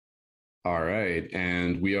All right,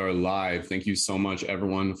 and we are live. Thank you so much,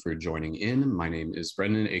 everyone, for joining in. My name is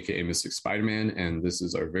Brendan, aka Mystic Spider-Man, and this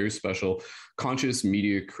is our very special Conscious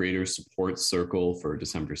Media Creator Support Circle for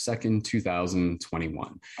December 2nd,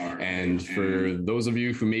 2021. Right. And for those of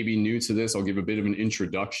you who may be new to this, I'll give a bit of an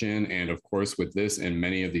introduction. And of course, with this and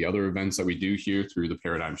many of the other events that we do here through the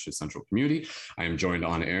Paradigm Shift Central community, I am joined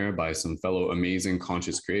on air by some fellow amazing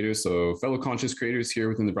conscious creators. So fellow conscious creators here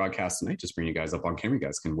within the broadcast tonight, just bring you guys up on camera. You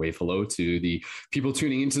guys can wave hello to the people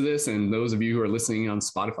tuning into this and those of you who are listening on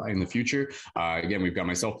Spotify in the future. Again, we've got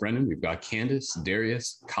myself, Brendan. We've got Candace,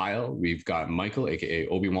 Darius, Kyle. We've got Michael, aka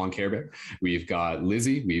Obi-Wan Care Bear. We've got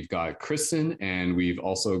Lizzie. We've got Kristen. And we've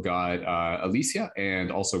also got Alicia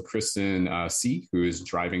and also Kristen C, who is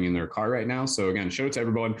driving in their car right now. So again, shout out to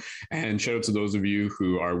everyone and shout out to those of you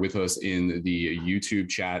who are with us in the YouTube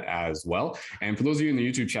chat as well. And for those of you in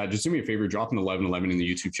the YouTube chat, just do me a favor, drop an 1111 in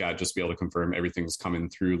the YouTube chat just to be able to confirm everything's coming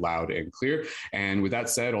through loud and clear. And with that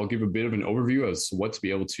said, I'll give a bit of an overview as to what to be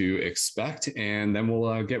able to expect, and then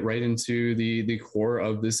we'll get right into the core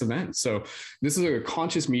of this event. So this is a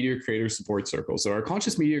Conscious Media Creator Support Circle. So our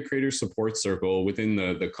Conscious Media Creator Support Circle within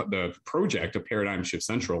the project of Paradigm Shift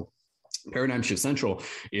Central. Paradigm Shift Central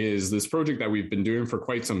is this project that we've been doing for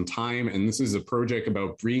quite some time. And this is a project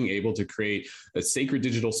about being able to create a sacred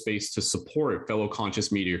digital space to support fellow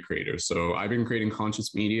conscious media creators. So I've been creating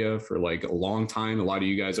conscious media for like a long time. A lot of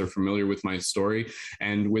you guys are familiar with my story.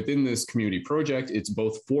 And within this community project, it's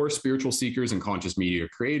both for spiritual seekers and conscious media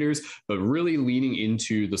creators, but really leaning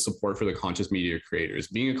into the support for the conscious media creators.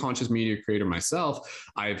 Being a conscious media creator myself,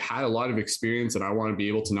 I've had a lot of experience, and I want to be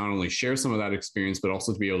able to not only share some of that experience, but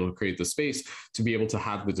also to be able to create the space to be able to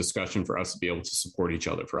have the discussion for us to be able to support each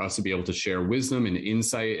other, for us to be able to share wisdom and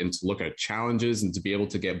insight and to look at challenges and to be able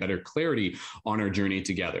to get better clarity on our journey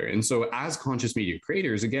together. And so as conscious media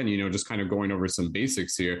creators, again, just kind of going over some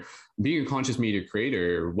basics here, being a conscious media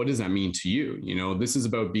creator, what does that mean to you? This is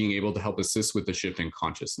about being able to help assist with the shift in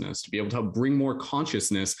consciousness, to be able to help bring more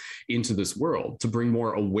consciousness into this world, to bring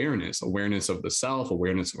more awareness of the self,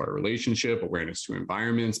 awareness of our relationship, awareness to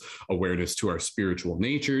environments, awareness to our spiritual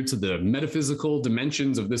nature, to the metaphysical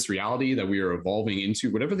dimensions of this reality that we are evolving into,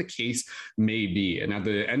 whatever the case may be. And at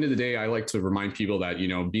the end of the day, I like to remind people that,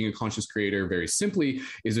 being a conscious creator, very simply,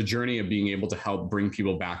 is a journey of being able to help bring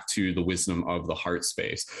people back to the wisdom of the heart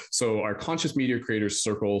space. So our Conscious Media Creators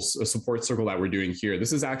Circles, a support circle that we're doing here,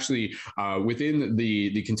 this is actually within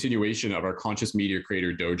the continuation of our Conscious Media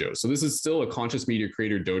Creator Dojo. So this is still a Conscious Media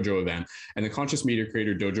Creator Dojo event. And the Conscious Media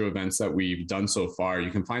Creator Dojo events that we've done so far, you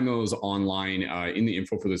can find those online in the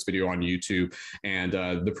info for this video on YouTube. And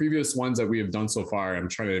the previous ones that we have done so far, I'm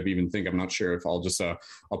trying to even think, I'm not sure if I'll just,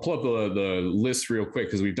 I'll pull up the list real quick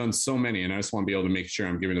because we've done so many and I just want to be able to make sure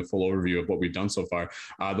I'm giving a full overview of what we've done so far.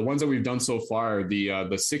 The ones that we've done so far,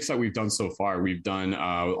 the 6 that we've done so far, we've done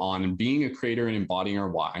on being a creator and embodying our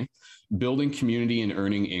why, building community and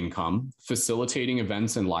earning income, facilitating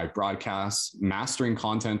events and live broadcasts, mastering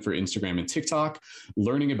content for Instagram and TikTok,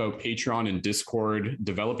 learning about Patreon and Discord,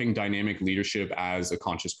 developing dynamic leadership as a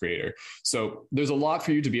conscious creator. So there's a lot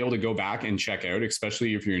for you to be able to go back and check out,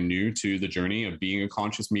 especially if you're new to the journey of being a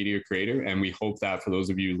conscious media creator. And we hope that for those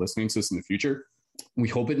of you listening to this in the future, we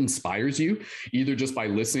hope it inspires you either just by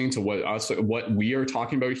listening to what we are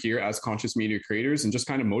talking about here as conscious media creators and just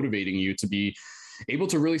kind of motivating you to be able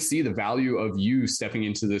to really see the value of you stepping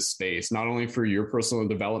into this space, not only for your personal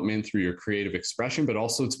development through your creative expression, but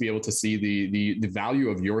also to be able to see the value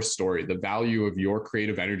of your story, the value of your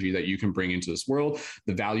creative energy that you can bring into this world,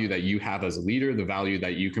 the value that you have as a leader, the value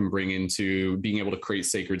that you can bring into being able to create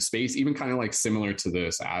sacred space, even kind of like similar to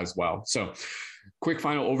this as well. So quick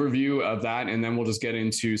final overview of that, and then we'll just get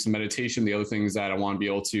into some meditation. The other things that I want to be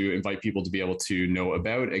able to invite people to be able to know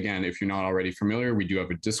about. Again, if you're not already familiar, we do have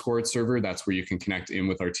a Discord server. That's where you can connect in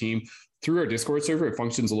with our team. Through our Discord server, it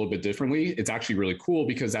functions a little bit differently. It's actually really cool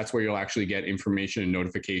because that's where you'll actually get information and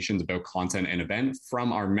notifications about content and event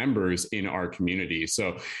from our members in our community.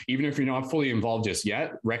 So even if you're not fully involved just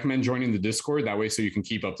yet, recommend joining the Discord that way so you can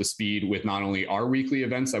keep up to speed with not only our weekly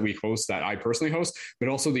events that we host, that I personally host, but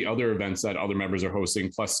also the other events that other members are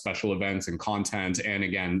hosting, plus special events and content, and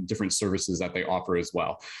again, different services that they offer as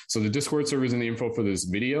well. So the Discord server is in the info for this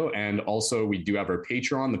video. And also we do have our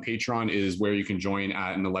Patreon. The Patreon is where you can join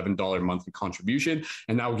at an $11 monthly contribution,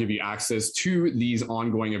 and that will give you access to these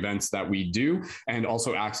ongoing events that we do, and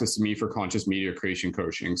also access to me for conscious media creation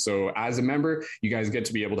coaching. So as a member, you guys get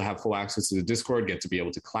to be able to have full access to the Discord, get to be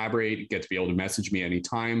able to collaborate, get to be able to message me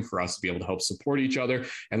anytime for us to be able to help support each other,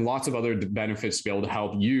 and lots of other benefits to be able to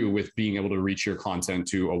help you with being able to reach your content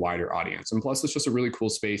to a wider audience. And plus, it's just a really cool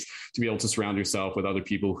space to be able to surround yourself with other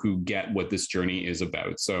people who get what this journey is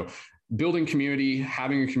about. So building community,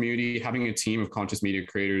 having a team of conscious media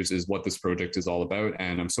creators is what this project is all about.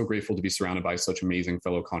 And I'm so grateful to be surrounded by such amazing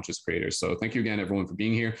fellow conscious creators. So thank you again, everyone, for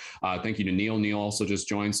being here. Thank you to Neil. Neil also just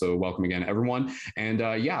joined. So welcome again, everyone. And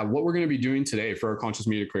what we're going to be doing today for our Conscious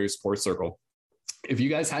Media Creator Support Circle. If you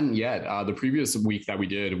guys hadn't yet, the previous week that we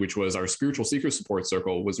did, which was our Spiritual Seeker Support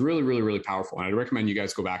Circle, was really, really, really powerful. And I'd recommend you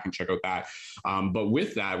guys go back and check out that. But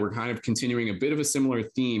with that, we're kind of continuing a bit of a similar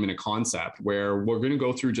theme and a concept where we're going to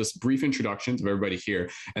go through just brief introductions of everybody here.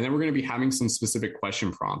 And then we're going to be having some specific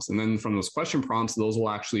question prompts. And then from those question prompts, those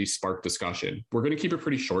will actually spark discussion. We're going to keep it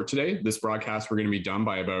pretty short today. This broadcast, we're going to be done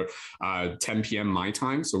by about 10 p.m. my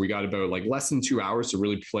time. So we got about like less than 2 hours to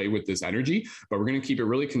really play with this energy, but we're going to keep it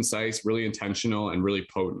really concise, really intentional, and really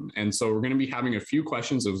potent. And so we're going to be having a few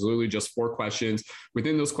questions. It was literally just 4 questions.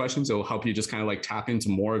 Within those questions, it will help you just kind of like tap into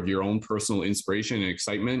more of your own personal inspiration and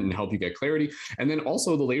excitement and help you get clarity. And then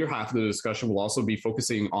also the later half of the discussion will also be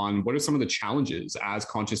focusing on what are some of the challenges as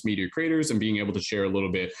conscious media creators and being able to share a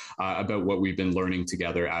little bit about what we've been learning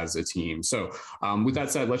together as a team. So with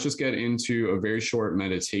that said, let's just get into a very short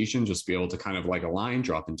meditation, just be able to kind of like align,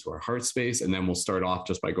 drop into our heart space. And then we'll start off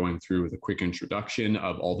just by going through with a quick introduction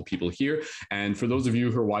of all the people here. And for those of you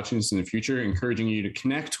who are watching this in the future, encouraging you to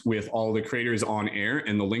connect with all the creators on air,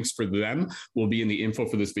 and the links for them will be in the info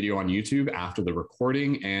for this video on YouTube after the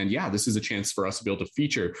recording. And yeah, this is a chance for us to be able to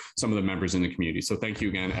feature some of the members in the community. So thank you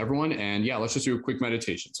again, everyone. And yeah, let's just do a quick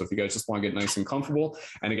meditation. So if you guys just want to get nice and comfortable,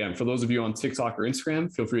 and again, for those of you on TikTok or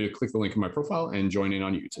Instagram, feel free to click the link in my profile and join in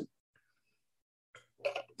on YouTube.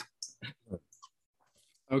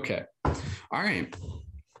 Okay. All right.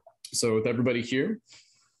 So with everybody here,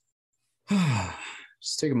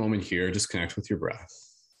 just take a moment here, just connect with your breath.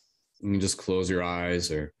 You can just close your eyes,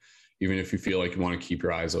 or even if you feel like you want to keep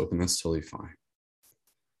your eyes open, that's totally fine.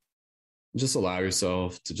 Just allow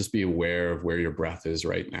yourself to just be aware of where your breath is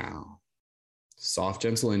right now. Soft,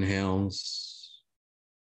 gentle inhales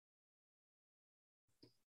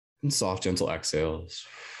and soft, gentle exhales.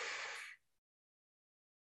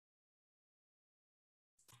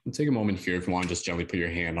 And take a moment here if you want to just gently put your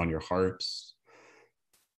hand on your heart.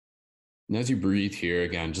 And as you breathe here,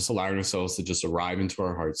 again, just allowing ourselves to just arrive into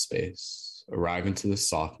our heart space, arrive into the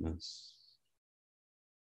softness,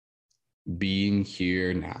 being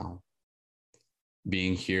here now,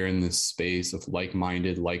 being here in this space of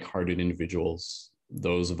like-minded, like-hearted individuals,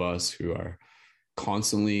 those of us who are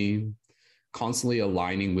constantly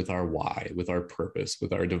aligning with our why, with our purpose,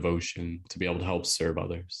 with our devotion to be able to help serve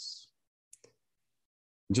others.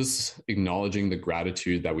 Just acknowledging the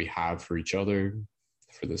gratitude that we have for each other,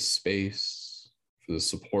 for the space, for the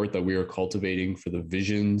support that we are cultivating, for the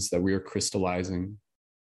visions that we are crystallizing.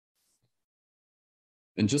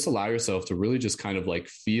 And just allow yourself to really just kind of like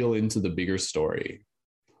feel into the bigger story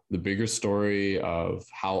of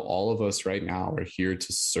how all of us right now are here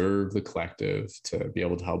to serve the collective, to be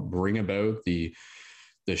able to help bring about the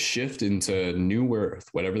shift into new earth,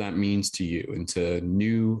 whatever that means to you, into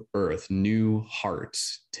new earth, new heart.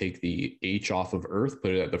 Take the H off of earth,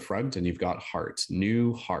 put it at the front, and you've got heart,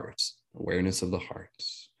 new heart, awareness of the heart.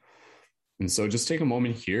 And so just take a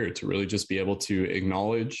moment here to really just be able to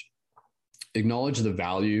acknowledge the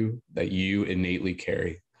value that you innately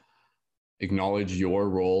carry. Acknowledge your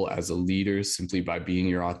role as a leader simply by being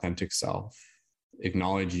your authentic self.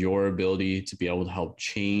 Acknowledge your ability to be able to help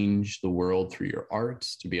change the world through your art,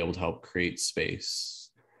 to be able to help create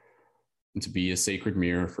space, and to be a sacred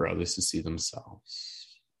mirror for others to see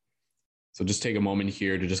themselves. So just take a moment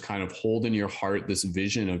here to just kind of hold in your heart this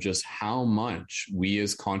vision of just how much we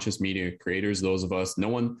as conscious media creators, those of us, no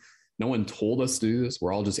one told us to do this.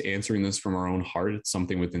 We're all just answering this from our own heart. It's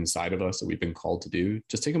something within inside of us that we've been called to do.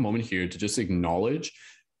 Just take a moment here to just acknowledge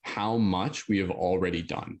how much we have already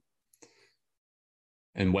done.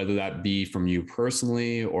 And whether that be from you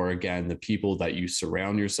personally, or again, the people that you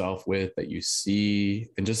surround yourself with, that you see,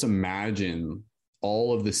 and just imagine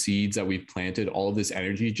all of the seeds that we've planted, all of this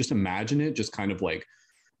energy, just imagine it just kind of like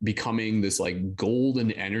becoming this like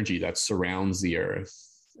golden energy that surrounds the earth.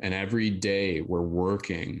 And every day we're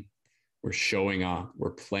working, we're showing up,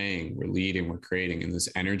 we're playing, we're leading, we're creating, and this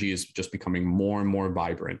energy is just becoming more and more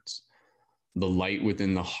vibrant. The light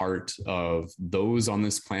within the heart of those on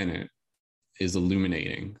this planet is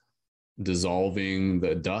illuminating, dissolving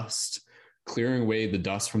the dust, clearing away the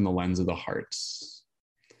dust from the lens of the hearts.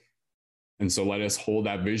 And so let us hold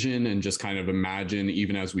that vision and just kind of imagine,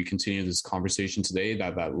 even as we continue this conversation today,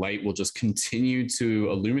 that that light will just continue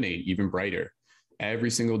to illuminate even brighter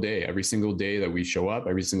every single day that we show up,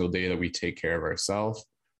 every single day that we take care of ourselves.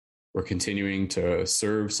 We're continuing to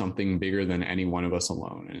serve something bigger than any one of us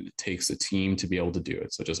alone. And it takes a team to be able to do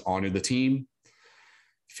it. So just honor the team.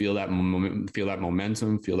 Feel that moment, feel that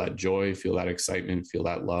momentum, feel that joy, feel that excitement, feel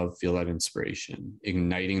that love, feel that inspiration,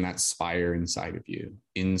 igniting that spire inside of you.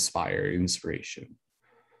 Inspire, inspiration.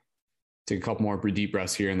 Take a couple more deep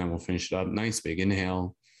breaths here, and then we'll finish it up. Nice big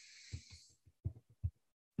inhale.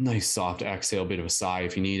 Nice soft exhale, bit of a sigh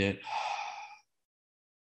if you need it.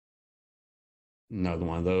 Another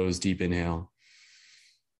one of those, deep inhale.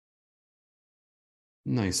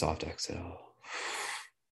 Nice soft exhale.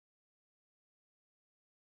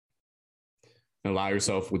 Allow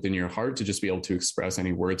yourself within your heart to just be able to express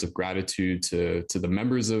any words of gratitude to the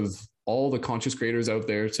members of all the conscious creators out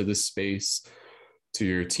there, to this space, to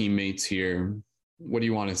your teammates here. What do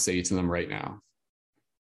you want to say to them right now?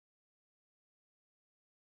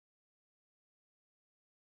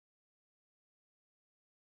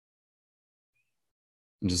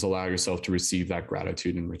 And just allow yourself to receive that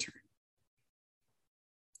gratitude in return.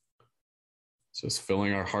 Just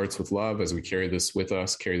filling our hearts with love as we carry this with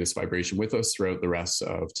us, carry this vibration with us throughout the rest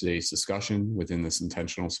of today's discussion within this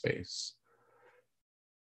intentional space.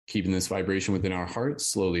 Keeping this vibration within our hearts,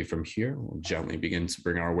 slowly from here, we'll gently begin to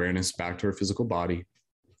bring our awareness back to our physical body.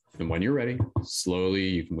 And when you're ready, slowly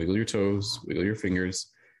you can wiggle your toes, wiggle your fingers,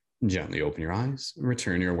 and gently open your eyes and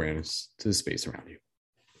return your awareness to the space around you.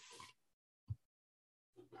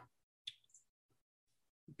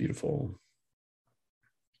 Beautiful.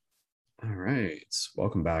 All right.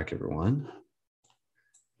 Welcome back, everyone.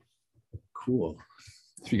 Cool.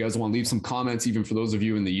 If you guys want to leave some comments, even for those of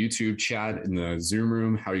you in the YouTube chat, in the Zoom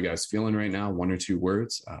room, how are you guys feeling right now? 1 or 2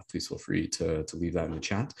 words, please feel free to leave that in the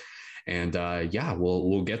chat. And yeah,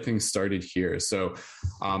 we'll get things started here. So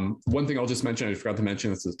one thing I'll just mention, I forgot to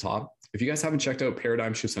mention this at the top. If you guys haven't checked out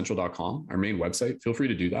paradigmshiftcentral.com, our main website, feel free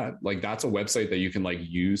to do that. Like, that's a website that you can like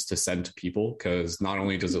use to send to people, because not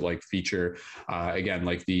only does it like feature, again,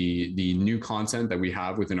 like the new content that we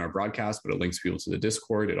have within our broadcast, but it links people to the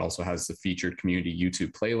Discord. It also has the featured community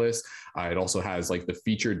YouTube playlist. It also has like the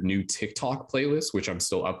featured new TikTok playlist, which I'm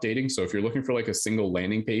still updating. So if you're looking for like a single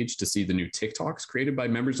landing page to see the new TikToks created by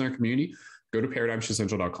members in our community, go to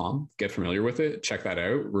paradigmshiftcentral.com, get familiar with it, check that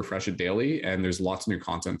out, refresh it daily, and there's lots of new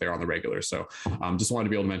content there on the regular. So just wanted to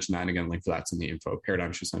be able to mention that. And again, link for that's in the info,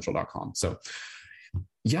 paradigmshiftcentral.com. So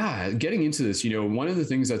yeah, getting into this, you know, one of the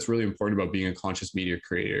things that's really important about being a conscious media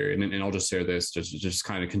creator, and I'll just share this, just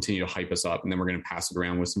kind of continue to hype us up, and then we're going to pass it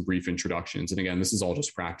around with some brief introductions. And again, this is all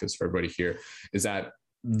just practice for everybody here, is that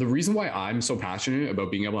the reason why I'm so passionate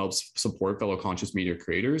about being able to help support fellow conscious media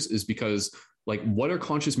creators is because, like, what are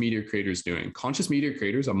conscious media creators doing? Conscious media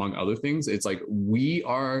creators, among other things, it's like we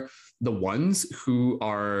are the ones who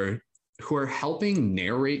are helping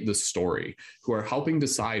narrate the story, who are helping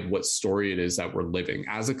decide what story it is that we're living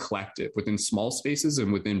as a collective within small spaces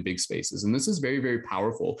and within big spaces. And this is very, very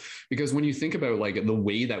powerful, because when you think about like the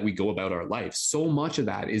way that we go about our life, so much of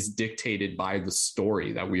that is dictated by the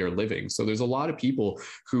story that we are living. So there's a lot of people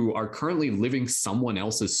who are currently living someone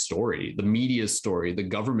else's story, the media's story, the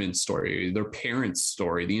government's story, their parents'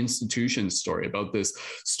 story, the institution's story, about this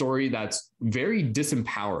story that's very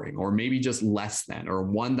disempowering, or maybe just less than, or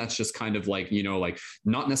one that's just kind of like, you know, like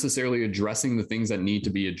not necessarily addressing the things that need to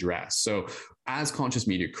be addressed. So as conscious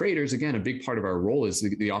media creators, again, a big part of our role is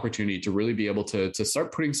the opportunity to really be able to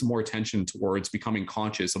start putting some more attention towards becoming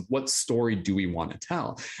conscious of what story do we want to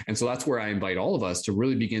tell. And so that's where I invite all of us to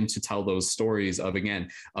really begin to tell those stories of, again,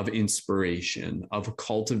 of inspiration, of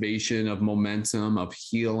cultivation, of momentum, of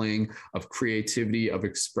healing, of creativity, of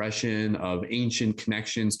expression, of ancient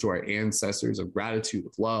connections to our ancestors, of gratitude,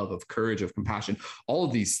 of love, of courage, of compassion, all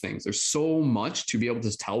of these things. There's so much to be able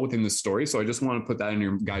to tell within the story. So I just want to put that in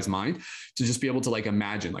your guys' mind, to just be able to like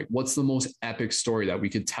imagine, like, what's the most epic story that we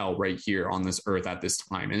could tell right here on this earth at this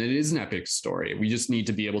time. And it is an epic story. We just need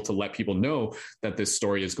to be able to let people know that this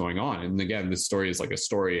story is going on. And again, this story is like a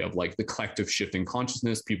story of like the collective shift in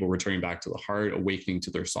consciousness, people returning back to the heart, awakening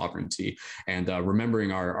to their sovereignty, and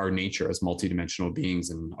remembering our nature as multidimensional beings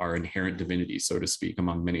and our inherent divinity, so to speak,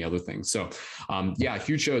 among many other things. So yeah,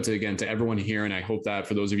 huge shout out to everyone here. And I hope that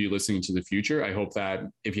for those of you listening to the future, I hope that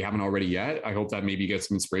if you haven't already yet, I hope that maybe you get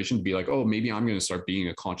some inspiration to be like, oh, maybe I'm going to start being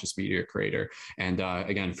a conscious media creator. And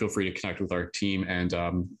again, feel free to connect with our team, and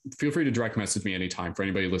feel free to direct message me anytime for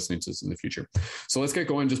anybody listening to this in the future. So let's get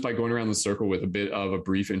going just by going around the circle with a bit of a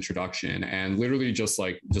brief introduction, and literally just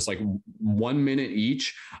like 1 minute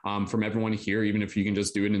each from everyone here, even if you can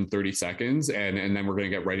just do it in 30 seconds. And then we're going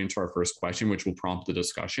to get right into our first question, which will prompt the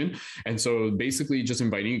discussion. And so basically just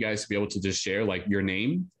inviting you guys to be able to just share like your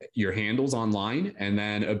name, your handles online, and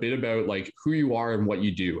then a bit about like who you are and what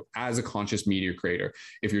you do as a conscious conscious media creator.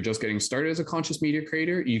 If you're just getting started as a conscious media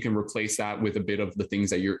creator, you can replace that with a bit of the things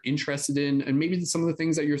that you're interested in, and maybe some of the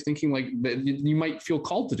things that you're thinking like that you might feel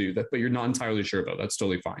called to do that, but you're not entirely sure about. That's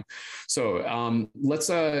totally fine. So let's,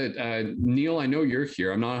 Neil, I know you're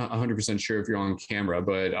here. I'm not 100% sure if you're on camera,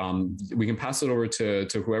 but we can pass it over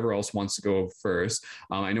to whoever else wants to go first.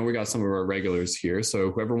 I know we got some of our regulars here,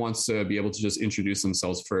 so whoever wants to be able to just introduce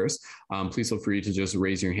themselves first, please feel free to just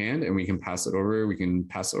raise your hand and we can pass it over. We can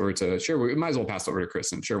pass it over to, sure, we might as well pass it over to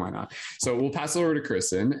Kristen. Sure, why not? So we'll pass it over to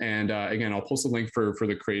Kristen. And again, I'll post a link for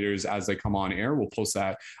the creators as they come on air. We'll post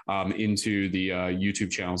that into the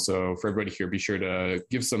YouTube channel. So for everybody here, be sure to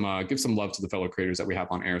give some love to the fellow creators that we have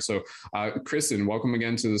on air. So Kristen, welcome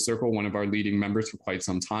again to the circle, one of our leading members for quite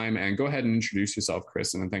some time. And go ahead and introduce yourself,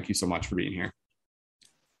 Kristen. And thank you so much for being here.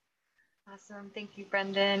 Awesome. Thank you,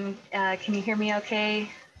 Brendan. Can you hear me okay?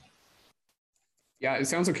 Yeah, it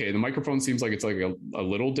sounds okay. The microphone seems like it's like a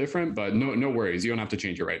little different, but no worries. You don't have to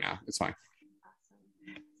change it right now. It's fine.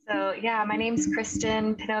 Awesome. So yeah, my name's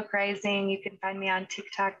Kristen, Pinnock Rising. You can find me on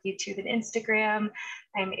TikTok, YouTube, and Instagram.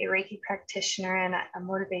 I'm a Reiki practitioner and a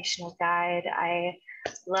motivational guide. I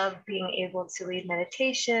love being able to lead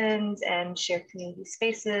meditations and share community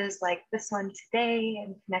spaces like this one today,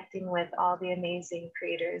 and connecting with all the amazing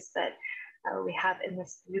creators that we have in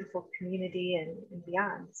this beautiful community and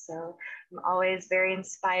beyond. So I'm always very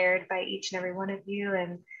inspired by each and every one of you,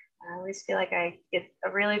 and I always feel like I get a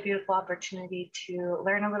really beautiful opportunity to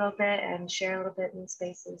learn a little bit and share a little bit in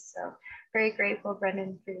spaces. So very grateful,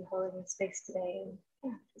 Brendan, for you holding the space today, and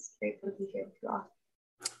yeah, just grateful to be here with you all.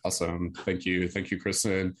 Awesome. Thank you,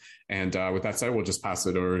 Kristen. And with that said, we'll just pass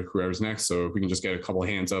it over to whoever's next. So if we can just get a couple of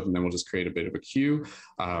hands up, and then we'll just create a bit of a queue.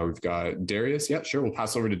 We've got Darius. Yeah, sure. We'll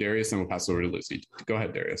pass over to Darius, and we'll pass over to Lizzie. Go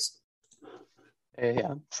ahead, Darius. Hey,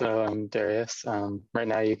 yeah. So I'm Darius. Right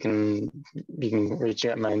now, you can reach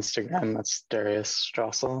me at my Instagram. That's Darius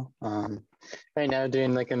Strassel. Right now,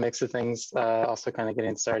 doing like a mix of things. Also, kind of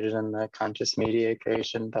getting started in the conscious media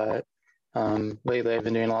creation. But lately, I've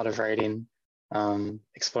been doing a lot of writing.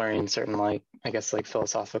 Exploring certain like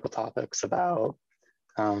philosophical topics about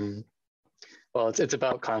it's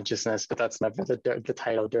about consciousness, but that's never the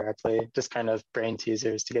title directly, just kind of brain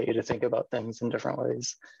teasers to get you to think about things in different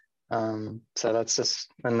ways. So that's just,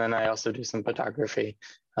 and then I also do some photography,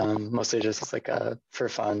 mostly just like for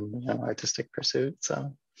fun, artistic pursuit.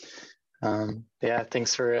 So yeah,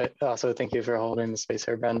 thanks for it. Also, thank you for holding the space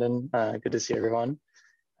here, Brendan. Good to see everyone,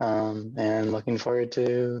 and looking forward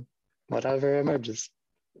to whatever emerges.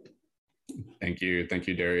 Thank you,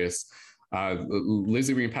 Darius.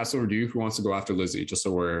 Lizzie, we can pass over to you. Who wants to go after Lizzie, just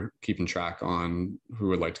so we're keeping track on who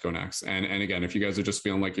would like to go next. And again, if you guys are just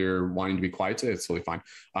feeling like you're wanting to be quiet today, it's totally fine.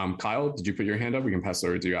 Kyle, did you put your hand up? We can pass it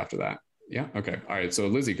over to you after that. Yeah. Okay. All right. So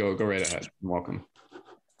Lizzie, go right ahead. Welcome.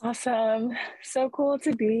 Awesome. So cool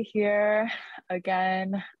to be here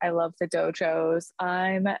again. I love the dojos.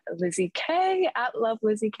 I'm Lizzie K at Love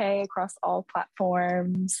Lizzie K across all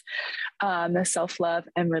platforms. The self-love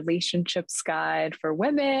and relationships guide for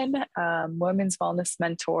women, women's wellness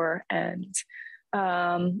mentor, and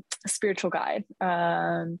spiritual guide.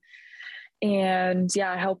 And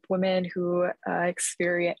yeah, I help women who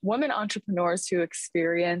women entrepreneurs who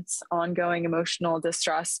experience ongoing emotional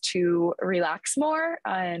distress to relax more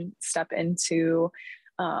and step into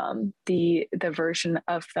the version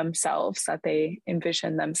of themselves that they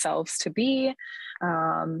envision themselves to be.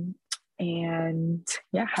 And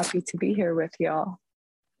yeah, happy to be here with y'all.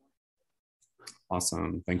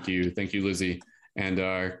 Awesome. Thank you, Lizzie. And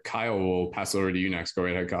Kyle, will pass over to you next. Go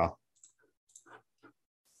right ahead, Kyle.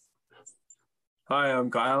 Hi,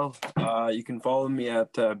 I'm Kyle. You can follow me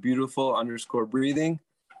at beautiful_breathing.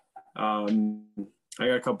 I got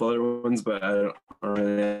a couple other ones, but I don't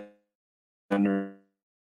really under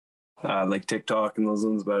like TikTok and those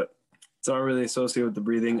ones, but it's not really associated with the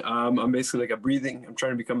breathing. I'm basically like I'm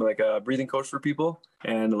trying to become like a breathing coach for people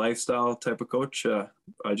and a lifestyle type of coach.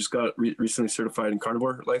 I just got recently certified in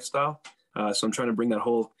carnivore lifestyle. So I'm trying to bring that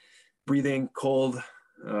whole breathing cold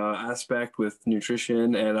aspect with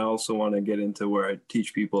nutrition, and I also want to get into where I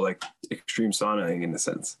teach people like extreme saunaing in a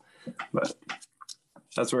sense, but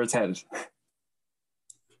that's where it's headed.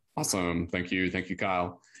 Awesome. Thank you,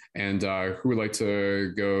 Kyle. And who would like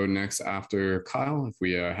to go next after Kyle? If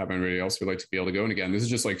we have anybody else who'd like to be able to go. And again, this is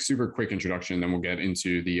just like super quick introduction, then we'll get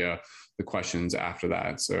into the questions after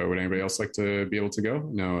that. So would anybody else like to be able to go?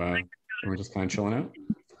 No, we're just kind of chilling out.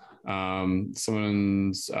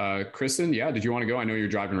 Someone's Kristen. Yeah, did you want to go? I know you're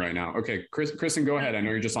driving right now. Okay, Kristen, go ahead. I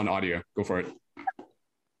know you're just on audio. Go for it.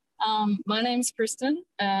 My name's Kristen,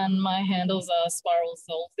 and my handle's Spiral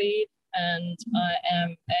Soul Feed, and I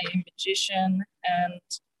am a magician and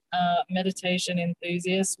meditation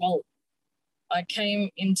enthusiast. Well, I came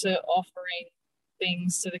into offering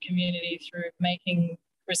things to the community through making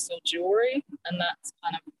crystal jewelry, and that's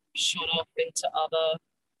kind of shot off into other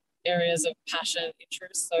areas of passion and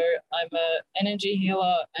interest. So I'm an energy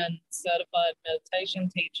healer and certified meditation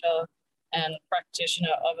teacher and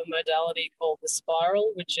practitioner of a modality called the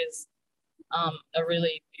spiral, which is a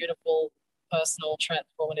really beautiful, personal,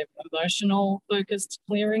 transformative, emotional focused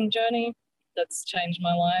clearing journey that's changed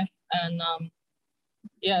my life. And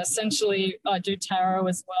essentially I do tarot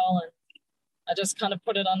as well, and I just kind of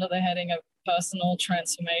put it under the heading of personal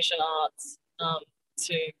transformation arts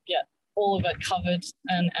to get all of it covered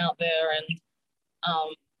and out there,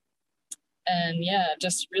 and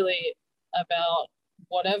just really about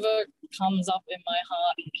whatever comes up in my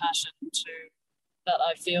heart and passion that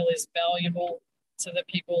I feel is valuable to the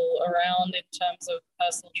people around in terms of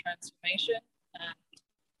personal transformation, and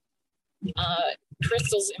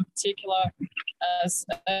crystals in particular as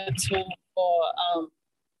a tool for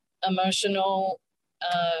emotional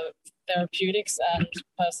therapeutics and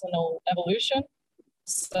personal evolution.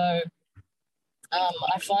 So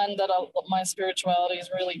I find that my spirituality has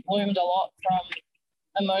really bloomed a lot from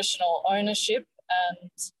emotional ownership and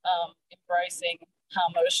embracing how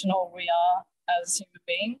emotional we are as human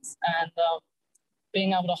beings, and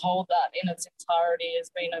being able to hold that in its entirety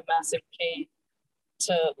has been a massive key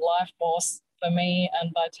to life force for me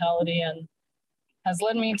and vitality, and has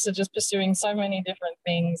led me to just pursuing so many different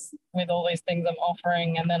things with all these things I'm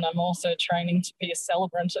offering. And then I'm also training to be a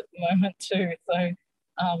celebrant at the moment too. So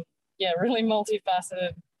really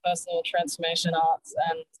multifaceted personal transformation arts.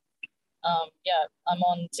 And I'm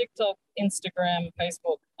on TikTok, Instagram,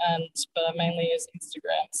 Facebook, but I mainly use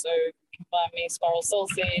Instagram. So you can find me, Spiral Soul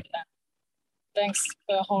Seed. And thanks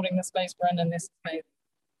for holding the space, Brendan. This is amazing.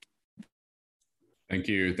 Thank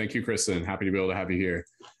you. Thank you, Kristen. Happy to be able to have you here.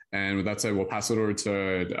 And with that said, we'll pass it over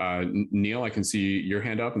to Neil. I can see your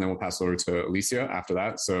hand up, and then we'll pass it over to Alicia after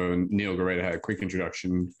that. So Neil, go right ahead. Quick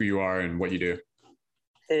introduction, who you are and what you do.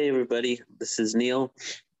 Hey, everybody. This is Neil.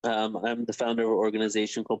 I'm the founder of an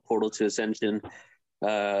organization called Portal to Ascension,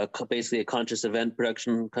 basically a conscious event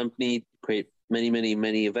production company, create many, many,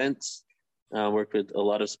 many events, work with a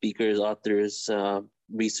lot of speakers, authors,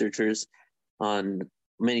 researchers on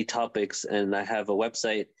many topics. And I have a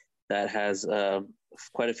website that has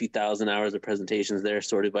quite a few thousand hours of presentations there,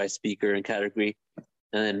 sorted by speaker and category.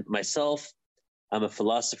 And then myself, I'm a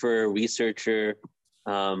philosopher, researcher,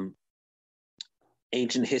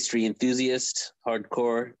 ancient history enthusiast,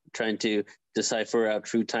 hardcore, trying to decipher out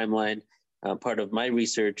true timeline. Part of my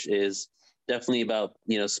research is definitely about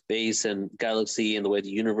space and galaxy and the way the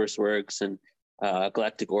universe works, and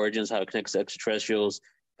galactic origins, how it connects to extraterrestrials.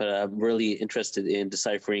 But I'm really interested in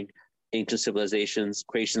deciphering ancient civilizations,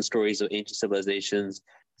 creation stories of ancient civilizations,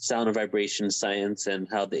 sound and vibration science, and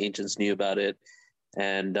how the ancients knew about it.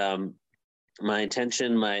 And my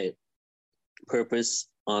intention, my purpose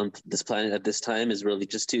on this planet at this time is really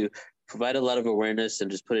just to provide a lot of awareness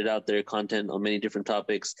and just put it out there, content on many different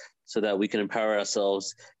topics, so that we can empower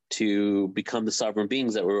ourselves to become the sovereign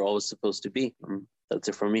beings that we're always supposed to be. That's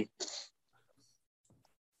it for me.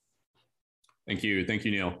 Thank you. Thank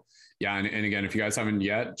you, Neil. Yeah, and again, if you guys haven't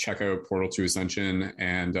yet, check out Portal to Ascension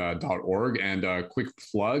and .org. And quick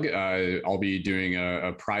plug, I'll be doing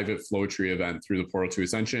a private flow tree event through the Portal to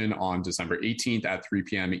Ascension on December 18th at 3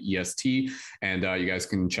 p.m. EST. And you guys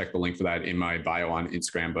can check the link for that in my bio on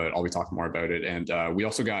Instagram, but I'll be talking more about it. And we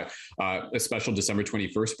also got a special December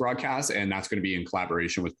 21st broadcast, and that's going to be in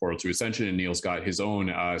collaboration with Portal to Ascension. And Neil's got his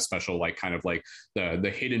own special, kind of the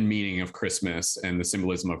hidden meaning of Christmas and the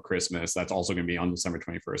symbolism of Christmas. That's also going to be on December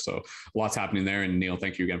 21st. So lots happening there. And Neil,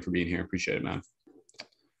 thank you again for being here. Appreciate it, man.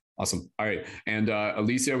 Awesome. All right. And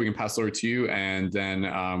Alicia, we can pass it over to you. And then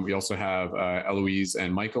we also have Eloise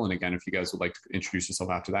and Michael. And again, if you guys would like to introduce yourself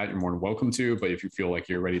after that, you're more than welcome to. But if you feel like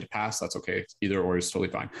you're ready to pass, that's okay. Either or is totally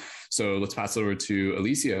fine. So let's pass it over to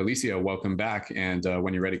Alicia. Alicia, welcome back. And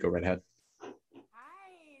when you're ready, go right ahead. Hi.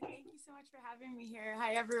 Thank you so much for having me here.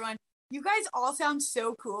 Hi, everyone. You guys all sound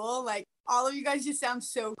so cool. All of you guys just sound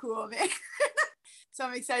so cool, man. So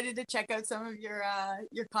I'm excited to check out some of your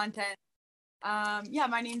content.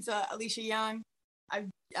 My name's Alicia Young.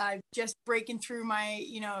 I've just breaking through my,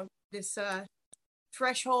 this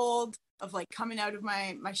threshold of coming out of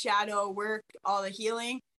my shadow work, all the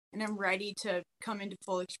healing, and I'm ready to come into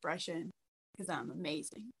full expression because I'm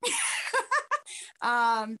amazing.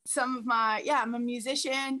 I'm a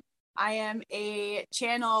musician. I am a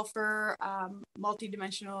channel for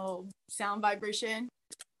multidimensional sound vibration.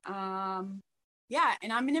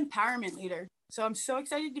 And I'm an empowerment leader. So I'm so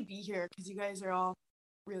excited to be here because you guys are all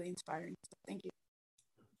really inspiring. So thank you.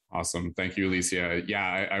 Awesome. Thank you, Alicia.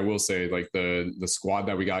 Yeah, I will say like the squad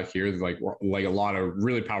that we got here, like a lot of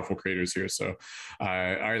really powerful creators here. So, all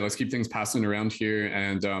right, let's keep things passing around here.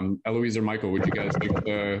 And Eloise or Michael, would you guys like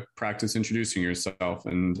to practice introducing yourself?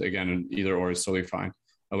 And again, either or is totally fine.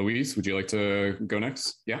 Eloise, would you like to go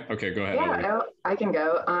next? Yeah. Okay, go ahead. Yeah, I can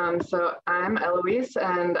go. So I'm Eloise,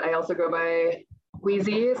 and I also go by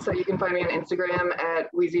Wheezy. So you can find me on Instagram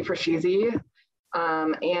at Wheezy for Sheezy.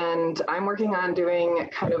 And I'm working on doing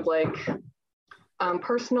kind of like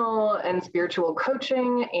personal and spiritual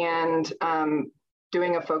coaching and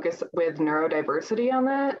doing a focus with neurodiversity on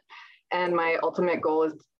that. And my ultimate goal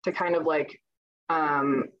is to kind of like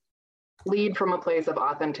lead from a place of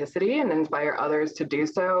authenticity and inspire others to do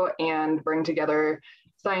so and bring together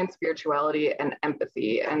science, spirituality, and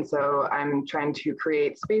empathy. And so I'm trying to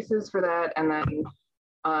create spaces for that. And then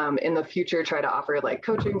in the future, try to offer like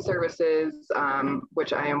coaching services,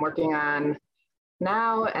 which I am working on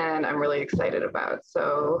now and I'm really excited about.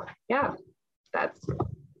 So yeah, that's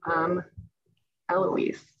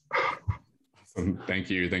Eloise. Awesome.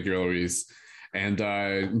 Thank you, Eloise. And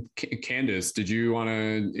Candace, did you want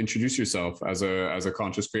to introduce yourself as a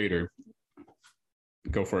conscious creator?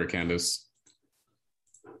 Go for it, Candace.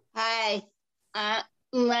 Hi,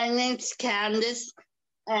 my name's Candace,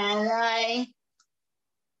 and I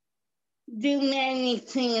do many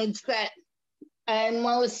things, but I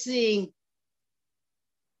mostly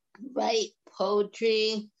write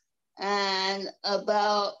poetry and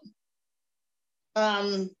about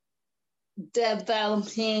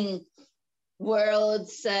developing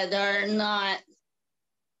worlds that are not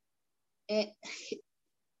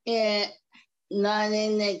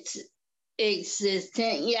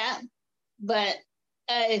existent yet. But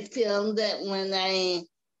I feel that when I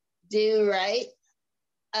do write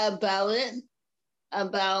about it,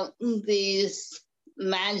 about these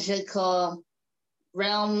magical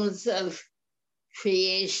realms of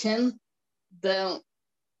creation, the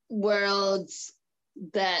worlds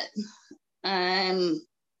that I'm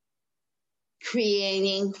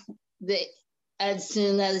creating, that as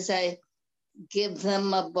soon as I give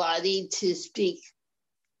them a body to speak,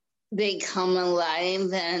 they come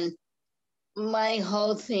alive. And my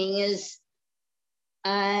whole thing is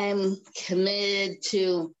I'm committed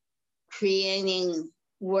to creating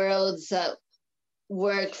worlds that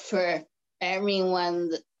work for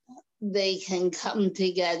everyone. They can come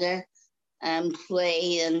together and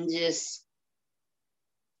play and just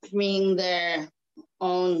bring their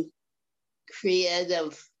own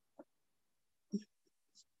creative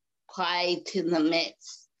pie to the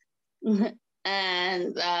mix.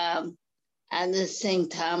 And at the same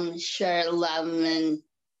time, share love and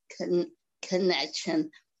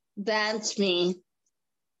connection. That's me.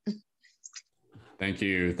 Thank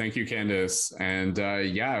you, Candace. And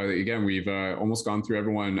yeah, again, we've almost gone through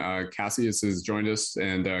everyone. Cassius has joined us,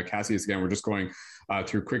 and Cassius, again, we're just going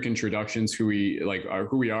through quick introductions, who we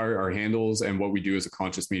are, our handles, and what we do as a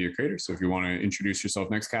conscious media creator. So if you want to introduce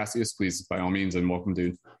yourself next, Cassius, please, by all means, and welcome,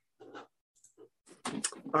 dude.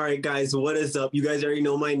 All right, guys, what is up? You guys already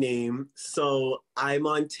know my name. So I'm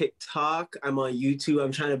on TikTok, I'm on YouTube,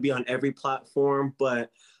 I'm trying to be on every platform,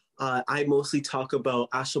 but I mostly talk about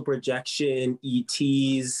astral projection,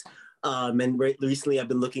 ETs, and recently I've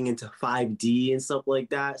been looking into 5D and stuff like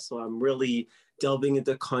that. So I'm really delving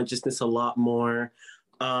into consciousness a lot more.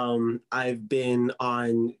 I've been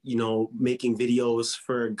on, making videos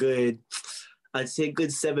for I'd say a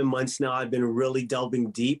good 7 months now. I've been really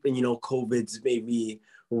delving deep, and COVID's made me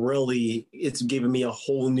it's given me a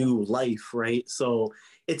whole new life, right? So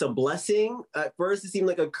it's a blessing. At first, it seemed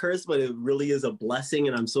like a curse, but it really is a blessing,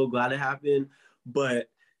 and I'm so glad it happened. But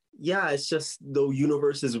yeah, it's just the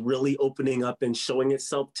universe is really opening up and showing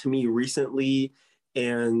itself to me recently,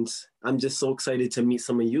 and I'm just so excited to meet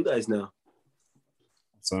some of you guys now.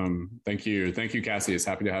 Awesome. Thank you, Cassius.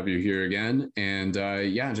 Happy to have you here again. And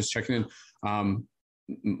yeah, just checking in.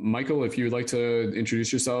 Michael, if you would like to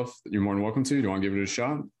introduce yourself, you're more than welcome to. Do you want to give it a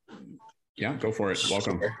shot? Yeah, go for it.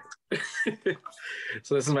 Welcome.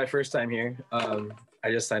 So this is my first time here. I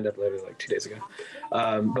just signed up literally like 2 days ago.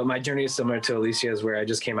 But my journey is similar to Alicia's, where I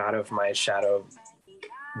just came out of my shadow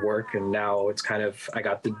work, and now it's kind of, I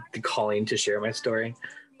got the calling to share my story,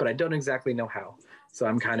 but I don't exactly know how. So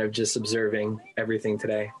I'm kind of just observing everything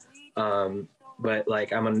today. But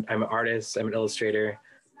like I'm an artist, I'm an illustrator.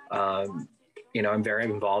 I'm very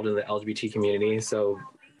involved in the LGBT community, so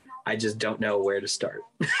I just don't know where to start.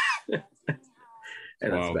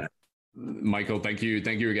 And wow. That's Michael, thank you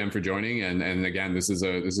again for joining. And again, this is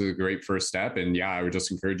a great first step. And yeah, I would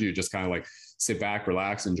just encourage you to just kind of like sit back,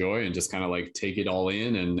 relax, enjoy, and just kind of like take it all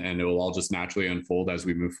in, and it will all just naturally unfold as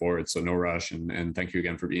we move forward. So no rush. And thank you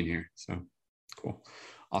again for being here. So cool.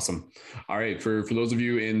 Awesome. All right. For those of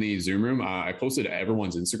you in the Zoom room, I posted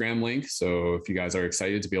everyone's Instagram link. So if you guys are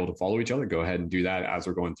excited to be able to follow each other, go ahead and do that as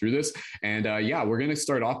we're going through this. And yeah, we're going to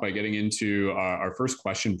start off by getting into our first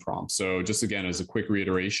question prompt. So just again, as a quick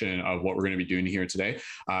reiteration of what we're going to be doing here today,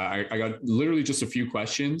 I got literally just a few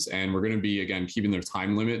questions, and we're going to be, again, keeping their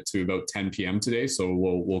time limit to about 10 p.m. today. So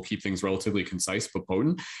we'll keep things relatively concise but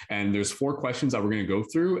potent. And there's 4 questions that we're going to go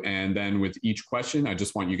through. And then with each question, I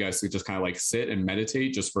just want you guys to just kind of like sit and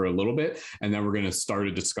meditate just for a little bit, and then we're going to start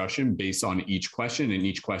a discussion based on each question, and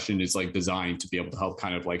each question is like designed to be able to help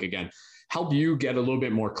kind of like, again, help you get a little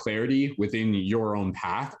bit more clarity within your own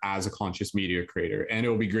path as a conscious media creator. And it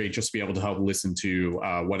will be great just to be able to help listen to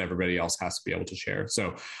what everybody else has to be able to share.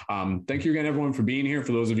 So thank you again, everyone, for being here.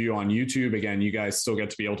 For those of you on YouTube, again, you guys still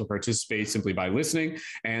get to be able to participate simply by listening.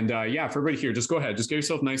 And yeah, for everybody here, just go ahead, just get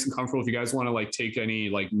yourself nice and comfortable. If you guys want to like take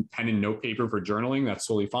any like pen and note paper for journaling, that's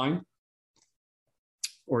totally fine.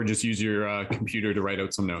 Or just use your computer to write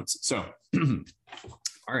out some notes. So,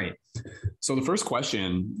 all right. So the first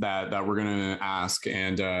question that we're going to ask,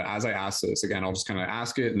 and as I ask this, again, I'll just kind of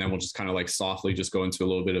ask it, and then we'll just kind of like softly just go into a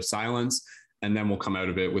little bit of silence, and then we'll come out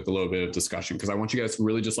of it with a little bit of discussion, because I want you guys to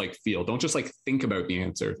really just like feel. Don't just like think about the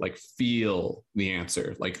answer, like feel the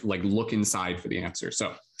answer, like look inside for the answer.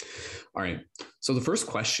 So, all right. So the first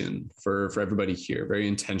question for everybody here, very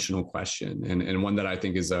intentional question, and one that I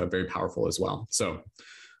think is very powerful as well. So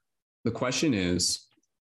the question is,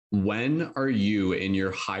 when are you in your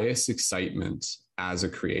highest excitement as a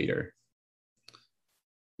creator?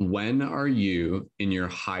 When are you in your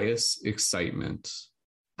highest excitement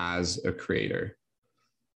as a creator?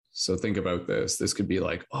 So think about this. This could be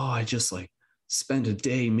like, oh, I just like spent a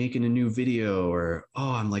day making a new video, or,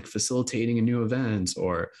 oh, I'm like facilitating a new event,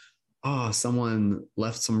 or, oh, someone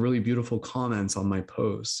left some really beautiful comments on my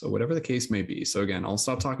post. So whatever the case may be. So again, I'll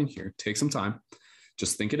stop talking here, take some time,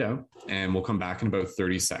 just think it out, and we'll come back in about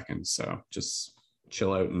 30 seconds. So just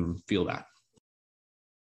chill out and feel that.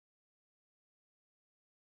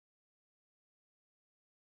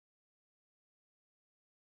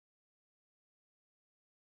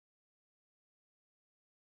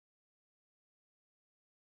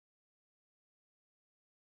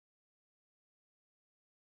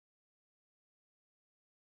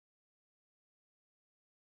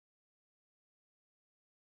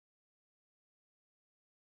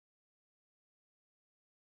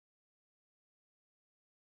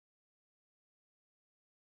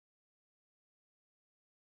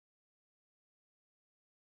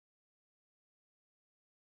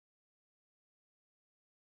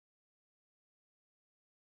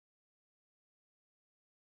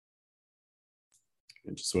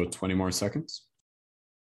 And just about 20 more seconds.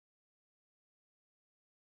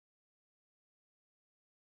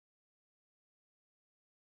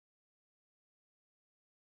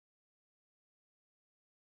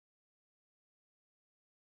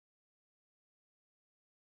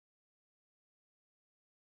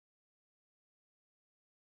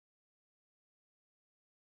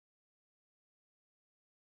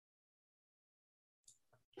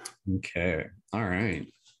 Okay. All right.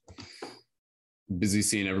 Busy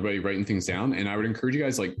seeing everybody writing things down, and I would encourage you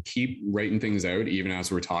guys, like, keep writing things out even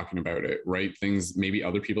as we're talking about it. Write things, maybe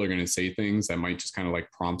other people are going to say things that might just kind of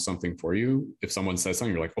like prompt something for you. If someone says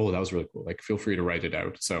something, you're like, oh, that was really cool, like feel free to write it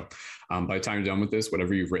out. So by the time you're done with this,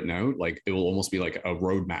 whatever you've written out, like it will almost be like a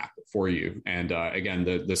roadmap for you. And again,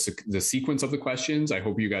 the sequence of the questions, I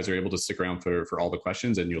hope you guys are able to stick around for all the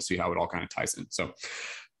questions, and you'll see how it all kind of ties in. So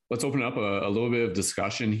let's open up a little bit of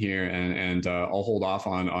discussion here, and I'll hold off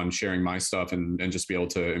on sharing my stuff and just be able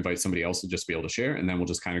to invite somebody else to just be able to share, and then we'll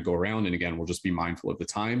just kind of go around. And again, we'll just be mindful of the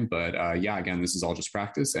time. But yeah, again, this is all just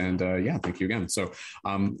practice. And yeah, thank you again. So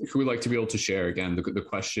who would like to be able to share? Again, the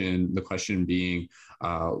question being,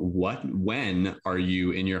 when are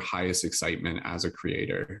you in your highest excitement as a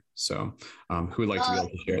creator? So who would like to be able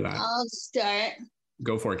to share that? I'll start.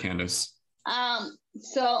 Go for it, Candace.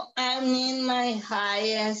 So I'm in my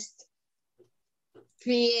highest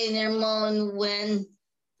creator mode when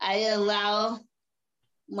I allow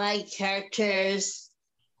my characters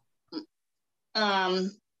have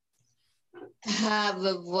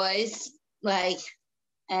a voice. Like,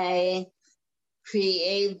 I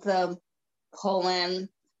create the poem,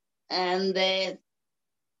 and then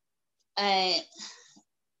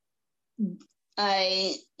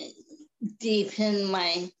I deepen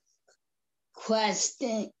my quest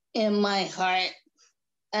in my heart,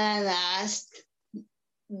 and ask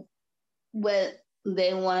what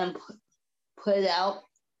they want to put out.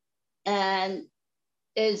 And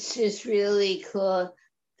it's just really cool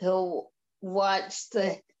to watch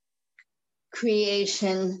the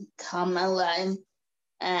creation come alive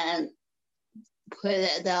and put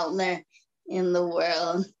it out there in the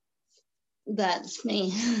world. That's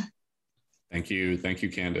me. Thank you,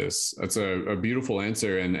 Candace. That's a beautiful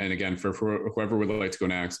answer. And again, for whoever would like to go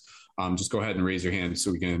next, just go ahead and raise your hand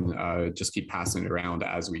so we can just keep passing it around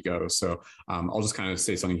as we go. So I'll just kind of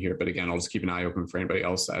say something here, but again, I'll just keep an eye open for anybody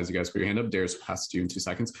else as you guys put your hand up. Darius will pass it to you in 2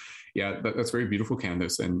 seconds. Yeah, that's very beautiful,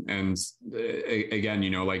 Candace. And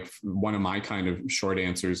again, like one of my kind of short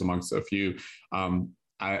answers amongst a few,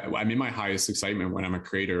 I'm in my highest excitement when I'm a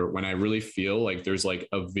creator, when I really feel like there's like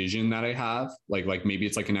a vision that I have, like maybe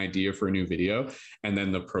it's like an idea for a new video, and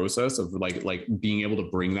then the process of like being able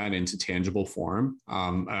to bring that into tangible form.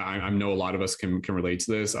 I know a lot of us can relate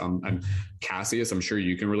to this. I'm Cassius, I'm sure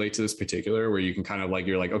you can relate to this particular, where you can kind of like,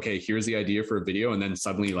 you're like, okay, here's the idea for a video, and then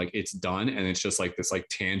suddenly like it's done, and it's just like this like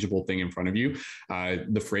tangible thing in front of you.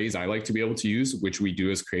 The phrase I like to be able to use, which we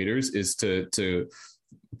do as creators, is to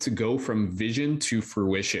go from vision to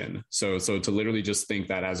fruition. So to literally just think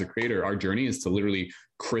that as a creator, our journey is to literally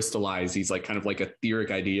crystallize these like kind of like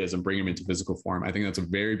etheric ideas and bring them into physical form. I think that's a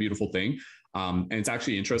very beautiful thing. And it's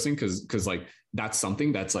actually interesting because like that's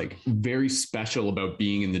something that's like very special about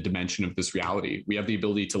being in the dimension of this reality. We have the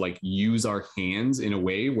ability to like use our hands in a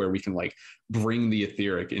way where we can like bring the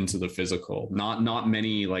etheric into the physical. Not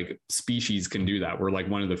many like species can do that. We're like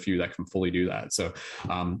one of the few that can fully do that. So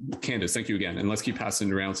Candace, thank you again. And let's keep passing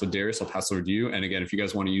it around. So Darius, I'll pass over to you. And again, if you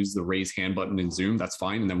guys want to use the raise hand button in Zoom, that's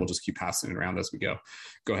fine. And then we'll just keep passing it around as we go.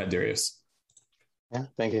 Go ahead, Darius. Yeah,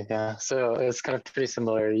 thank you. Yeah, so it's kind of pretty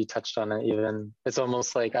similar. You touched on it even. It's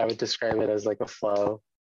almost like I would describe it as like a flow.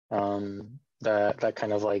 That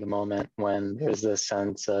kind of like moment when there's this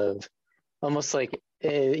sense of almost like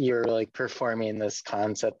you're like performing this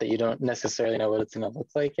concept that you don't necessarily know what it's going to look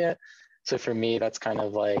like yet. So for me, that's kind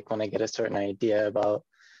of like when I get a certain idea about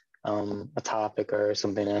a topic or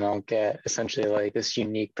something, and I'll get essentially like this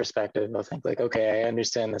unique perspective. I'll think like, okay, I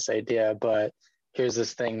understand this idea, but here's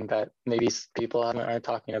this thing that maybe people aren't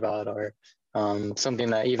talking about, or something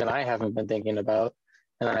that even I haven't been thinking about.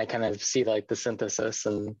 And then I kind of see like the synthesis,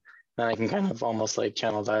 and then I can kind of almost like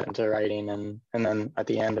channel that into writing. And then at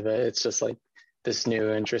the end of it, it's just like this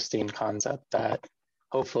new interesting concept that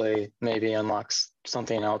hopefully maybe unlocks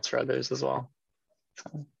something else for others as well.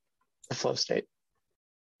 So, the flow state.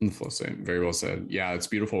 The flow state. Very well said. Yeah, it's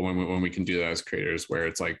beautiful when we can do that as creators, where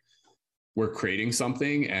it's like, we're creating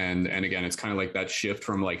something. And again, it's kind of like that shift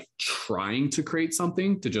from like trying to create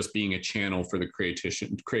something to just being a channel for the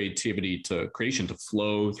creativity to creation to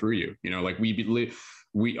flow through you. Like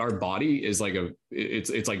our body is like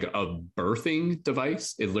it's like a birthing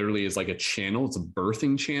device. It literally is like a channel. It's a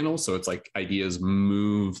birthing channel. So it's like ideas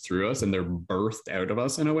move through us and they're birthed out of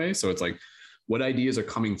us in a way. So it's like, what ideas are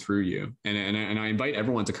coming through you? And I invite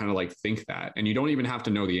everyone to kind of like think that, and you don't even have to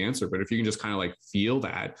know the answer, but if you can just kind of like feel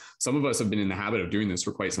that. Some of us have been in the habit of doing this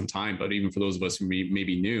for quite some time, but even for those of us who may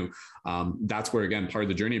be new, that's where, again, part of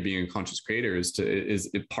the journey of being a conscious creator is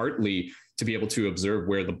partly to be able to observe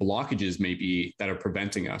where the blockages may be that are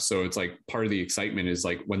preventing us. So it's like part of the excitement is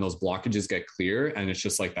like when those blockages get clear, and it's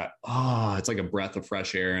just like that, it's like a breath of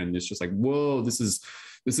fresh air. And it's just like, whoa, this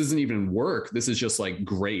isn't even work. This is just like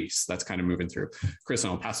grace that's kind of moving through.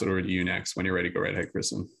 Kristen, I'll pass it over to you next. When you're ready, go right ahead,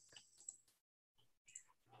 Kristen.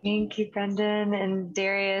 Thank you, Brendan and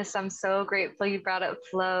Darius. I'm so grateful you brought up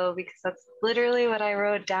flow, because that's literally what I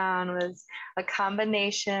wrote down, was a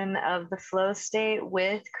combination of the flow state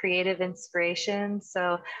with creative inspiration.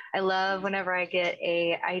 So I love whenever I get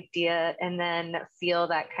a idea and then feel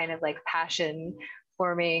that kind of like passion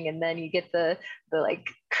forming, and then you get the like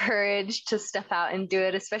courage to step out and do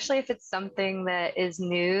it, especially if it's something that is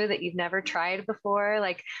new that you've never tried before.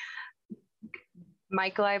 Like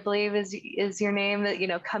Michael, I believe is your name,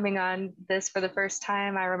 that coming on this for the first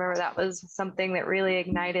time, I remember that was something that really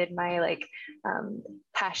ignited my like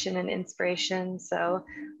passion and inspiration. So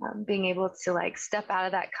being able to like step out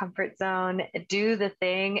of that comfort zone, do the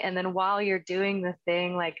thing, and then while you're doing the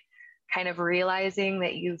thing, like kind of realizing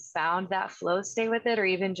that you found that flow state with it, or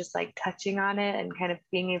even just like touching on it and kind of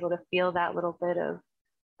being able to feel that little bit of,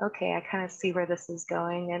 okay, I kind of see where this is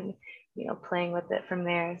going, and playing with it from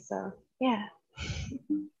there. So yeah.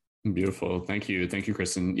 Beautiful. Thank you,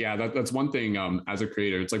 Kristen. Yeah, that's one thing as a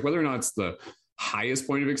creator. It's like whether or not it's the highest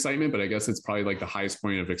point of excitement, but I guess it's probably like the highest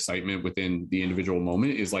point of excitement within the individual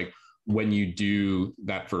moment is like when you do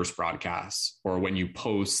that first broadcast or when you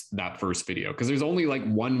post that first video, because there's only like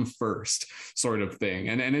one first sort of thing,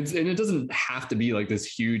 and it doesn't have to be like this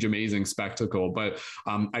huge amazing spectacle, but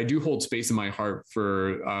I do hold space in my heart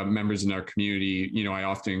for members in our community. You know, I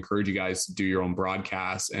often encourage you guys to do your own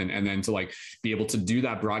broadcasts, and then to like be able to do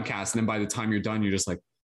that broadcast, and then by the time you're done, you're just like,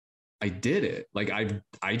 I did it. Like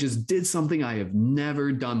I just did something I have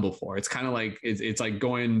never done before. It's kind of like, it's like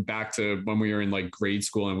going back to when we were in like grade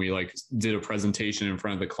school and we like did a presentation in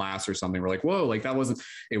front of the class or something. We're like, whoa, like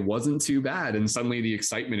it wasn't too bad. And suddenly the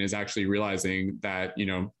excitement is actually realizing that, you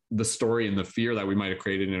know, the story and the fear that we might have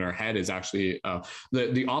created in our head is actually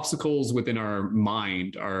the obstacles within our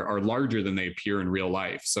mind are larger than they appear in real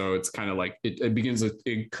life. So it's kind of like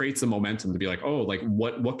it creates a momentum to be like, oh, like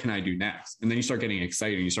what can I do next? And then you start getting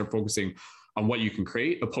excited and you start focusing on what you can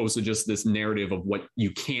create, opposed to just this narrative of what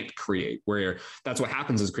you can't create, where that's what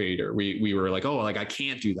happens as creator. We were like, oh, like I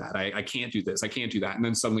can't do that. I can't do this. I can't do that. And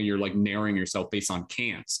then suddenly you're like narrowing yourself based on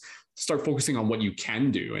can'ts. Start focusing on what you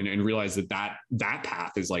can do, and realize that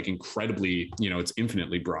path is like incredibly, you know, it's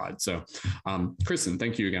infinitely broad. So Kristen,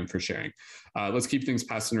 thank you again for sharing. Let's keep things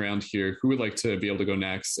passing around here. Who would like to be able to go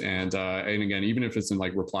next? And again, even if it's in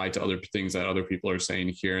like reply to other things that other people are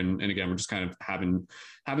saying here, and again, we're just kind of having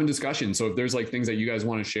discussion. So if there's like things that you guys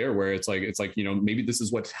want to share where it's like, you know, maybe this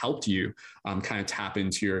is what's helped you kind of tap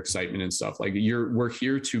into your excitement and stuff, like we're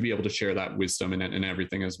here to be able to share that wisdom and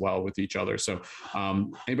everything as well with each other. So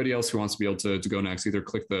anybody else who wants to be able to go next, either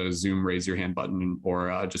click the Zoom raise your hand button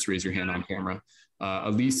or just raise your hand on camera.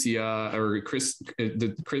 Alicia or Chris,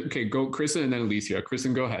 okay, go Kristen and then Alicia.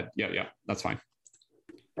 Kristen, go ahead. Yeah, that's fine.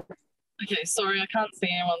 Okay, sorry, I can't see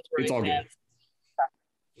anyone's raised hand.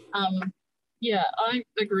 It's all good. Yeah, I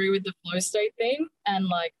agree with the flow state thing, and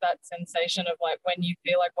like that sensation of like when you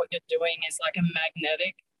feel like what you're doing is like a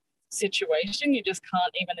magnetic situation, you just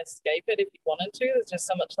can't even escape it if you wanted to. There's just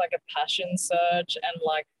so much like a passion surge and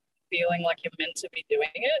like feeling like you're meant to be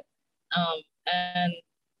doing it. And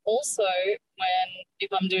also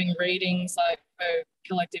if I'm doing readings like for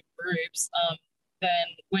collective groups, then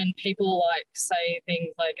when people like say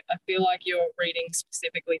things like, I feel like you're reading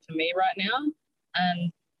specifically to me right now,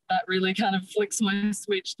 and that really kind of flicks my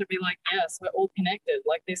switch to be like, yes, we're all connected.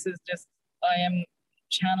 Like this is just, I am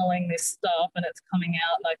channeling this stuff and it's coming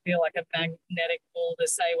out and I feel like a magnetic pull to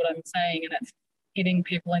say what I'm saying, and it's hitting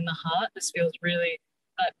people in the heart. This feels really,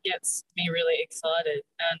 that gets me really excited.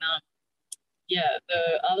 And yeah,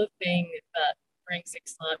 the other thing that brings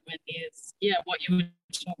excitement is, yeah, what you were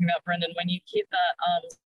talking about, Brendan, when you hit that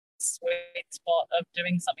sweet spot of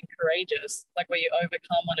doing something courageous, like where you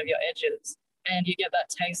overcome one of your edges and you get that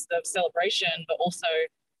taste of celebration, but also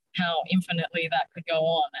how infinitely that could go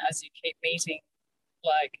on as you keep meeting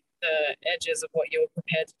like the edges of what you were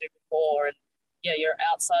prepared to do before. And yeah, you're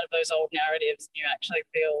outside of those old narratives and you actually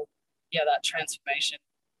feel, yeah, that transformation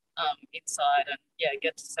inside, and yeah,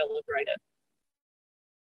 get to celebrate it.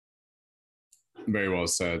 Very well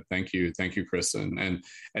said. Thank you, Kristen. And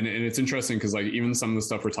it's interesting because like even some of the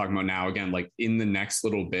stuff we're talking about now, again, like in the next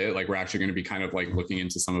little bit, like we're actually going to be kind of like looking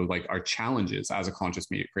into some of like our challenges as a conscious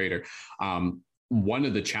media creator. One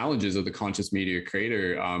of the challenges of the conscious media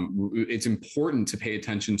creator, it's important to pay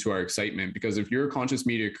attention to our excitement, because if you're a conscious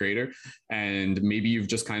media creator and maybe you've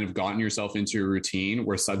just kind of gotten yourself into a routine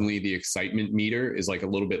where suddenly the excitement meter is like a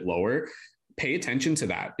little bit lower, pay attention to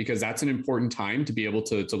that, because that's an important time to be able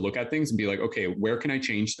to look at things and be like, okay, where can I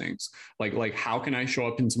change things? Like how can I show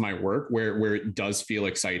up into my work where it does feel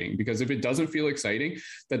exciting? Because if it doesn't feel exciting,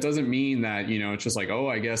 that doesn't mean that, you know, it's just like, oh,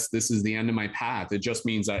 I guess this is the end of my path. It just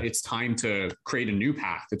means that it's time to create a new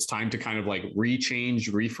path. It's time to kind of like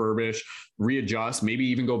rechange, refurbish, readjust, maybe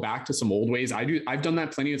even go back to some old ways. I've done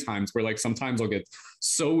that plenty of times where like sometimes I'll get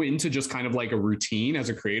so into just kind of like a routine as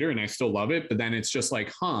a creator and I still love it, but then it's just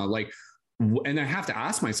like, and I have to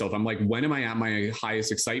ask myself, I'm like, when am I at my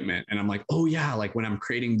highest excitement? And I'm like, oh yeah, like when I'm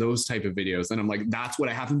creating those type of videos. And I'm like, that's what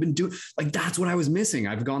I haven't been doing. Like, that's what I was missing.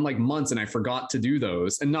 I've gone like months and I forgot to do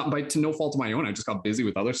those, and not to no fault of my own. I just got busy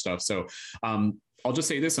with other stuff. So I'll just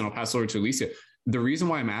say this and I'll pass it over to Alicia. The reason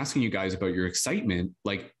why I'm asking you guys about your excitement,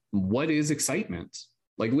 like what is excitement?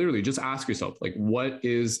 Like literally just ask yourself, like, what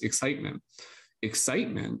is excitement?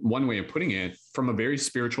 Excitement, one way of putting it from a very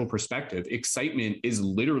spiritual perspective, excitement is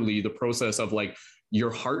literally the process of like your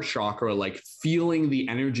heart chakra, like feeling the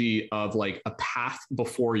energy of like a path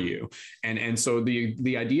before you. And so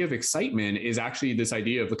the idea of excitement is actually this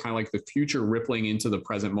idea of the kind of like the future rippling into the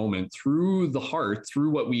present moment through the heart, through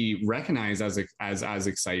what we recognize as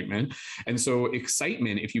excitement. And so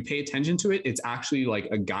excitement, if you pay attention to it, it's actually like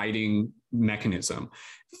a guiding mechanism.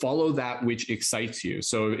 Follow that which excites you.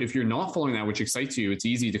 So if you're not following that which excites you, it's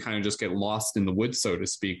easy to kind of just get lost in the woods, so to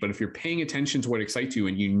speak. But if you're paying attention to what excites you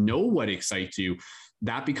and you know what excites you,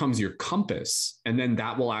 that becomes your compass. And then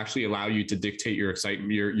that will actually allow you to dictate your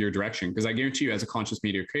excitement, your direction. Because I guarantee you, as a conscious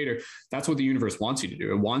media creator, that's what the universe wants you to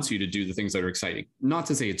do. It wants you to do the things that are exciting. Not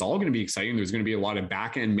to say it's all going to be exciting. There's going to be a lot of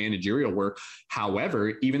back-end managerial work.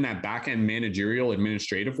 However, even that back-end managerial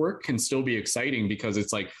administrative work can still be exciting, because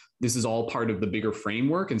it's like, this is all part of the bigger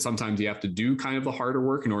framework. And sometimes you have to do kind of the harder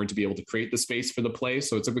work in order to be able to create the space for the play.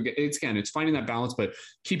 So it's finding that balance, but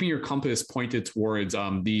keeping your compass pointed towards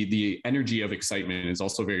the energy of excitement is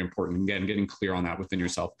also very important. Again, getting clear on that within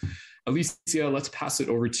yourself. Alicia, let's pass it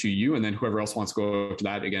over to you. And then whoever else wants to go to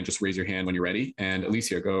that, again, just raise your hand when you're ready. And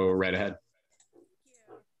Alicia, go right ahead.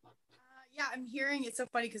 Yeah, I'm hearing, it's so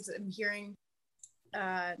funny because I'm hearing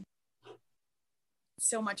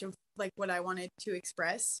so much of like what I wanted to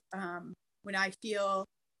express. When I feel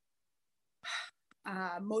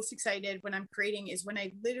most excited when I'm creating is when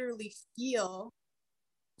I literally feel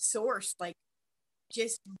source like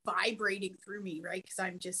just vibrating through me, right? Because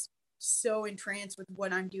I'm just so entranced with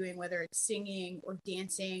what I'm doing, whether it's singing or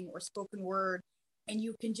dancing or spoken word, and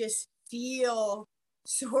you can just feel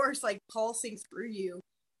source like pulsing through you.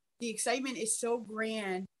 The excitement is so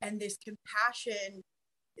grand, and this compassion,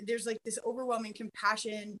 there's like this overwhelming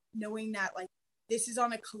compassion knowing that like this is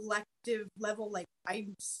on a collective level. Like,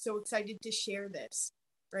 I'm so excited to share this,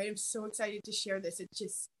 right? I'm so excited to share this. It's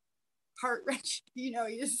just heart-wrenching, you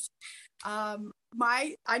just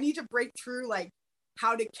I need to break through like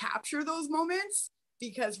how to capture those moments,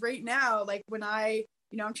 because right now, like when I'm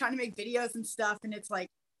trying to make videos and stuff, and it's like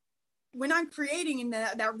when I'm creating and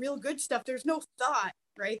that real good stuff, there's no thought,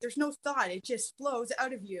 right? There's no thought. It just flows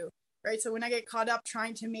out of you, right? So when I get caught up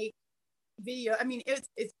trying to make video, I mean, it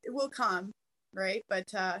will come, right?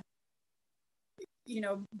 But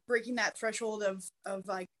breaking that threshold of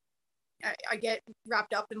like, I get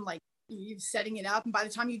wrapped up in like you setting it up, and by the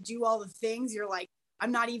time you do all the things, you're like,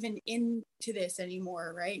 I'm not even into this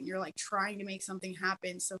anymore, right? And you're like trying to make something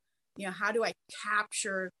happen. So how do I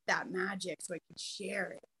capture that magic so I can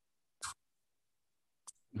share it?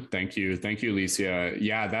 Thank you, Alicia.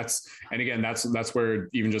 Yeah, that's where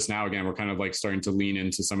even just now, again, we're kind of like starting to lean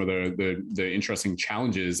into some of the interesting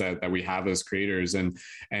challenges that we have as creators, and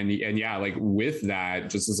yeah, like with that,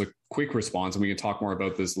 just as a quick response, and we can talk more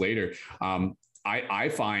about this later. I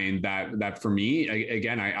find that for me,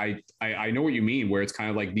 again, I know what you mean, where it's kind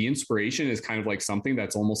of like the inspiration is kind of like something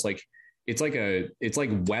that's almost like, it's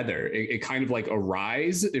like weather. It kind of like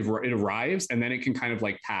arrives, it arrives, and then it can kind of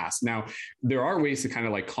like pass. Now, there are ways to kind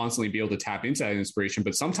of like constantly be able to tap into that inspiration,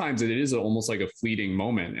 but sometimes it is almost like a fleeting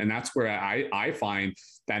moment. And that's where I find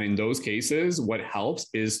that in those cases, what helps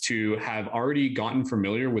is to have already gotten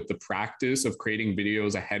familiar with the practice of creating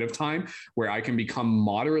videos ahead of time, where I can become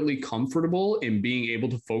moderately comfortable in being able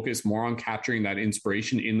to focus more on capturing that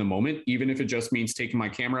inspiration in the moment, even if it just means taking my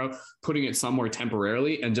camera, putting it somewhere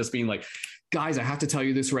temporarily, and just being like, guys, I have to tell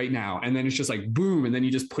you this right now. And then it's just like, boom. And then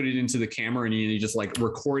you just put it into the camera and you just like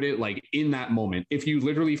record it like in that moment. If you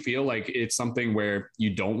literally feel like it's something where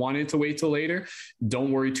you don't want it to wait till later,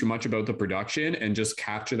 don't worry too much about the production and just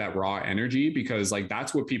capture that raw energy, because like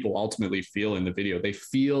that's what people ultimately feel in the video. They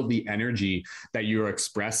feel the energy that you're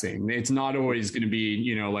expressing. It's not always going to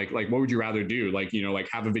be, like what would you rather do? Like, like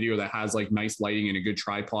have a video that has like nice lighting and a good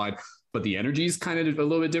tripod, but the energy is kind of a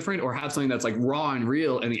little bit different, or have something that's like raw and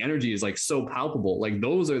real and the energy is like so palpable. Like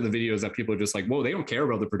those are the videos that people are just like, whoa, they don't care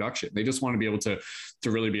about the production. They just want to be able to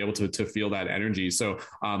really be able to feel that energy. So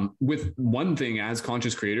with one thing as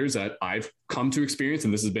conscious creators that I've come to experience,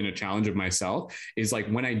 and this has been a challenge of myself, is like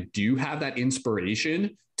when I do have that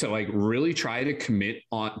inspiration to like really try to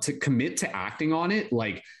commit to acting on it,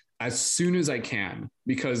 like as soon as I can,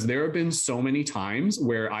 because there have been so many times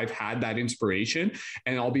where I've had that inspiration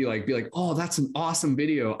and I'll be like, oh, that's an awesome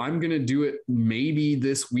video. I'm going to do it maybe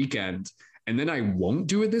this weekend. And then I won't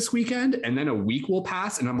do it this weekend. And then a week will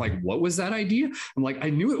pass. And I'm like, what was that idea? I'm like,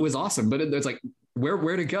 I knew it was awesome, but there's like,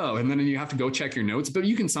 where to go? And then you have to go check your notes, but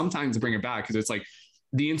you can sometimes bring it back, because it's like,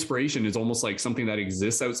 the inspiration is almost like something that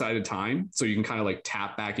exists outside of time. So you can kind of like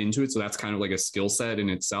tap back into it. So that's kind of like a skill set in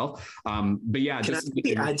itself. But yeah, can just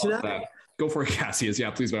I add to that? Go for it, Cassius.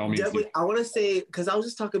 Yeah, please, by all means. Definitely. I want to say, because I was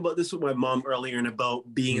just talking about this with my mom earlier, and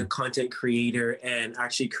about being a content creator and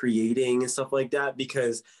actually creating and stuff like that,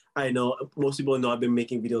 because I know most people know I've been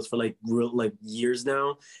making videos for like years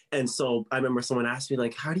now. And so I remember someone asked me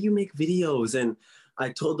like, how do you make videos? And I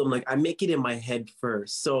told them like I make it in my head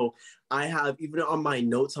first. So I have, even on my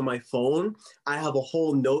notes on my phone, I have a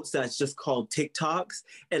whole notes that's just called TikToks,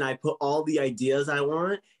 and I put all the ideas I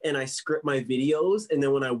want and I script my videos. And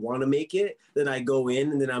then when I want to make it, then I go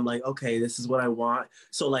in and then I'm like, okay, this is what I want.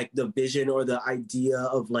 So like the vision or the idea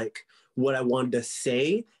of like what I wanted to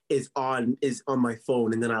say is on my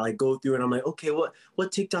phone. And then I like go through and I'm like, okay,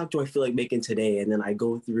 what TikTok do I feel like making today? And then I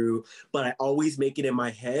go through, but I always make it in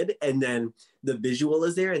my head, and then the visual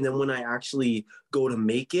is there. And then when I actually go to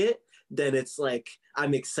make it, then it's like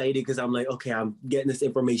I'm excited because I'm like, okay, I'm getting this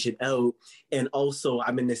information out. And also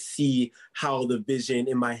I'm going to see how the vision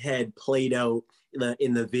in my head played out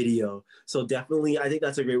in the video. So definitely, I think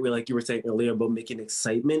that's a great way, like you were saying earlier about making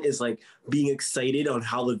excitement, is like being excited on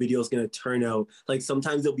how the video is going to turn out. Like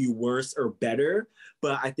sometimes it'll be worse or better,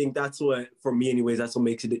 but I think that's what, for me anyways, that's what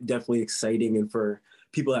makes it definitely exciting. And for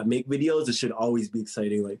people that make videos, it should always be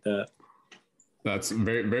exciting like that. That's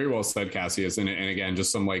very, very well said, Cassius. And again,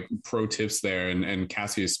 just some like pro tips there. And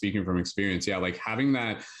Cassius speaking from experience. Yeah. Like having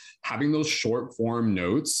those short form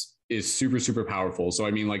notes is super, super powerful. So,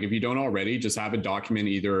 I mean, like if you don't already, just have a document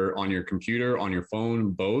either on your computer, on your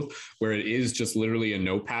phone, both, where it is just literally a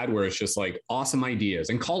notepad where it's just like awesome ideas,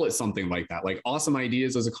 and call it something like that, like awesome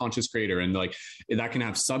ideas as a conscious creator. And like that can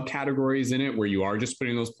have subcategories in it where you are just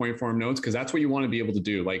putting those point form notes, because that's what you want to be able to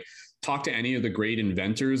do. Like talk to any of the great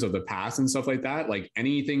inventors of the past and stuff like that. Like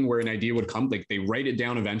anything where an idea would come, like they write it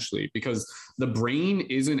down eventually, because the brain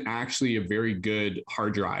isn't actually a very good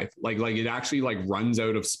hard drive. Like it actually like runs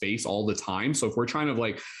out of space all the time. So if we're trying to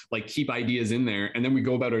like keep ideas in there and then we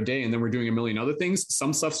go about our day and then we're doing a million other things,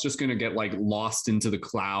 some stuff's just going to get like lost into the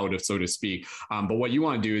cloud, so to speak. But what you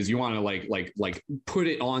want to do is you want to like put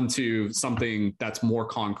it onto something that's more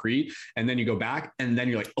concrete, and then you go back and then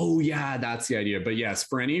you're like, oh yeah, that's the idea. But yes,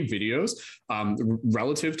 for any videos,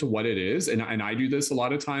 relative to what it is, and I do this a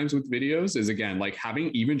lot of times with videos, is again like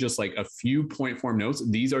having even just like a few point form notes.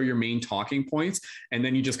 These are your main talking points, and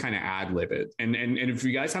then you just kind of ad lib it. And if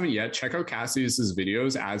you guys haven't yet, check out Cassius's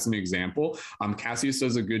videos as an example. Cassius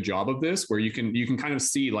does a good job of this, where you can kind of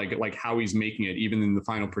see like how he's making it even in the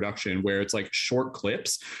final production, where it's like short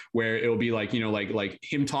clips where it'll be like, you know, like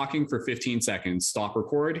him talking for 15 seconds, stop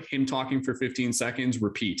record, him talking for 15 seconds,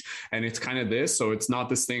 repeat. And it's kind of this, so it's not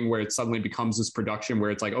this thing where it suddenly becomes this production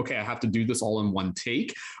where it's like, okay, I have to do this all in one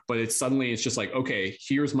take, but it's just like, okay,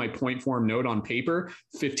 here's my point form note on paper,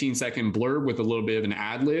 15-second blurb with a little bit of an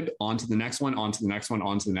ad lib, onto the next one, onto the next one,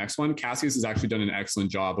 onto the next one. Cassius has actually done an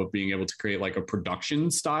excellent job of being able to create like a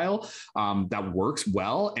production style that works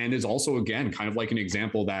well, and is also, again, kind of like an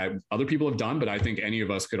example that other people have done, but I think any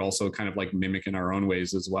of us could also kind of like mimic in our own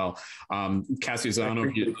ways as well. Cassius, I don't know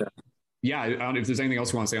if you... Yeah, I don't know if there's anything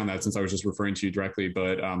else you want to say on that, since I was just referring to you directly,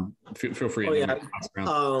 but feel free. Oh, yeah.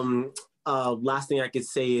 Last thing I could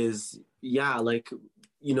say is, yeah, like,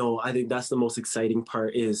 you know, I think that's the most exciting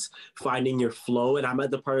part, is finding your flow. And I'm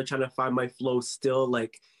at the part of trying to find my flow still,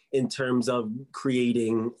 like in terms of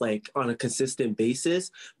creating like on a consistent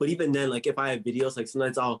basis. But even then, like if I have videos, like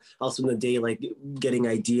sometimes I'll spend the day like getting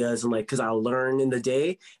ideas, and like, cause I'll learn in the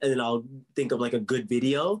day and then I'll think of like a good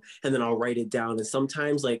video and then I'll write it down. And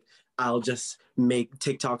sometimes like I'll just make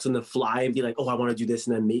TikToks on the fly and be like, oh, I want to do this,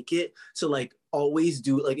 and then make it. So like always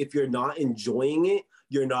do, like if you're not enjoying it,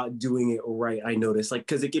 you're not doing it right. I noticed, like,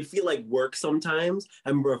 because it could feel like work sometimes. I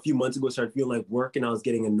remember a few months ago, it started feeling like work and I was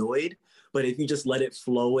getting annoyed. But if you just let it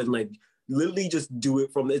flow and like literally just do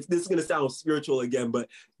it from, this is going to sound spiritual again, but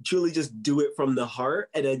truly just do it from the heart,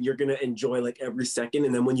 and then you're going to enjoy like every second.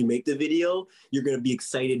 And then when you make the video, you're going to be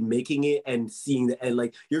excited making it and seeing the, and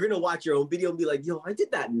like you're going to watch your own video and be like, yo, I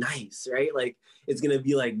did that nice, right? Like it's going to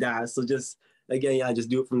be like that. So just, again, yeah, just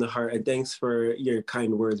do it from the heart. And thanks for your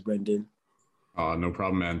kind words, Brendan. No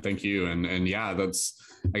problem, man. Thank you. And yeah, that's,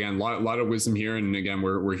 again, a lot of wisdom here. And again,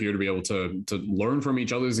 we're here to be able to learn from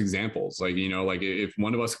each other's examples. Like, you know, like if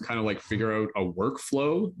one of us can kind of like figure out a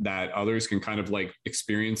workflow that others can kind of like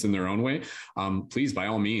experience in their own way, please, by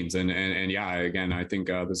all means. And yeah, again, I think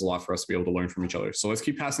there's a lot for us to be able to learn from each other. So let's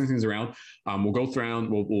keep passing things around. We'll go around,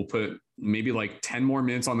 we'll put maybe like 10 more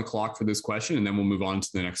minutes on the clock for this question, and then we'll move on to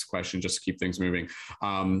the next question just to keep things moving.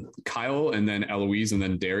 Kyle, and then Eloise, and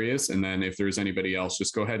then Darius. And then if there's anybody else,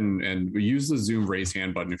 just go ahead and use the Zoom raise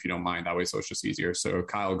hand button if you don't mind. That way, so it's just easier. So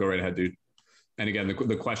Kyle, go right ahead, dude. And again,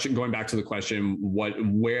 the question, going back to the question,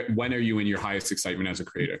 when are you in your highest excitement as a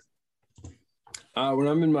creator? When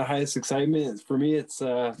I'm in my highest excitement, for me, it's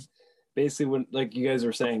basically when, like you guys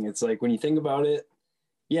were saying, it's like when you think about it,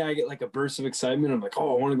 yeah, I get like a burst of excitement. I'm like,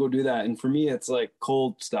 oh, I want to go do that. And for me, it's like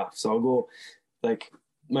cold stuff. So I'll go, like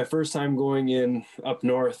my first time going in up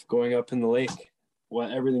north, going up in the lake, when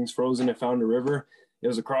everything's frozen, I found a river. It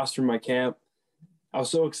was across from my camp. I was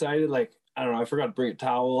so excited. Like, I don't know, I forgot to bring a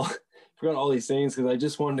towel, forgot all these things because I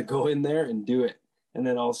just wanted to go in there and do it. And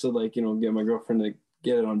then also like, you know, get my girlfriend to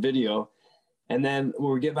get it on video. And then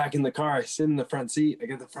when we get back in the car, I sit in the front seat, I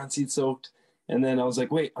get the front seat soaked. And then I was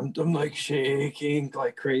like, wait, I'm like shaking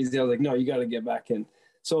like crazy. I was like, no, you got to get back in.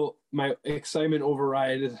 So my excitement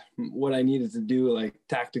overrided what I needed to do, like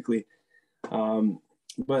tactically.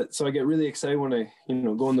 But so I get really excited when I, you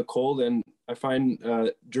know, go in the cold, and I find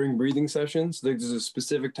during breathing sessions, there's a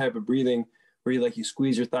specific type of breathing where you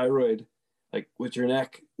squeeze your thyroid, like with your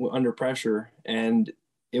neck under pressure, and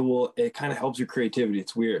it kind of helps your creativity.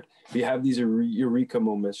 It's weird. You have these eureka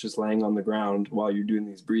moments just laying on the ground while you're doing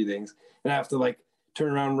these breathings. And I have to like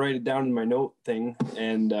turn around and write it down in my note thing.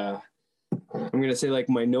 And I'm going to say like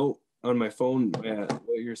my note on my phone,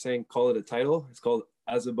 what you're saying, call it a title. It's called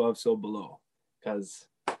As Above, So Below. Because,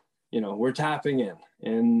 you know, we're tapping in.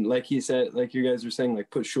 And like he said, like you guys were saying, like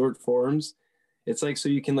put short forms. It's like so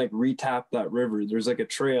you can like retap that river. There's like a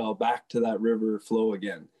trail back to that river flow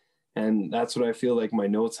again. And that's what I feel like my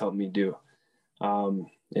notes help me do.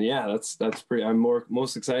 And yeah, that's pretty, I'm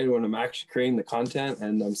most excited when I'm actually creating the content,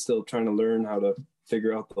 and I'm still trying to learn how to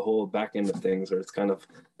figure out the whole back end of things, or it's kind of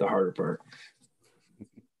the harder part.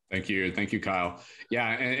 Thank you, Kyle. Yeah,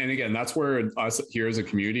 and again, that's where us here as a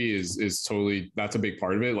community is totally, that's a big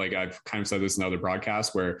part of it. Like I've kind of said this in other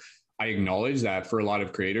broadcasts where I acknowledge that for a lot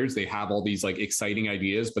of creators, they have all these like exciting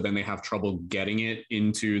ideas, but then they have trouble getting it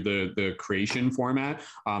into the creation format.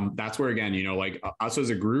 That's where, again, you know, like us as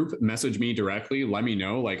a group, message me directly, let me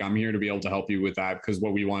know, like I'm here to be able to help you with that, because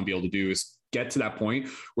what we want to be able to do is get to that point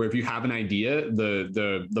where if you have an idea,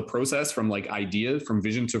 the process from like idea, from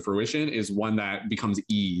vision to fruition is one that becomes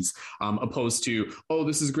ease, opposed to, oh,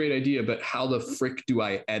 this is a great idea, but how the frick do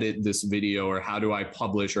I edit this video, or how do I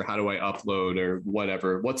publish, or how do I upload, or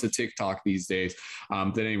whatever, what's a TikTok these days.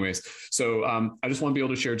 But anyways, so I just want to be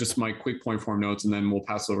able to share just my quick point form notes, and then we'll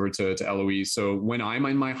pass over to Eloise. So when I'm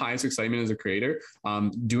in my highest excitement as a creator,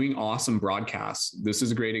 doing awesome broadcasts. This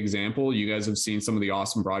is a great example. You guys have seen some of the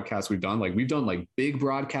awesome broadcasts we've done. Like we've done like big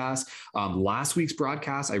broadcasts. Last week's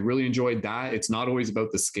broadcast, I really enjoyed that. It's not always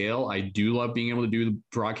about the scale. I do love being able to do the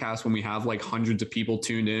broadcast when we have like hundreds of people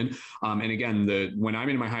tuned in. And again, when I'm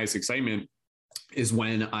in my highest excitement is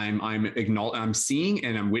when I'm seeing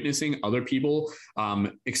and I'm witnessing other people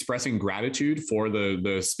expressing gratitude for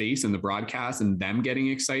the space and the broadcast, and them getting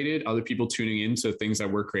excited, other people tuning into things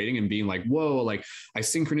that we're creating and being like, whoa, like I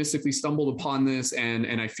synchronistically stumbled upon this,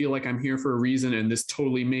 and I feel like I'm here for a reason, and this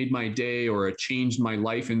totally made my day, or it changed my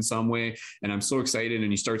life in some way, and I'm so excited.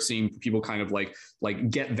 And you start seeing people kind of like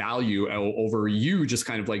get value over you just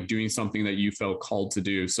kind of like doing something that you felt called to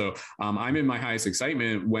do. So I'm in my highest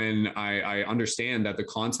excitement when I understand that the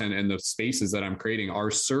content and the spaces that I'm creating are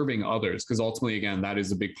serving others, because ultimately, again, that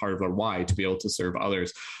is a big part of our why, to be able to serve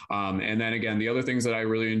others. And then again, the other things that I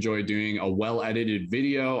really enjoy doing, a well-edited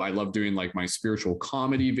video. I love doing like my spiritual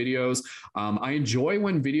comedy videos. I enjoy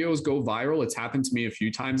when videos go viral. It's happened to me a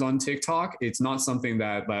few times on TikTok. It's not something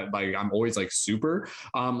that like I'm always like super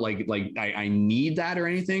I need that or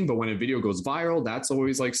anything, but when a video goes viral, that's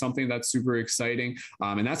always like something that's super exciting.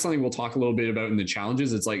 And that's something we'll talk a little bit about in the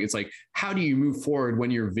challenges. It's like how do you move forward when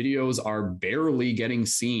your videos are barely getting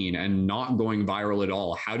seen and not going viral at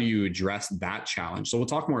all? How do you address that challenge? So we'll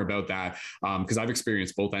talk more about that, because I've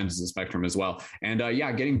experienced both ends of the spectrum as well. And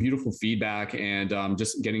yeah, getting beautiful feedback, and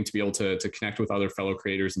just getting to be able to connect with other fellow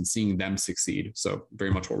creators and seeing them succeed. So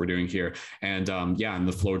very much what we're doing here. And yeah, and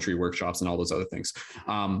the flow tree workshops and all those other things.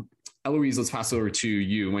 Eloise, let's pass it over to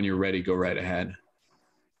you. When you're ready, go right ahead.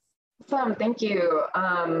 Awesome, thank you.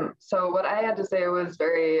 So what I had to say was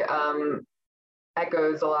very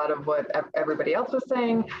echoes a lot of what everybody else was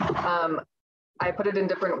saying. I put it in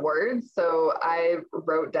different words. So I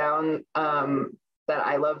wrote down that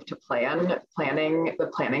I love to plan.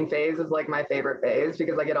 The planning phase is like my favorite phase,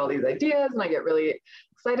 because I get all these ideas and I get really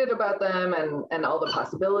excited about them and all the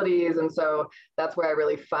possibilities. And so that's where I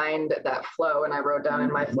really find that flow. And I wrote down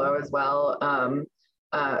in my flow as well,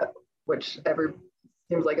 which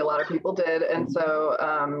seems like a lot of people did. And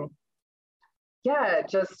so, yeah,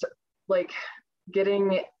 just like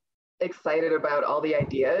getting excited about all the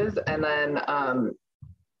ideas. And then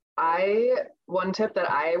one tip that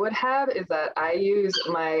I would have is that I use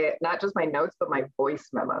not just my notes, but my voice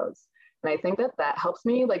memos. And I think that helps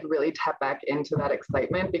me like really tap back into that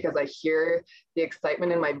excitement, because I hear the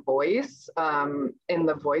excitement in my voice, in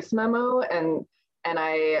the voice memo. And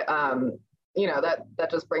I, you know,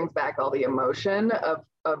 that just brings back all the emotion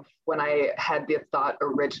of when I had the thought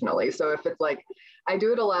originally. So if it's like, I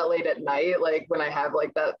do it a lot late at night, like when I have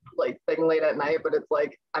like that like thing late at night, but it's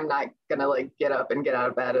like I'm not gonna like get up and get out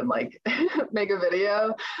of bed and like make a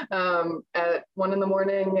video at 1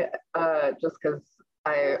 a.m, just because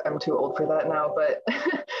I'm too old for that now. But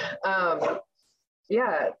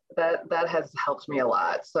yeah, that has helped me a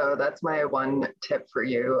lot. So that's my one tip for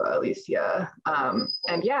you, Alicia.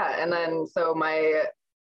 And yeah, and then so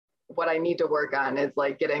what I need to work on is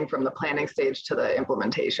like getting from the planning stage to the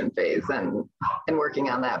implementation phase and working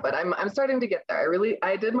on that. But I'm starting to get there.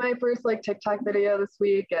 I did my first like TikTok video this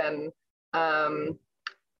week, and I'm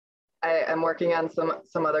working on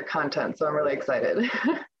some other content. So I'm really excited.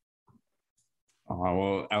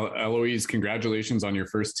 Well, Eloise, congratulations on your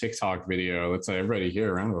first TikTok video. Let's everybody here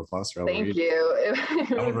a round of applause for Eloise. Thank you. It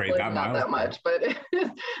Celebrate was that not that much, but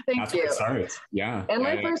thank That's you. where it starts. Yeah. And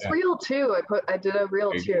my first reel too. I did a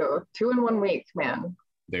reel too. 2 in 1 week, man.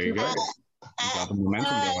 There you go. You got the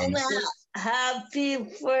momentum going. I'm happy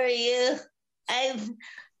for you. I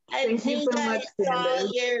think I saw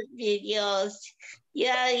your videos.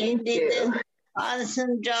 Yeah, you did an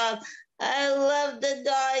awesome job. I love the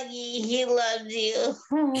doggy. He loves you.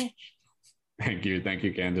 Thank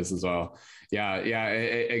you, Candace, as well. Yeah.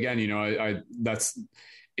 Again, you know,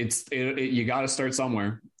 you got to start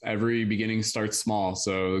somewhere. Every beginning starts small.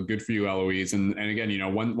 So good for you, Eloise. And again, you know,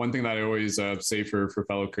 one thing that I always say for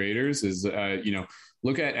fellow creators is, you know,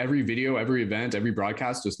 look at every video, every event, every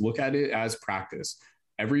broadcast. Just look at it as practice.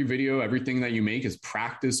 Every video, everything that you make is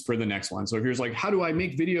practice for the next one. So if you're just like, how do I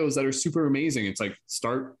make videos that are super amazing? It's like,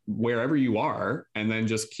 start wherever you are and then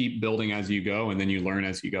just keep building as you go. And then you learn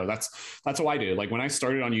as you go. That's how I did. Like when I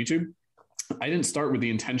started on YouTube, I didn't start with the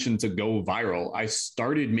intention to go viral. I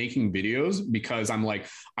started making videos because I'm like,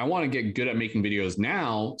 I want to get good at making videos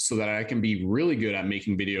now so that I can be really good at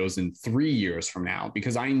making videos in 3 years from now,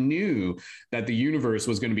 because I knew that the universe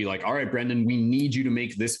was going to be like, all right, Brendan, we need you to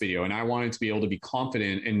make this video. And I wanted to be able to be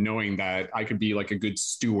confident in knowing that I could be like a good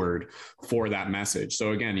steward for that message.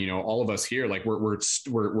 So again, you know, all of us here, like we're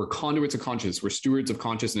conduits of consciousness, we're stewards of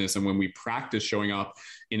consciousness. And when we practice showing up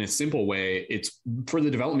in a simple way, it's for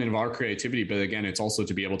the development of our creativity. But again, it's also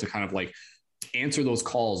to be able to kind of like answer those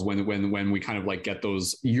calls when we kind of like get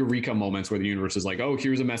those eureka moments where the universe is like, oh,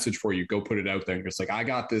 here's a message for you, go put it out there. And it's like, I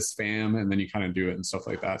got this, fam. And then you kind of do it and stuff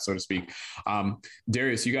like that, so to speak.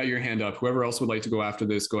 Darius, you got your hand up. Whoever else would like to go after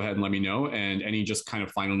this, go ahead and let me know. And any just kind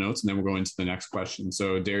of final notes, and then we'll go into the next question.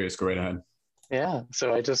 So Darius, go right ahead. Yeah.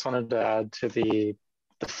 So I just wanted to add to the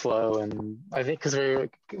flow, and I think because we're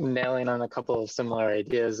nailing on a couple of similar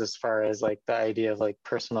ideas as far as like the idea of like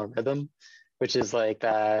personal rhythm, which is like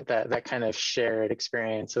that kind of shared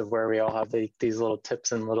experience of where we all have these little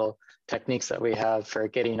tips and little techniques that we have for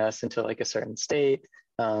getting us into like a certain state,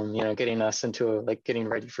 you know, getting us into like getting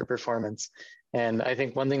ready for performance. And I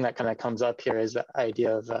think one thing that kind of comes up here is the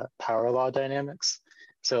idea of power law dynamics.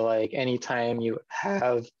 So like anytime you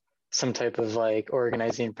have some type of like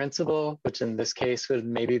organizing principle, which in this case would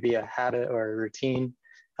maybe be a habit or a routine,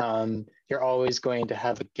 you're always going to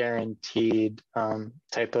have a guaranteed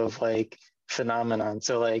type of like phenomenon.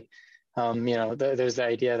 So like, you know, there's the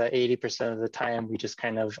idea that 80% of the time we just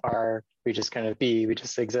kind of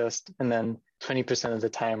exist. And then 20% of the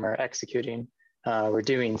time we're executing, we're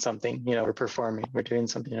doing something, you know, we're performing, we're doing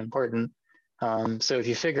something important. So if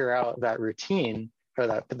you figure out that routine or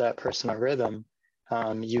that personal rhythm,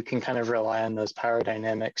 you can kind of rely on those power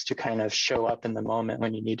dynamics to kind of show up in the moment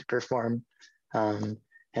when you need to perform. And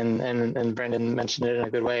Brendan mentioned it in a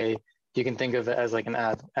good way. You can think of it as like an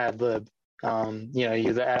ad lib. You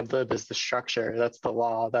know, the ad lib is the structure. That's the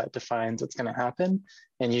law that defines what's going to happen.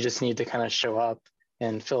 And you just need to kind of show up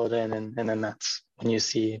and fill it in. And then that's when you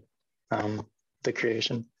see the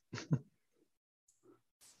creation.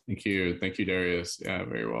 Thank you, Darius. Yeah,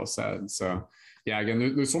 very well said. So yeah,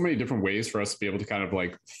 again, there's so many different ways for us to be able to kind of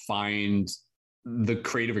like find the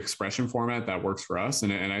creative expression format that works for us.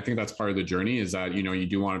 And I think that's part of the journey, is that, you know, you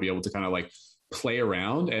do want to be able to kind of like play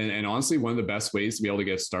around. And honestly, one of the best ways to be able to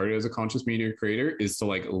get started as a conscious media creator is to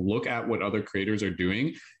like look at what other creators are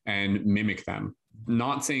doing and mimic them.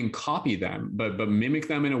 Not saying copy them, but mimic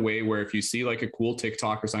them in a way where if you see like a cool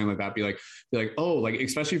TikTok or something like that, be like, oh, like,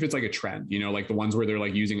 especially if it's like a trend, you know, like the ones where they're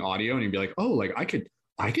like using audio, and you'd be like, oh, like I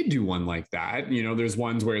could do one like that. You know, there's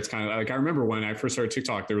ones where it's kind of like, I remember when I first started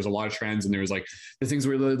TikTok, there was a lot of trends, and there was like the things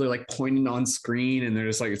where they're like pointing on screen, and they're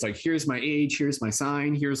just like, it's like, here's my age, here's my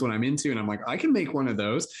sign, here's what I'm into. And I'm like, I can make one of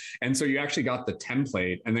those. And so you actually got the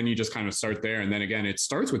template, and then you just kind of start there. And then again, it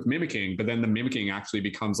starts with mimicking, but then the mimicking actually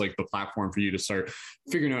becomes like the platform for you to start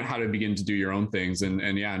figuring out how to begin to do your own things. And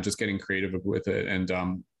yeah, just getting creative with it. And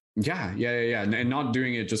Yeah. And not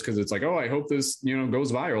doing it just because it's like, oh, I hope this,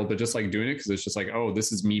 goes viral, but just like doing it because it's just like, oh,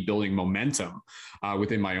 this is me building momentum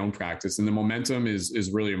within my own practice. And the momentum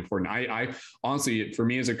is really important. I honestly, for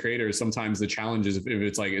me as a creator, sometimes the challenge is if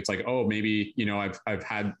it's like, oh, maybe,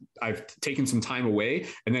 I've taken some time away,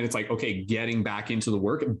 and then it's like, okay, getting back into the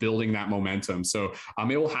work, building that momentum. So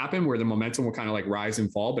it will happen where the momentum will kind of like rise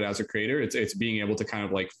and fall. But as a creator, it's being able to kind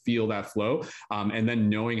of like feel that flow, and then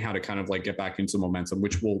knowing how to kind of like get back into momentum,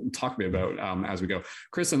 which we'll talk a bit about as we go.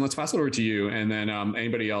 Kristen, let's pass it over to you, and then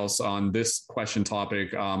anybody else on this question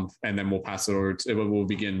topic, and then we'll pass it over to, we'll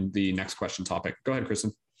begin the next question topic. Go ahead,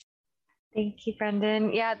 Kristen. Thank you,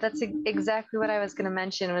 Brendan. Yeah, that's exactly what I was going to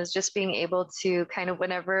mention, was just being able to kind of,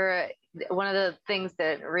 whenever, one of the things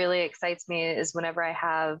that really excites me is whenever I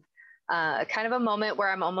have kind of a moment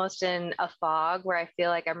where I'm almost in a fog, where I feel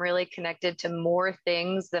like I'm really connected to more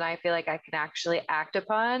things than I feel like I can actually act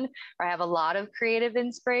upon, or I have a lot of creative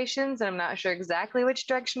inspirations and I'm not sure exactly which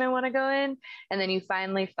direction I want to go in. And then you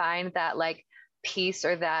finally find that like piece,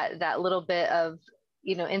 or that little bit of,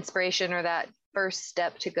 inspiration, or that first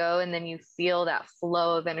step to go, and then you feel that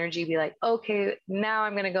flow of energy be like, okay, now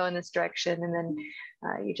I'm going to go in this direction. And then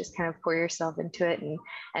you just kind of pour yourself into it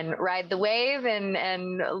and ride the wave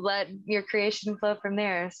and let your creation flow from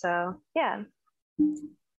there. So yeah.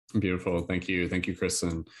 Beautiful. Thank you,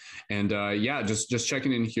 Kristen. And just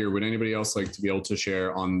checking in here. Would anybody else like to be able to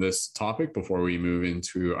share on this topic before we move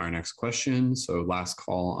into our next question? So last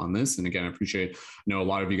call on this. And again, I appreciate, a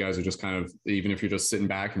lot of you guys are just kind of, even if you're just sitting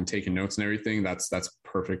back and taking notes and everything, that's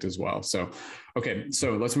perfect as well. So, okay,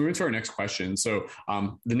 so let's move into our next question. So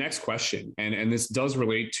the next question, and this does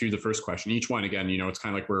relate to the first question. Each one, again, it's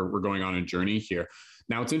kind of like we're going on a journey here.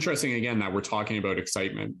 Now, it's interesting, again, that we're talking about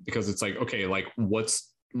excitement, because it's like, okay, like what's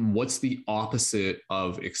the opposite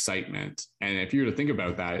of excitement? And if you were to think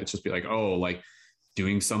about that, it's just be like, oh, like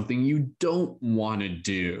doing something you don't want to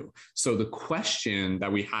do. So the question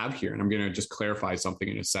that we have here, and I'm going to just clarify something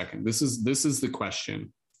in a second. This is the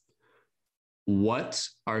question. What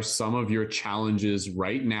are some of your challenges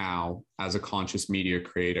right now as a conscious media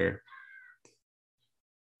creator?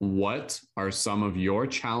 What are some of your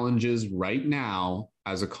challenges right now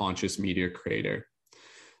as a conscious media creator?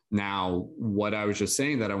 Now, what I was just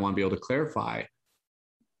saying that I want to be able to clarify,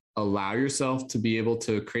 allow yourself to be able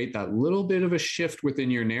to create that little bit of a shift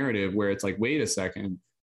within your narrative where it's like, wait a second,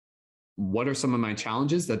 what are some of my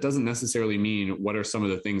challenges? That doesn't necessarily mean what are some of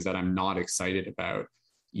the things that I'm not excited about.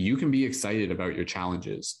 You can be excited about your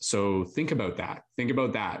challenges. So think about that.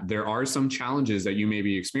 There are some challenges that you may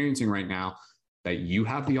be experiencing right now that you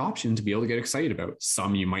have the option to be able to get excited about.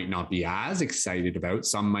 Some you might not be as excited about.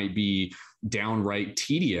 Some might be downright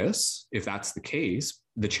tedious. If that's the case,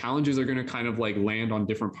 the challenges are going to kind of like land on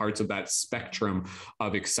different parts of that spectrum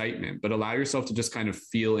of excitement, but allow yourself to just kind of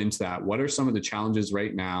feel into that. What are some of the challenges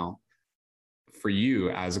right now for you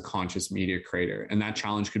as a conscious media creator? And that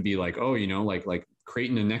challenge could be like, oh, like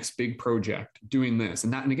creating the next big project, doing this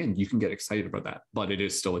and that. And again, you can get excited about that, but it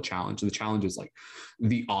is still a challenge. The challenge is like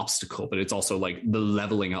the obstacle, but it's also like the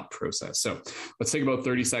leveling up process. So let's take about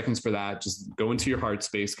 30 seconds for that. Just go into your heart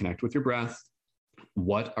space, connect with your breath.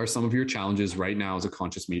 What are some of your challenges right now as a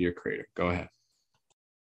conscious media creator? Go ahead.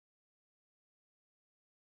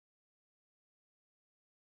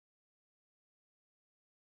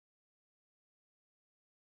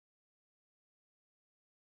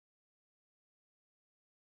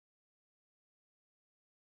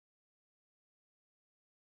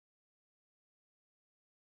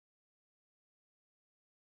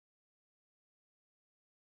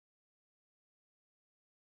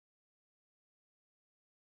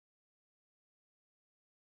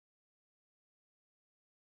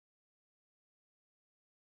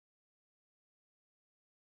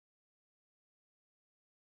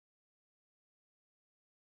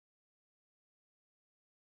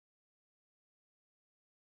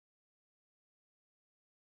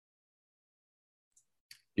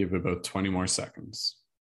 Give it about 20 more seconds.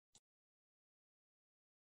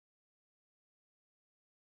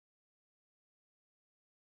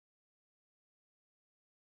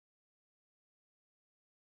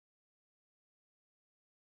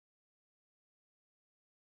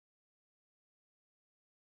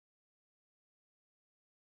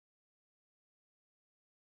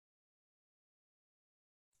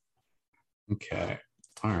 Okay.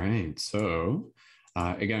 All right. So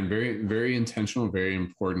again, very, very intentional, very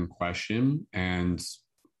important question. And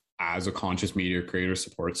as a conscious media creator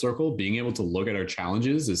support circle, being able to look at our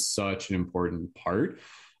challenges is such an important part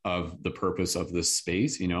of the purpose of this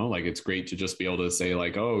space. You know, like it's great to just be able to say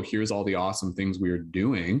like, oh, here's all the awesome things we are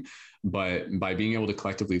doing. But by being able to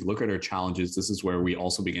collectively look at our challenges, this is where we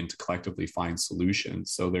also begin to collectively find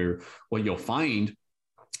solutions. So what you'll find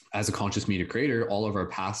as a conscious media creator, all of our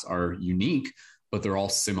paths are unique, but they're all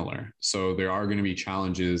similar. So there are going to be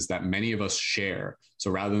challenges that many of us share. So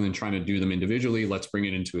rather than trying to do them individually, let's bring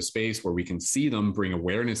it into a space where we can see them, bring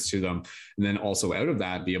awareness to them, and then also out of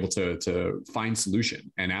that, be able to find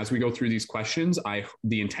solution. And as we go through these questions,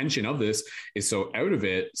 the intention of this is so out of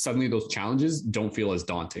it, suddenly those challenges don't feel as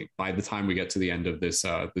daunting by the time we get to the end of this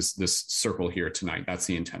circle here tonight. That's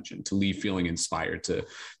the intention, to leave feeling inspired to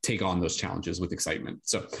take on those challenges with excitement.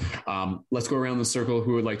 So let's go around the circle.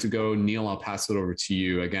 Who would like to go? Neil, I'll pass it over to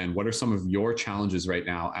you again. What are some of your challenges right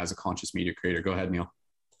now as a conscious media creator? Go ahead, Neil.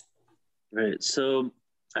 Right. So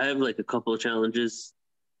I have like a couple of challenges.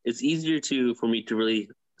 It's easier for me to really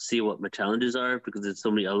see what my challenges are because there's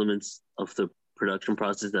so many elements of the production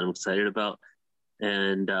process that I'm excited about.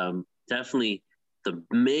 And definitely the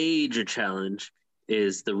major challenge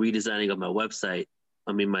is the redesigning of my website.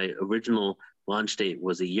 I mean, my original launch date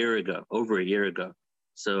was over a year ago.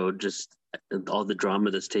 So just all the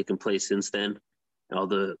drama that's taken place since then, all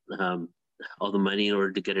the money in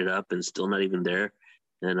order to get it up and still not even there.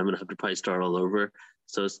 And I'm going to have to probably start all over.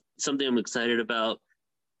 So it's something I'm excited about,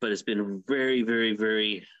 but it's been very, very,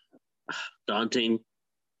 very daunting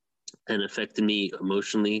and affected me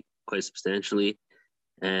emotionally quite substantially.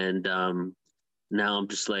 And now I'm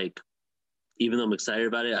just like, even though I'm excited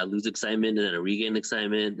about it, I lose excitement and then I regain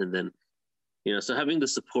excitement. And then, so having the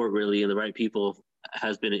support really and the right people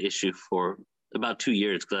has been an issue for about 2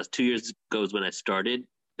 years, because 2 years ago is when I started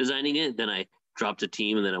designing it. Then I dropped a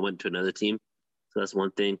team and then I went to another team. So that's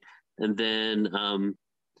one thing. And then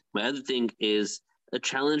my other thing is a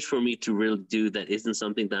challenge for me to really do that isn't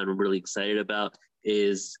something that I'm really excited about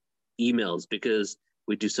is emails, because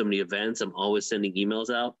we do so many events. I'm always sending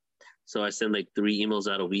emails out. So I send like 3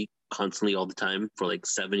 emails out a week constantly all the time for like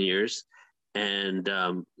 7 years. And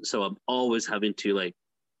so I'm always having to like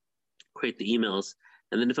create the emails.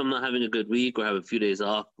 And then if I'm not having a good week or have a few days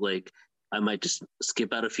off, like I might just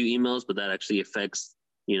skip out a few emails, but that actually affects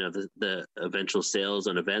the eventual sales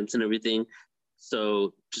on events and everything.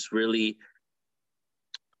 So just really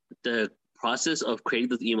the process of creating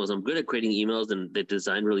those emails, I'm good at creating emails and they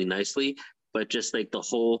design really nicely, but just like the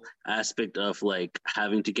whole aspect of like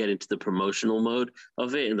having to get into the promotional mode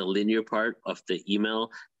of it and the linear part of the email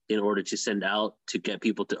in order to send out to get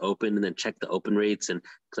people to open and then check the open rates. And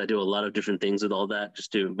because I do a lot of different things with all that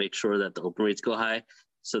just to make sure that the open rates go high.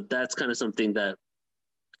 So that's kind of something that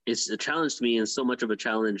it's a challenge to me, and so much of a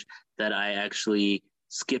challenge that I actually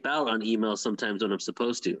skip out on emails sometimes when I'm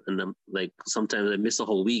supposed to. And I'm like, sometimes I miss a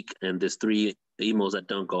whole week and there's 3 emails that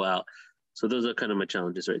don't go out. So those are kind of my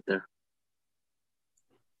challenges right there.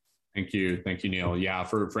 Thank you, Neil. Yeah,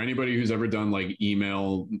 for anybody who's ever done like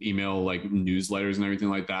email like newsletters and everything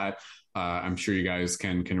like that, I'm sure you guys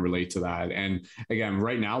can relate to that. And again,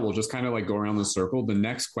 right now we'll just kind of like go around the circle. The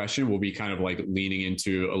next question will be kind of like leaning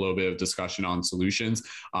into a little bit of discussion on solutions,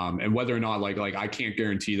 and whether or not like I can't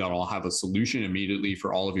guarantee that I'll have a solution immediately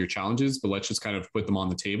for all of your challenges, but let's just kind of put them on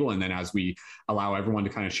the table. And then as we allow everyone to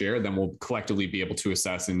kind of share, then we'll collectively be able to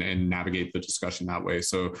assess and navigate the discussion that way.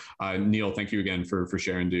 So Neil, thank you again for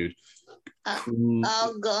sharing, dude.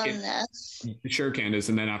 I'll go next. Sure, Candace,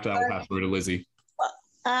 and then after that we'll pass over to Lizzie.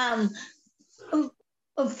 For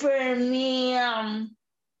me,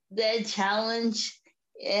 the challenge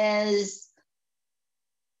is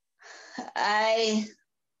I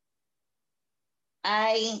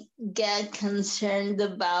get concerned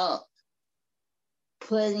about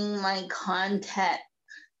putting my content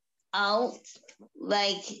out.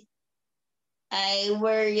 Like I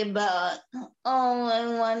worry about,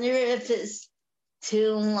 I wonder if it's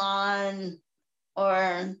too long,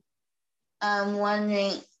 or I'm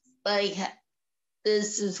wondering, like,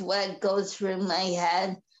 this is what goes through my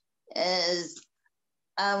head, is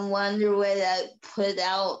I wonder what I put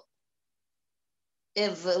out,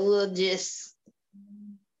 if it will just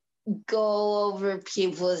go over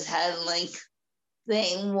people's head, like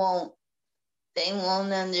they won't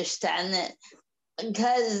understand it.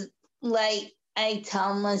 Because like I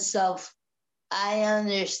tell myself, I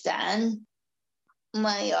understand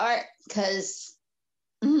my art because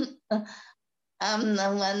I'm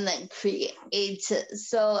the one that creates it.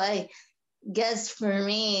 So I guess for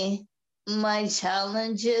me, my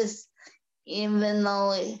challenge is, even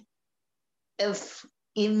though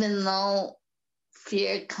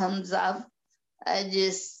fear comes up,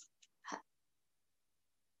 it's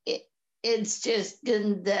just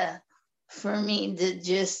good for me to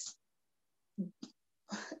just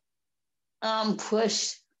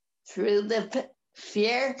push through the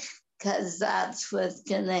fear, because that's what's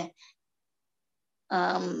gonna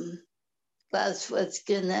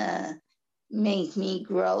make me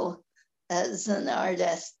grow as an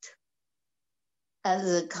artist,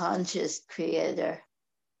 as a conscious creator.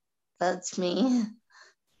 That's me.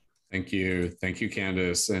 Thank you,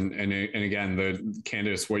 Candace, and again,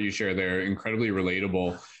 Candace, what you share there, incredibly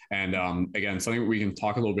relatable, and again, something we can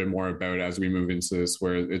talk a little bit more about as we move into this,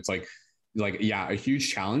 where it's like yeah, a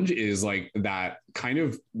huge challenge is like that kind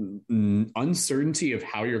of uncertainty of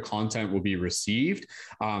how your content will be received,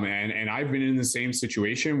 and I've been in the same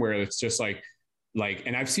situation where it's just like,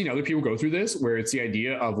 and I've seen other people go through this, where it's the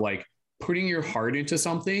idea of like putting your heart into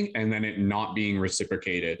something and then it not being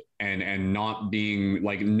reciprocated, and not being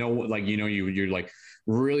like, no, like, you know, you're like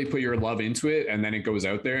really put your love into it, and then it goes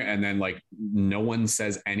out there and then like no one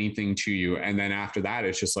says anything to you, and then after that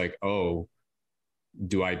it's just like, oh,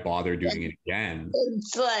 do I bother doing it again?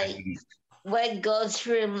 It's like what goes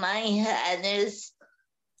through my head is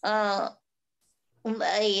I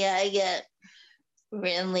get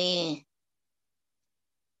really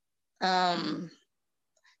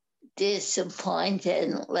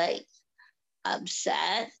disappointed, like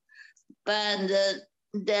upset, but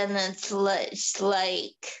then it's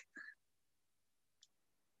like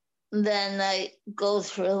then I go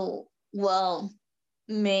through, well,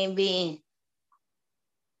 maybe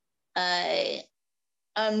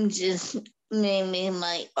maybe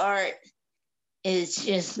my art is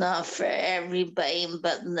just not for everybody,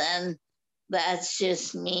 but then that's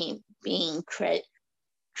just me being critical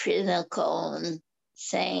and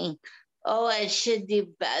saying, oh, I should do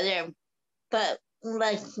better. But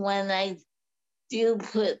like when I do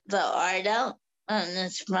put the art out and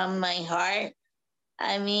it's from my heart,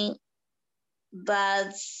 I mean,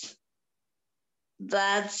 that's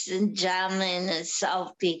a gem in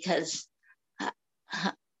itself, because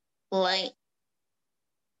like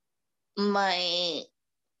my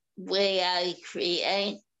way I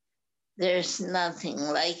create, there's nothing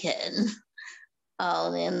like it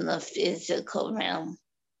out in the physical realm.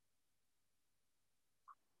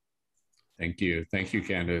 Thank you,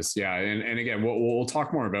 Candace. Yeah, and again, we'll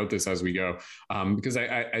talk more about this as we go, because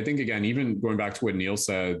I think, again, even going back to what Neil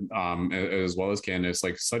said, as well as Candace,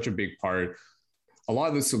 like such a big part, a lot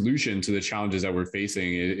of the solution to the challenges that we're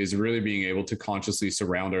facing is really being able to consciously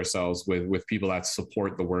surround ourselves with people that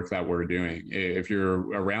support the work that we're doing. If you're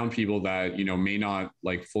around people that, you know, may not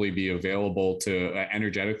like fully be available to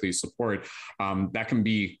energetically support, that can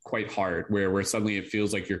be quite hard, where suddenly it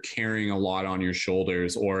feels like you're carrying a lot on your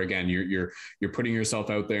shoulders, or again, you're putting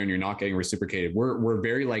yourself out there and you're not getting reciprocated. We're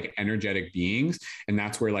very like energetic beings, and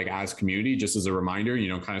that's where, like, as community, just as a reminder, you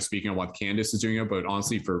know, kind of speaking on what Candace is doing, but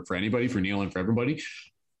honestly for anybody, for Neil and for everybody,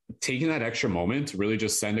 taking that extra moment to really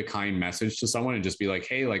just send a kind message to someone and just be like,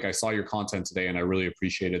 hey, like, I saw your content today and I really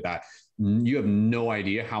appreciated that. You have no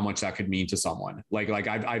idea how much that could mean to someone. Like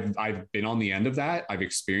I've been on the end of that. I've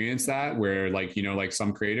experienced that, where, like, you know, like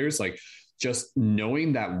some creators, like just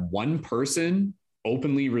knowing that one person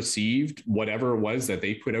openly received whatever it was that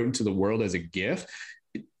they put out into the world as a gift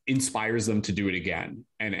inspires them to do it again.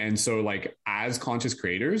 And so, like, as conscious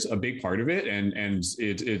creators, a big part of it, and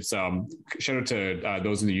it's shout out to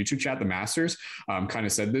those in the YouTube chat, the masters kind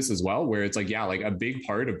of said this as well, where it's like, yeah, like a big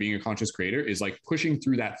part of being a conscious creator is like pushing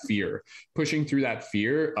through that fear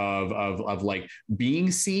of like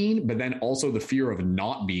being seen, but then also the fear of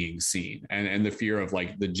not being seen, and the fear of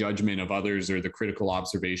like the judgment of others, or the critical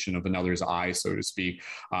observation of another's eye, so to speak.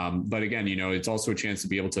 But again, you know, it's also a chance to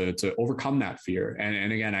be able to overcome that fear.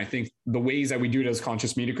 And again, I think the ways that we do it as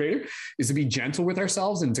conscious media creator is to be gentle with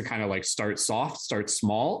ourselves and to kind of like start soft, start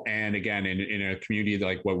small. And again, in a community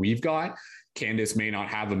like what we've got, Candace may not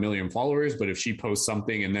have 1 million followers, but if she posts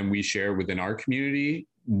something and then we share within our community,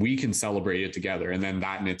 we can celebrate it together. And then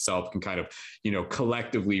that in itself can kind of, you know,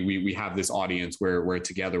 collectively, we have this audience where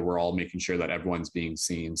together we're all making sure that everyone's being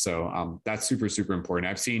seen. So that's super, super important.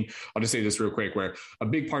 I'll just say this real quick, where a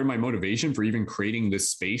big part of my motivation for even creating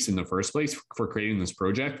this space in the first place, for creating this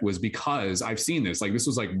project, was because I've seen this, like, this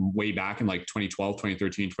was like way back in like 2012,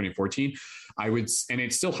 2013, 2014. And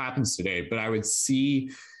it still happens today, but I would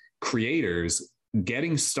see creators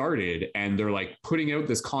getting started and they're like putting out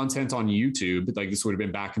this content on YouTube, like this would have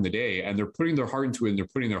been back in the day, and they're putting their heart into it, and they're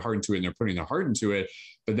putting their heart into it, and they're putting their heart into it.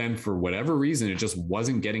 But then for whatever reason, it just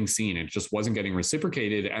wasn't getting seen. It just wasn't getting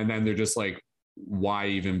reciprocated. And then they're just like, why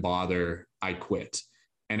even bother? I quit.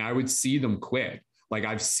 And I would see them quit. Like,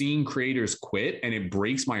 I've seen creators quit and it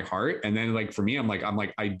breaks my heart. And then, like, for me, I'm like,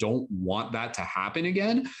 I don't want that to happen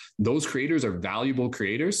again. Those creators are valuable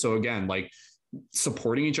creators. So again, like,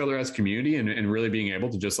 supporting each other as a community and really being able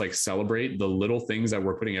to just like celebrate the little things that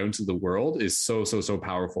we're putting out into the world is so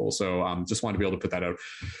powerful. So just wanted to be able to put that out.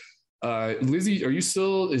 Lizzie,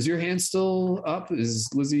 is your hand still up? Is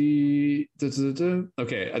Lizzie,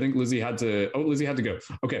 okay. I think Lizzie had to go.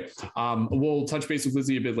 Okay. We'll touch base with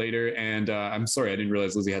Lizzie a bit later. And I'm sorry, I didn't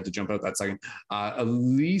realize Lizzie had to jump out that second.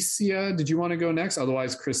 Alicia, did you want to go next?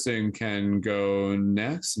 Otherwise, Kristen can go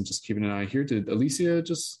next. I'm just keeping an eye here. Did Alicia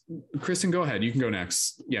Kristen, go ahead. You can go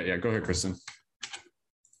next. Yeah. Go ahead, Kristen.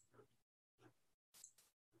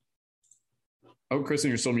 Oh, Kristen,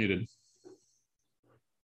 you're still muted.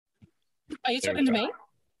 Are you talking to me?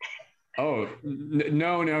 Oh,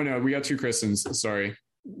 no. We got two Kristens. Sorry.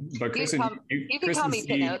 But Kristen, you can call me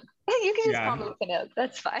Pinnock. You can just call me Pinnock.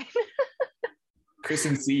 That's fine.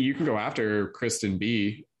 Kristen C, you can go after Kristen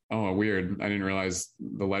B. Oh, weird. I didn't realize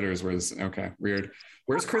the letters was okay. Weird.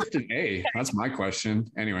 Where's Kristen A? That's my question.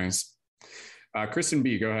 Anyways, Kristen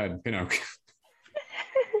B, go ahead. Pinnock.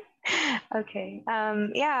 Okay.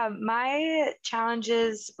 My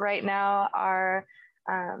challenges right now are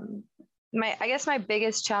my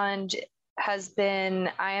biggest challenge has been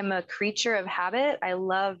I am a creature of habit. I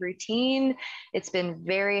love routine. It's been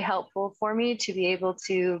very helpful for me to be able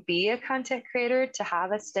to be a content creator, to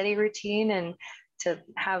have a steady routine and to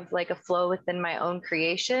have like a flow within my own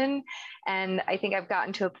creation. And I think I've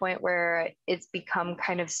gotten to a point where it's become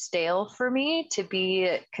kind of stale for me to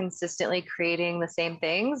be consistently creating the same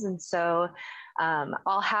things. And so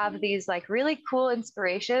I'll have these like really cool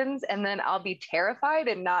inspirations and then I'll be terrified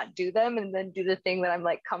and not do them and then do the thing that I'm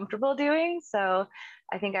like comfortable doing. So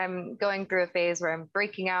I think I'm going through a phase where I'm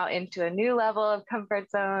breaking out into a new level of comfort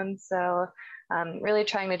zone. So really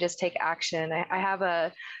trying to just take action. I have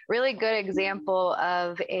a really good example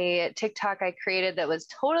of a TikTok I created that was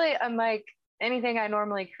totally unlike anything I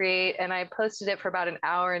normally create. And I posted it for about an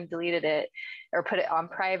hour and deleted it or put it on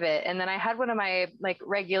private. And then I had one of my like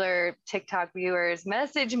regular TikTok viewers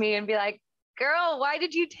message me and be like, girl, why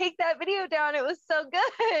did you take that video down? It was so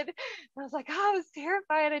good. And I was like, oh, I was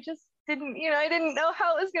terrified. I just didn't, I didn't know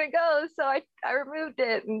how it was going to go. So I removed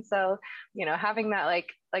it. And so, having that,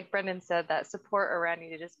 like Brendan said, that support around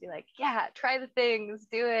you to just be like, yeah, try the things,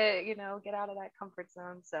 do it, get out of that comfort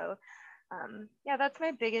zone. So that's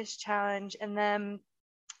my biggest challenge. And then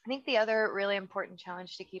I think the other really important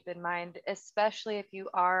challenge to keep in mind, especially if you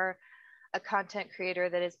are a content creator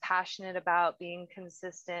that is passionate about being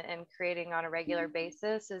consistent and creating on a regular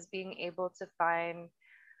basis, is being able to find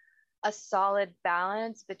a solid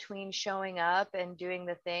balance between showing up and doing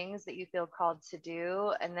the things that you feel called to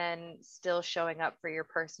do, and then still showing up for your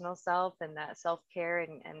personal self and that self-care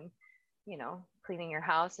and cleaning your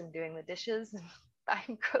house and doing the dishes and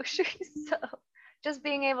buying groceries. So just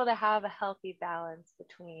being able to have a healthy balance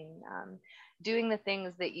between doing the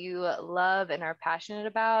things that you love and are passionate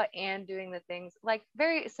about and doing the things like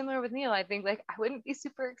very similar with Neil. I think like I wouldn't be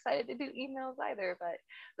super excited to do emails either, but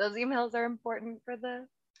those emails are important for the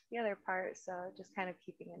other part. So just kind of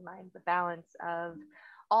keeping in mind the balance of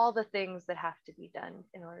all the things that have to be done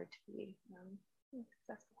in order to be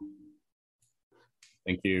successful.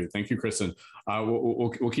 Thank you, Kristen.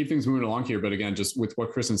 We'll keep things moving along here, but again, just with what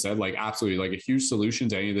Kristen said, like absolutely, like a huge solution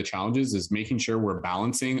to any of the challenges is making sure we're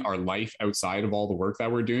balancing our life outside of all the work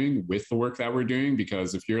that we're doing with the work that we're doing.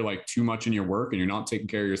 Because if you're like too much in your work and you're not taking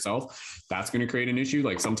care of yourself, that's going to create an issue.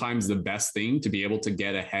 Like sometimes the best thing to be able to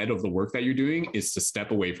get ahead of the work that you're doing is to step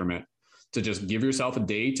away from it. To just give yourself a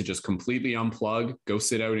day to just completely unplug, go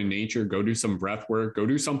sit out in nature, go do some breath work, go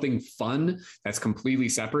do something fun that's completely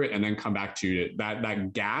separate, and then come back to it.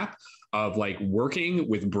 That gap of like working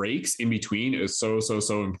with breaks in between is so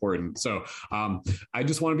important. So I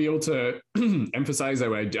just want to be able to emphasize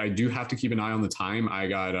that I do have to keep an eye on the time. I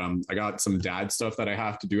got some dad stuff that I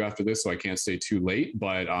have to do after this, so I can't stay too late,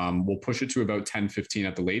 but we'll push it to about 10:15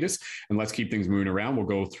 at the latest, and let's keep things moving around. We'll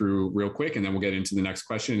go through real quick and then we'll get into the next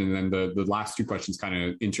question, and then the last two questions kind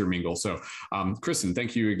of intermingle. So Kristen,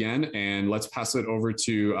 thank you again, and let's pass it over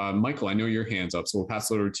to Michael. I know your hand's up, so we'll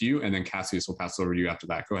pass it over to you, and then Cassius will pass it over to you after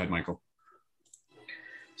that. Go ahead, Michael.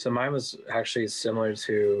 So mine was actually similar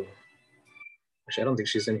to, actually, I don't think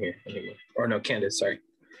she's in here anymore. Or no, Candace, sorry.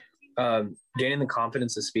 Gaining the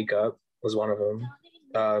confidence to speak up was one of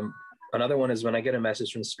them. Another one is when I get a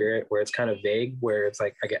message from Spirit where it's kind of vague, where it's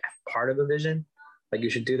like I get part of a vision, like you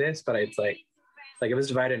should do this, but it's like if it's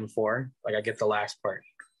divided in 4, like I get the last part.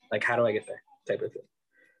 Like, how do I get there? Type of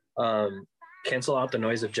thing. Cancel out the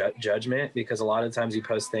noise of judgment, because a lot of times you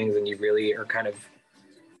post things and you really are kind of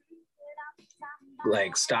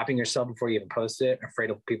like stopping yourself before you even post it,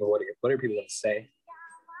 afraid of people, what are people going to say?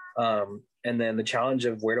 And then the challenge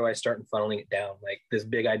of where do I start and funneling it down, like this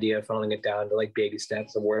big idea of funneling it down to like baby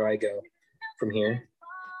steps of where do I go from here?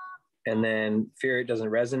 And then fear it doesn't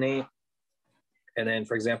resonate. And then,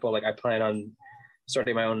 for example, like I plan on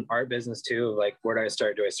starting my own art business too. Like, where do I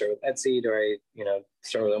start? Do I start with Etsy? Do I,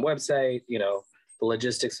 start with a website? The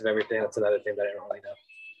logistics of everything. That's another thing that I don't really know.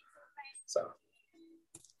 So.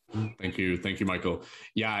 Thank you, Michael.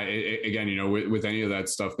 Yeah, again, with any of that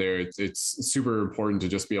stuff there, it's super important to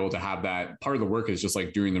just be able to have that. Part of the work is just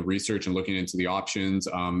like doing the research and looking into the options.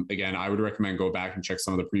 Again, I would recommend go back and check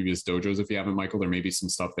some of the previous dojos if you haven't, Michael. There may be some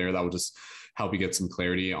stuff there that will just help you get some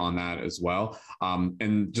clarity on that as well.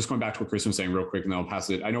 And just going back to what Kristen was saying real quick, and then I'll pass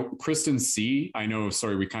it. I know Kristen C.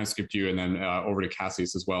 Sorry, we kind of skipped you, and then over to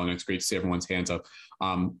Cassius as well. And it's great to see everyone's hands up.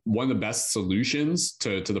 One of the best solutions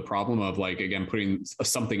to the problem of like, again, putting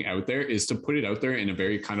something out there is to put it out there in a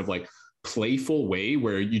very kind of like playful way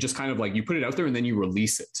where you just kind of like, you put it out there and then you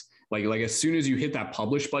release it. Like as soon as you hit that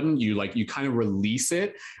publish button, you kind of release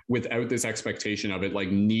it without this expectation of it like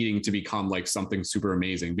needing to become like something super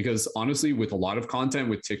amazing. Because honestly, with a lot of content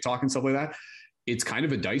with TikTok and stuff like that, it's kind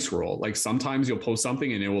of a dice roll. Like sometimes you'll post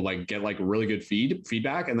something and it will like get like really good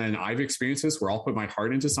feedback. And then I've experienced this where I'll put my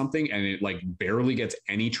heart into something and it like barely gets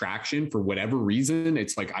any traction for whatever reason.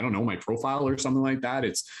 It's like, I don't know, my profile or something like that.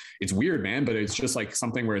 It's weird, man. But it's just like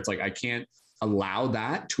something where it's like, I can't allow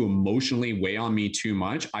that to emotionally weigh on me too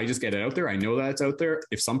much. I just get it out there. I know that it's out there.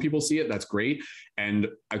 If some people see it, that's great. And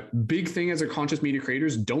a big thing as a conscious media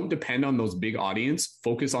creators, don't depend on those big audience,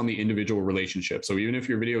 focus on the individual relationship. So even if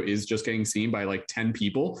your video is just getting seen by like 10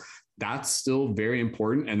 people, that's still very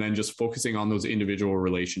important. And then just focusing on those individual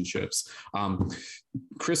relationships.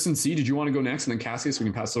 Kristen C, did you want to go next? And then Cassius, we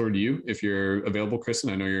can pass it over to you if you're available.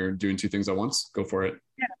 Kristen, I know you're doing two things at once. Go for it.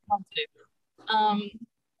 Yeah, I'll do.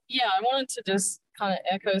 Yeah, I wanted to just kind of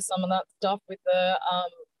echo some of that stuff with the,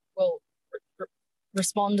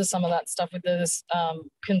 respond to some of that stuff with this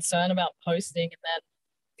concern about posting and then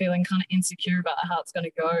feeling kind of insecure about how it's going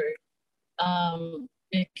to go.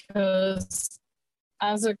 Because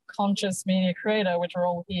as a conscious media creator, which we're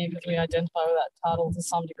all here because we identify with that title to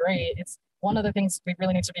some degree, it's one of the things we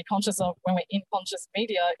really need to be conscious of when we're in conscious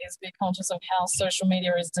media is be conscious of how social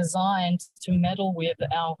media is designed to meddle with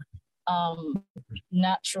our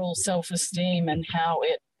natural self-esteem and how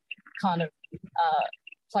it kind of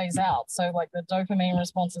plays out. So like the dopamine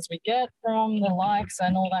responses we get from the likes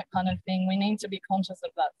and all that kind of thing, we need to be conscious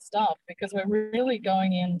of that stuff because we're really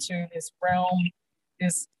going into this realm,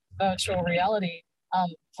 this virtual reality,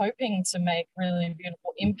 hoping to make really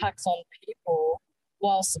beautiful impacts on people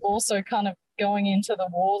whilst also kind of going into the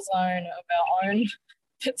war zone of our own,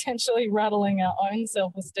 potentially rattling our own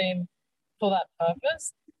self-esteem for that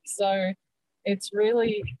purpose. So it's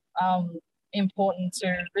really important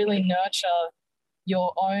to really nurture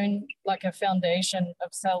your own, like a foundation of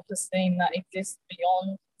self-esteem that exists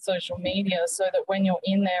beyond social media so that when you're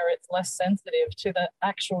in there, it's less sensitive to the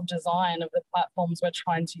actual design of the platforms we're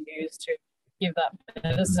trying to use to give that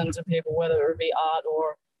medicine to people, whether it be art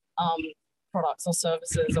or products or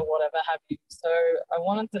services or whatever have you. So I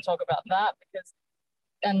wanted to talk about that because,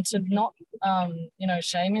 and to not,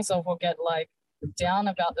 shame yourself or get like down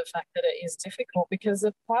about the fact that it is difficult because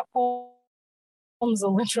the platforms are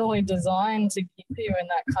literally designed to keep you in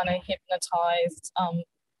that kind of hypnotized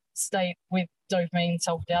state with dopamine,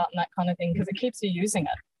 self-doubt and that kind of thing because it keeps you using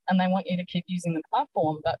it and they want you to keep using the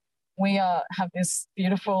platform. But we have this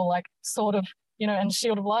beautiful like sort of, and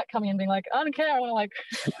shield of light coming in being like, I don't care, I want to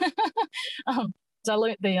like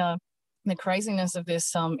dilute the craziness of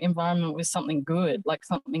this environment with something good, like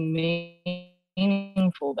something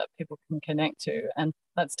meaningful that people can connect to. And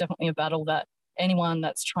that's definitely a battle that anyone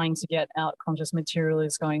that's trying to get out conscious material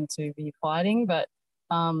is going to be fighting. But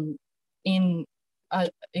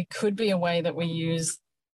it could be a way that we use.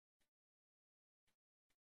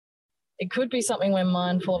 It could be something we're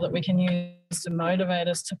mindful that we can use to motivate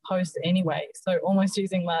us to post anyway. So almost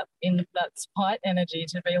using that in that spite energy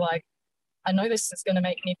to be like, I know this is going to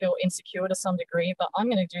make me feel insecure to some degree, but I'm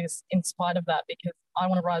going to do this in spite of that because I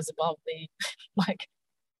want to rise above the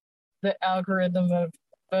algorithm of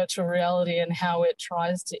virtual reality and how it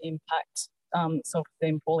tries to impact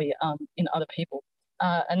self-esteem poorly in other people.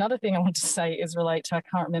 Another thing I want to say is relate to, I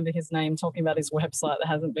can't remember his name, talking about his website that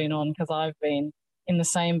hasn't been on because I've been in the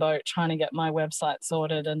same boat trying to get my website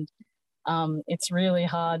sorted. And it's really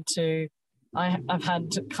hard to, I've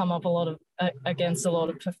had to come up against a lot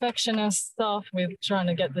of perfectionist stuff with trying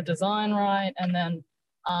to get the design right. And then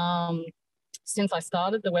since I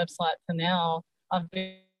started the website to now, I've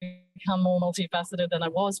become more multifaceted than I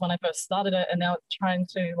was when I first started it. And now it's trying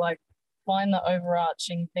to like find the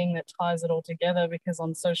overarching thing that ties it all together, because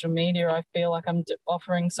on social media, I feel like I'm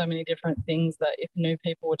offering so many different things that if new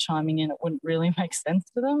people were chiming in, it wouldn't really make sense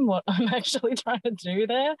to them what I'm actually trying to do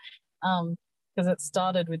there. Because it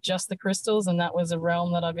started with just the crystals, and that was a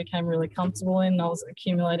realm that I became really comfortable in. I was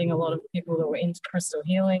accumulating a lot of people that were into crystal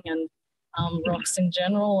healing and rocks in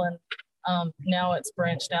general, and now it's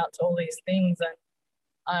branched out to all these things. And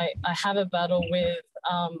I have a battle with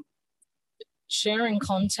sharing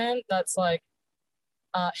content that's like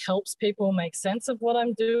helps people make sense of what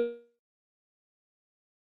I'm doing,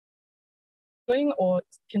 or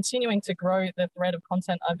continuing to grow the thread of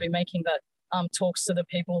content I've been making that talks to the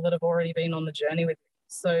people that have already been on the journey with me.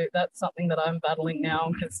 So that's something that I'm battling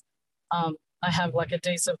now, because I have like a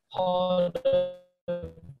decent pod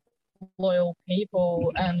of loyal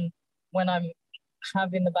people, and when I'm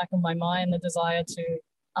have in the back of my mind the desire to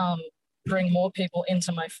bring more people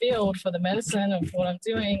into my field for the medicine of what I'm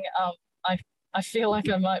doing, I feel like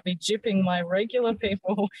I might be gypping my regular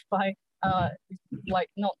people by like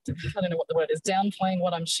not, I don't know what the word is, downplaying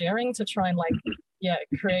what I'm sharing to try and like,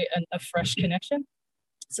 create a fresh connection.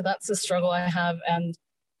 So that's a struggle I have. And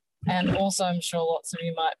also I'm sure lots of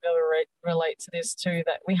you might be able to relate to this too,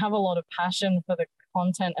 that we have a lot of passion for the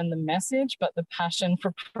content and the message, but the passion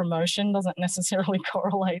for promotion doesn't necessarily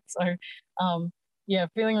correlate. So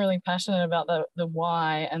feeling really passionate about the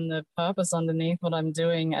why and the purpose underneath what I'm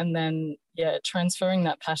doing, and then transferring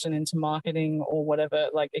that passion into marketing or whatever,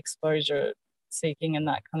 like exposure seeking and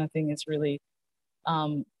that kind of thing, is really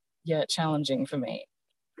challenging for me.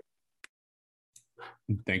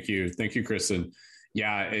 Thank you, Kristen.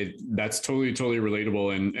 Yeah, that's totally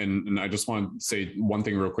relatable. And I just want to say one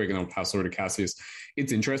thing real quick, and I'll pass over to Cassius.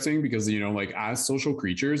 It's interesting because, like as social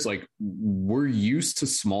creatures, like we're used to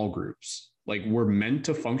small groups. Like we're meant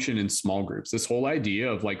to function in small groups. This whole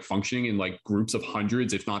idea of like functioning in like groups of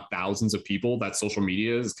hundreds, if not thousands of people that social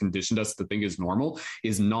media has conditioned us to think is normal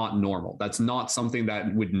is not normal. That's not something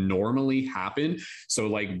that would normally happen. So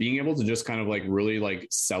like being able to just kind of like really like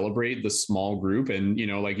celebrate the small group, and,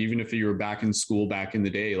 like even if you were back in school back in the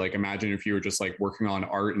day, like imagine if you were just like working on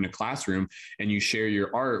art in a classroom and you share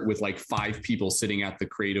your art with like 5 people sitting at the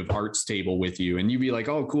creative arts table with you, and you'd be like,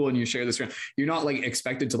 oh, cool. And you share this. You're not like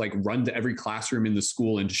expected to like run to every classroom in the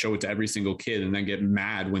school and show it to every single kid and then get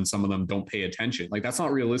mad when some of them don't pay attention. Like that's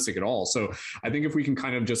not realistic at all. So I think if we can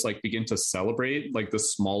kind of just like begin to celebrate like the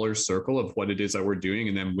smaller circle of what it is that we're doing,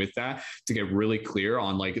 and then with that to get really clear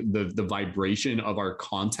on like the vibration of our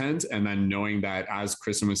content, and then knowing that, as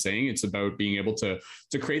Kristen was saying, it's about being able to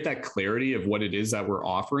create that clarity of what it is that we're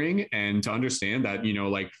offering, and to understand that,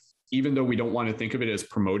 like even though we don't want to think of it as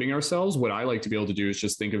promoting ourselves, what I like to be able to do is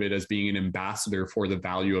just think of it as being an ambassador for the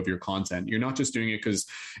value of your content. You're not just doing it because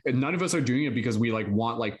none of us are doing it because we like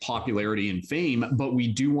want like popularity and fame, but we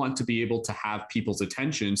do want to be able to have people's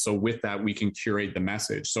attention. So with that, we can curate the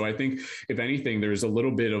message. So I think if anything, there's a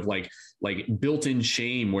little bit of like built-in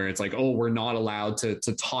shame where it's like, oh, we're not allowed to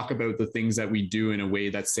talk about the things that we do in a way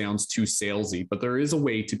that sounds too salesy. But there is a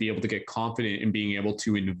way to be able to get confident in being able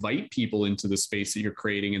to invite people into the space that you're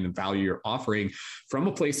creating and the value you're offering from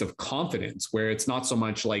a place of confidence, where it's not so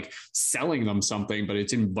much like selling them something, but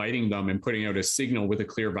it's inviting them and putting out a signal with a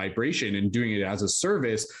clear vibration and doing it as a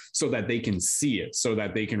service so that they can see it, so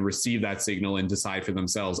that they can receive that signal and decide for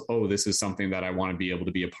themselves, oh, this is something that I want to be able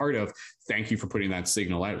to be a part of. Thank you for putting that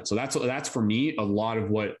signal out. So that's for me a lot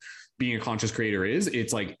of what being a conscious creator is.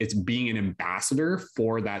 It's like it's being an ambassador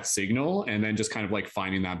for that signal, and then just kind of like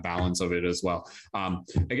finding that balance of it as well.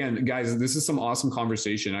 Again, guys, this is some awesome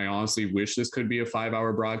conversation. I honestly wish this could be a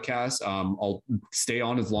 5-hour broadcast. I'll stay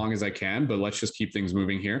on as long as I can, but let's just keep things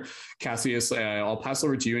moving here. Cassius, I'll pass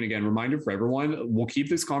over to you. And again, reminder for everyone, we'll keep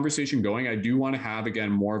this conversation going. I do want to have, again,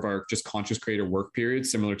 more of our just conscious creator work period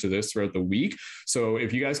similar to this throughout the week. So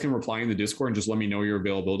if you guys can reply in the Discord and just let me know your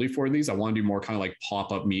availability for these, I want to do more kind of like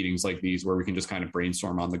pop-up meetings like these where we can just kind of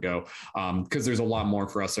brainstorm on the go, because there's a lot more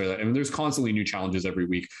for us there, and there's constantly new challenges every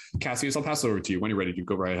week. Cassius, I'll pass it over to you when you're ready to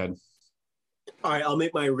go right ahead. All right, I'll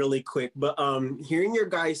make mine really quick, but hearing your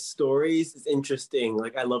guys' stories is interesting.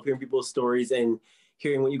 Like I love hearing people's stories and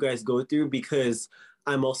hearing what you guys go through, because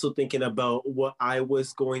I'm also thinking about what I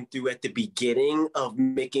was going through at the beginning of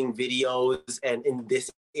making videos and in this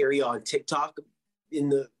area on TikTok in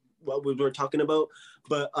the what we were talking about.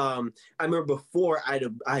 But I remember before I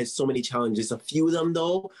had so many challenges. A few of them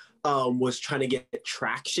though was trying to get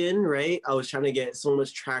traction, right? I was trying to get so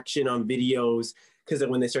much traction on videos, because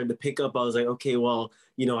when they started to pick up, I was like, okay, well,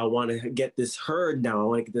 I want to get this heard now,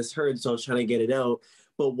 like this heard. So I was trying to get it out.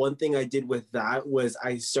 But one thing I did with that was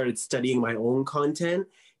I started studying my own content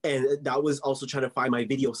And that was also trying to find my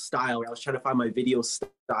video style. I was trying to find my video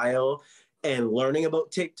style and learning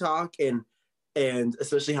about TikTok and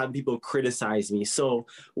especially having people criticize me. So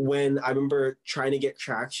when I remember trying to get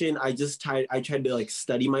traction, I tried to like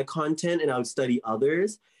study my content and I would study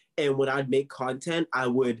others. And when I'd make content, I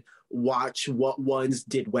would watch what ones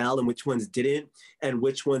did well and which ones didn't, and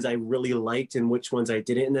which ones I really liked and which ones I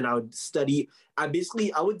didn't. And then I would study. I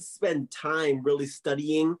would spend time really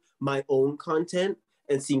studying my own content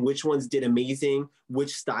and seeing which ones did amazing,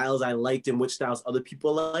 which styles I liked and which styles other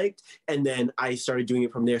people liked. And then I started doing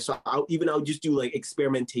it from there. So I would just do like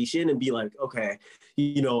experimentation and be like, okay,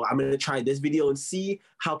 I'm going to try this video and see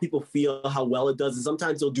how people feel, how well it does. And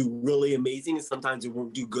sometimes they'll do really amazing and sometimes it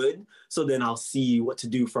won't do good. So then I'll see what to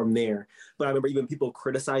do from there. But I remember even people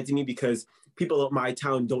criticizing me because people at my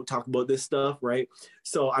town don't talk about this stuff, right?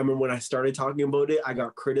 So I remember when I started talking about it, I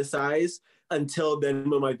got criticized. Until then,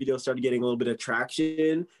 when my videos started getting a little bit of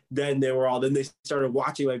traction, then they started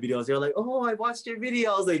watching my videos. They're like, "Oh, I watched your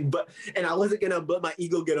videos." And I wasn't gonna, but my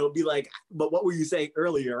ego gonna be like, "But what were you saying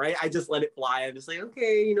earlier?" Right? I just let it fly. I'm just like,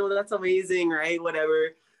 okay, that's amazing, right? Whatever.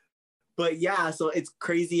 But yeah, so it's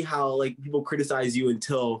crazy how like people criticize you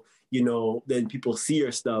until then people see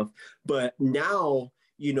your stuff. But now,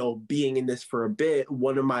 being in this for a bit,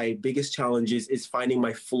 one of my biggest challenges is finding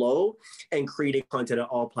my flow and creating content on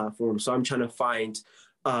all platforms. So I'm trying to find,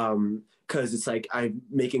 because it's like I'm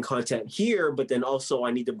making content here, but then also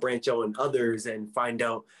I need to branch out on others and find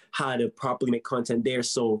out how to properly make content there.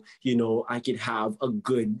 So, I could have a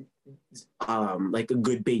good, like a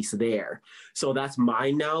good base there. So that's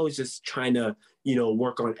mine now, is just trying to,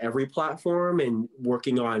 work on every platform and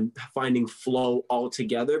working on finding flow all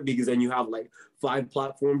together, because then you have like 5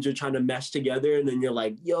 platforms you're trying to mesh together. And then you're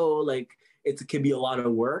like, like it could be a lot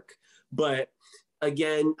of work. But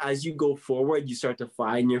again, as you go forward, you start to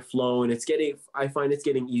find your flow, and I find it's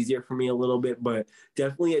getting easier for me a little bit, but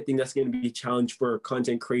definitely I think that's going to be a challenge for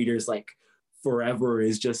content creators like forever,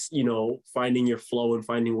 is just, finding your flow and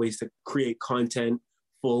finding ways to create content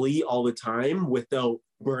fully all the time without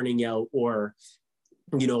burning out or,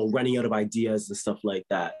 running out of ideas and stuff like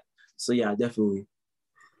that. So yeah, definitely.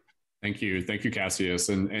 Thank you, Cassius,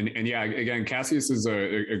 and yeah, again, Cassius is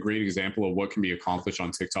a great example of what can be accomplished on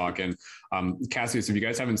TikTok. And Cassius, if you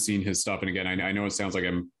guys haven't seen his stuff, and again, I know it sounds like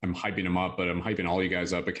I'm hyping him up, but I'm hyping all you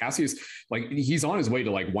guys up. But Cassius, like, he's on his way to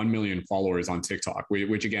like 1 million followers on TikTok,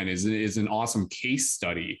 which again is an awesome case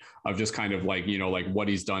study of just kind of like like what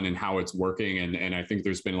he's done and how it's working. And I think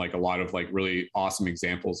there's been like a lot of like really awesome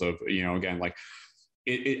examples of again like.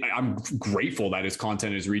 I'm grateful that his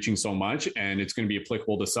content is reaching so much, and it's going to be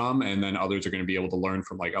applicable to some, and then others are going to be able to learn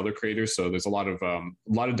from like other creators. So there's a lot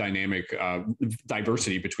of dynamic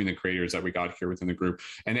diversity between the creators that we got here within the group.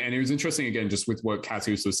 And it was interesting, again, just with what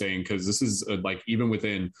Cassius was saying, because this is like even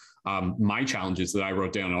within my challenges that I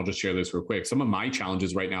wrote down. I'll just share this real quick. Some of my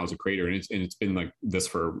challenges right now as a creator, and it's been like this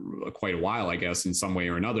for quite a while, I guess, in some way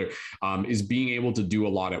or another, is being able to do a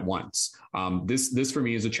lot at once. This for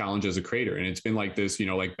me is a challenge as a creator, and it's been like this.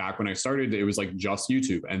 Like back when I started, it was like just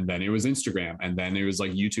YouTube, and then it was Instagram, and then it was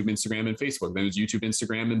like YouTube, Instagram, and Facebook. Then it was YouTube,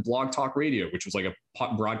 Instagram, and Blog Talk Radio, which was like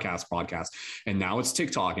a broadcast podcast. And now it's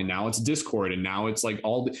TikTok, and now it's Discord, and now it's like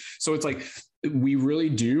so it's like, we really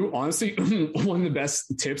do, honestly, one of the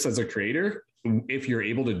best tips as a creator, if you're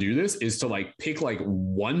able to do this, is to like pick like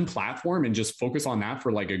one platform and just focus on that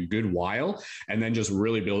for like a good while, and then just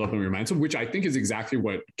really build up on your momentum, which I think is exactly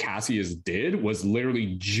what Cassius did, was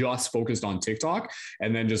literally just focused on TikTok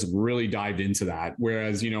and then just really dived into that.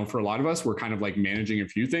 Whereas, for a lot of us, we're kind of like managing a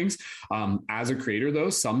few things. As a creator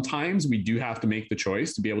though, sometimes we do have to make the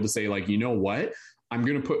choice to be able to say like, what? I'm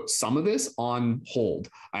going to put some of this on hold,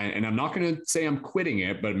 and I'm not going to say I'm quitting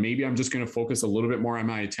it, but maybe I'm just going to focus a little bit more on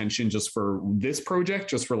my attention just for this project,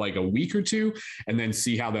 just for like a week or two, and then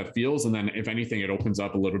see how that feels. And then if anything, it opens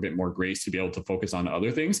up a little bit more grace to be able to focus on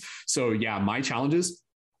other things. So yeah, my challenges,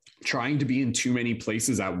 trying to be in too many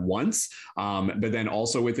places at once. But then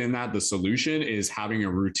also within that, the solution is having a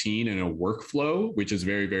routine and a workflow, which is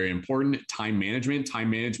very, very important. Time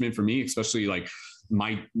management for me, especially like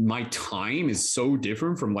my time is so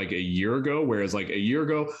different from like a year ago. Whereas like a year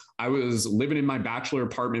ago, I was living in my bachelor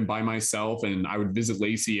apartment by myself, and I would visit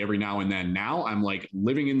Lacey every now and then. Now I'm like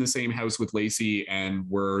living in the same house with Lacey, and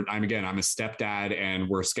I'm a stepdad, and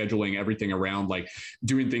we're scheduling everything around like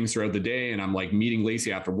doing things throughout the day. And I'm like meeting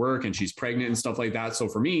Lacey after work, and she's pregnant and stuff like that. So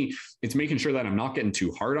for me, it's making sure that I'm not getting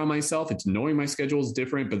too hard on myself. It's knowing my schedule is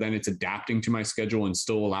different, but then it's adapting to my schedule and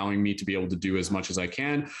still allowing me to be able to do as much as I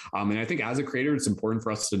can. And I think as a creator, it's important important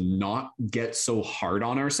for us to not get so hard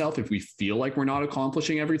on ourselves if we feel like we're not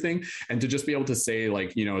accomplishing everything, and to just be able to say,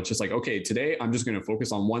 like, you know, it's just like, okay, today I'm just going to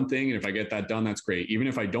focus on one thing. And if I get that done, that's great. Even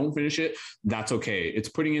if I don't finish it, that's okay. It's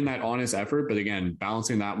putting in that honest effort. But again,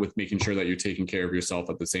 balancing that with making sure that you're taking care of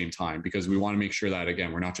yourself at the same time, because we want to make sure that,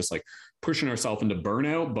 again, we're not just like pushing ourselves into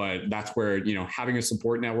burnout, but that's where, you know, having a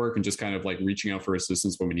support network and just kind of like reaching out for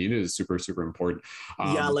assistance when we need it is super, super important.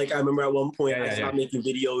 Yeah, like I remember at one point I stopped making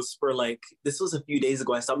videos for like, this was a few days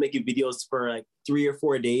ago. I stopped making videos for like 3 or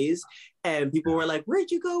 4 days, and people were like,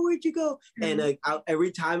 "Where'd you go? Where'd you go?" And like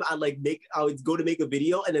every time I would go to make a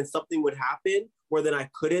video, and then something would happen where then I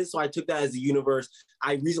couldn't. So I took that as the universe.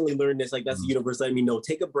 I recently learned this, like that's the universe letting me know,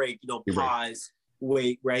 take a break, you know, pause.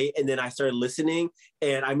 Wait, right? And then I started listening,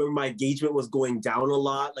 and I remember my engagement was going down a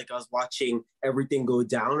lot. Like I was watching everything go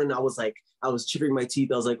down, and I was chipping my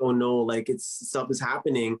teeth. I was like, oh no, like stuff is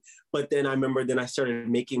happening. But then I remember I started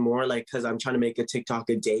making more, like, cause I'm trying to make a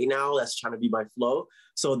TikTok a day now. That's trying to be my flow.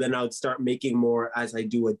 So then I would start making more as I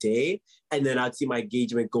do a day. And then I'd see my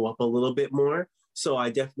engagement go up a little bit more. So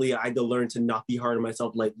I had to learn to not be hard on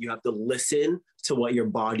myself. Like you have to listen to what your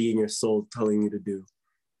body and your soul telling you to do.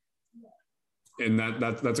 And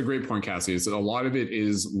that's a great point, Cassie. Is that a lot of it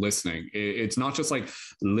is listening. It's not just like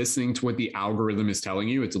listening to what the algorithm is telling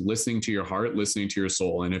you. It's listening to your heart, listening to your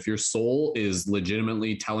soul. And if your soul is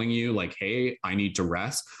legitimately telling you like, hey, I need to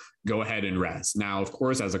rest, go ahead and rest. Now, of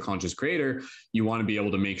course, as a conscious creator, you want to be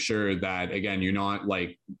able to make sure that, again, you're not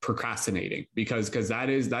like procrastinating, because that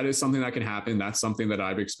is something that can happen. That's something that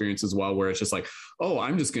I've experienced as well, where it's just like, oh,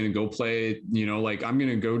 I'm just going to go play, you know, like I'm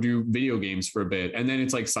going to go do video games for a bit. And then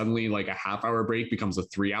it's like suddenly like a half-hour break becomes a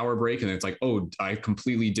 3-hour break. And it's like, oh, I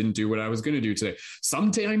completely didn't do what I was going to do today.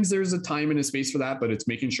 Sometimes there's a time and a space for that, but it's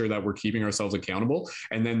making sure that we're keeping ourselves accountable.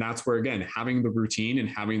 And then that's where, again, having the routine and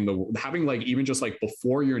having like, even just like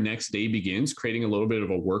before your next day begins, creating a little bit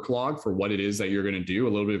of a work log for what it is that you're going to do, a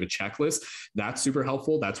little bit of a checklist. That's super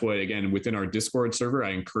helpful. That's what, again, within our Discord server,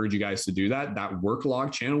 I encourage you guys to do that work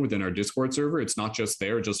log channel within our Discord server. It's not just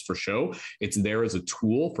there just for show. It's there as a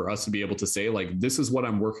tool for us to be able to say, like, this is what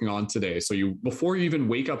I'm working on today. So before you even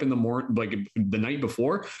wake up in the morning, like the night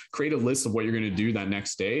before, create a list of what you're going to do that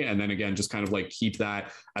next day. And then again, just kind of like keep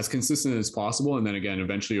that as consistent as possible. And then again,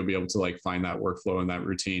 eventually you'll be able to like find that workflow and that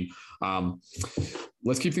routine.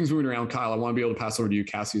 Let's keep things moving around. Kyle, I want to be able to pass over to you.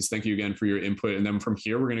 Cassius, thank you again for your input. And then from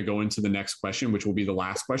here, we're going to go into the next question, which will be the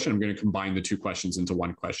last question. I'm going to combine the two questions into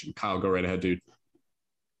one question. Kyle, go right ahead, dude.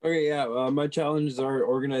 Okay, yeah. My challenges are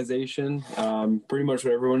organization. Pretty much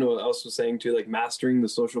what everyone else was saying too, like mastering the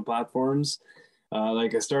social platforms.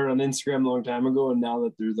 Like I started on Instagram a long time ago, and now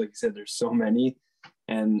that there's, like you said, there's so many,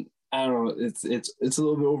 and I don't know, it's a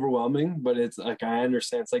little bit overwhelming, but it's like, I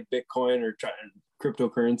understand it's like Bitcoin or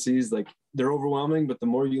cryptocurrencies, like they're overwhelming, but the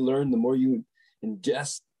more you learn, the more you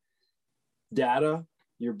ingest data,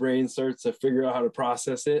 your brain starts to figure out how to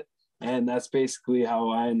process it. And that's basically how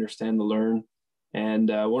I understand the learn. And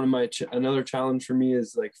one of my another challenge for me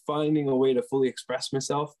is like finding a way to fully express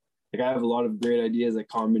myself. Like I have a lot of great ideas like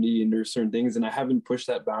comedy and there's certain things, and I haven't pushed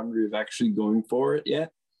that boundary of actually going for it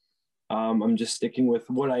yet. I'm just sticking with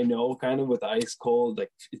what I know, kind of with ice cold.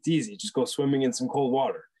 Like it's easy, just go swimming in some cold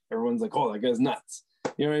water. Everyone's like, "Oh, that guy's nuts."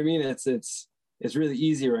 You know what I mean? It's really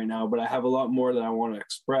easy right now, but I have a lot more that I want to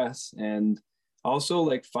express, and also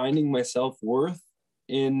like finding my self-worth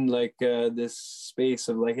in like this space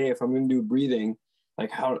of like, hey, if I'm going to do breathing,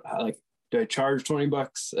 like how like do I charge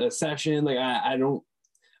 $20 a session? Like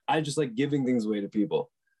I just like giving things away to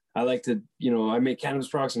people. I like to, I make cannabis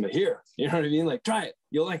products and here, you know what I mean? Like try it,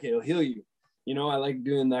 you'll like it, it'll heal you. I like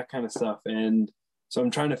doing that kind of stuff. And so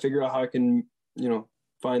I'm trying to figure out how I can,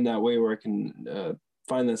 find that way where I can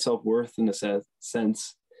find that self-worth in a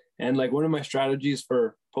sense. And like one of my strategies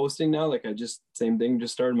for posting now, like just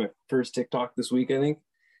started my first TikTok this week, I think.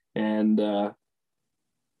 And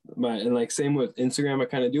like same with Instagram, I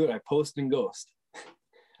kind of do it. I post and ghost.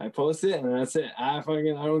 I post it and that's it. I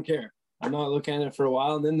don't care. I'm not looking at it for a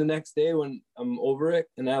while. And then the next day when I'm over it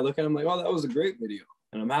and I look at it, I'm like, oh, that was a great video.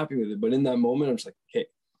 And I'm happy with it. But in that moment, I'm just like, okay,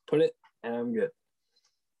 put it and I'm good.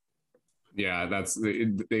 Yeah, that's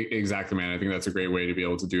exactly, man. I think that's a great way to be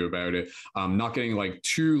able to do about it. Not getting like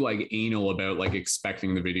too like anal about like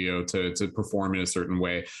expecting the video to perform in a certain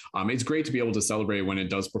way. It's great to be able to celebrate when it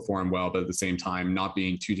does perform well, but at the same time, not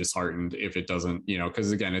being too disheartened if it doesn't,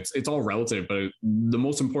 because again, it's all relative, but the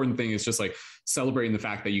most important thing is just like celebrating the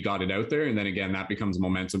fact that you got it out there. And then again, that becomes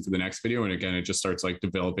momentum for the next video. And again, it just starts like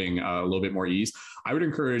developing a little bit more ease. I would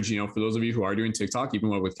encourage, for those of you who are doing TikTok, even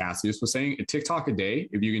what Cassius was saying, a TikTok a day,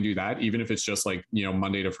 if you can do that, even if it's just like,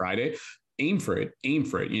 Monday to Friday, aim for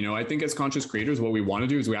it. You know, I think as conscious creators, what we want to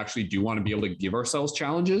do is we actually do want to be able to give ourselves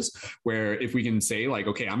challenges where if we can say like,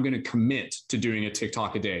 okay, I'm going to commit to doing a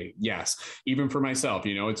TikTok a day. Yes. Even for myself,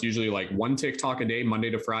 you know, it's usually like one TikTok a day, Monday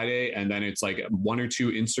to Friday. And then it's like 1 or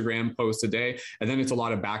 2 Instagram posts a day. And then it's a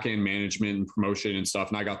lot of back end management and promotion and stuff.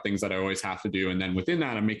 And I got things that I always have to do. And then within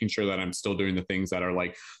that, I'm making sure that I'm still doing the things that are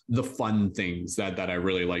like the fun things that I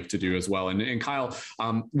really like to do as well. And Kyle,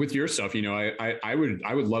 with your stuff, you know, I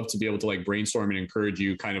would love to be able to like brainstorm and encourage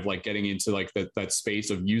you kind of like getting into like that space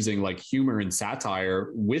of using like humor and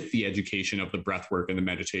satire with the education of the breath work and the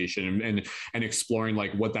meditation and exploring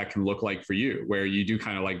like what that can look like for you, where you do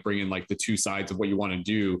kind of like bring in like the two sides of what you want to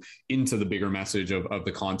do into the bigger message of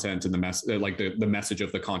the content and the message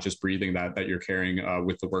of the conscious breathing that you're carrying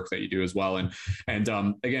with the work that you do as well. And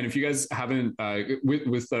again, if you guys haven't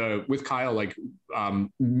with Kyle, like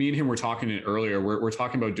me and him were talking earlier, we're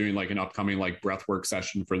talking about doing like an upcoming like breathwork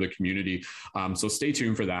session for the community. So stay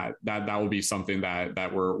tuned for that. That will be something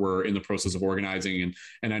that we're in the process of organizing.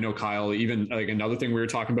 And I know Kyle, even like another thing we were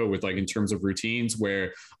talking about with like in terms of routines,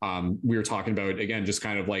 where we were talking about again, just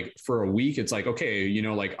kind of like for a week, it's like, okay, you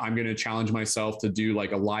know, like I'm going to challenge myself to do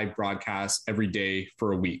like a live broadcast every day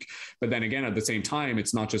for a week. But then again, at the same time,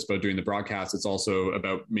 it's not just about doing the broadcast. It's also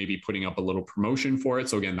about maybe putting up a little promotion for it.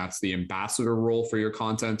 So again, that's the ambassador role for your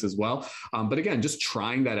content as well. But again, just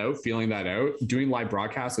trying that out, feeling that out, doing live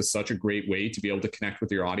broadcasts is such a great way to be able to connect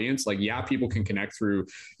with your audience. Like, yeah, people can connect through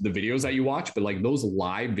the videos that you watch, but like those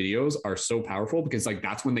live videos are so powerful because like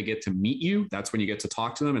that's when they get to meet you. That's when you get to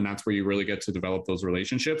talk to them. And that's where you really get to develop those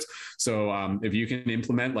relationships. So if you can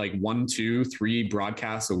implement like 1, 2, 3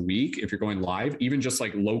 broadcasts a week, if you're going live, even just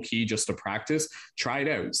like low key, just to practice, try it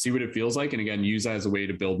out, see what it feels like. And again, use that as a way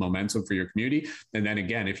to build momentum for your community. And then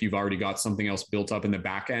again, if you've already got something else built up in the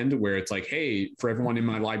back end where it's like, hey, for everyone in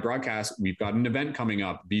my live broadcast, we've got an event coming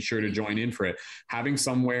up, be sure to join in for it. Having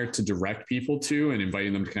somewhere to direct people to and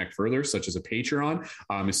inviting them to connect further, such as a Patreon,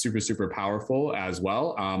 is super, super powerful as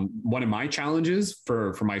well. One of my challenges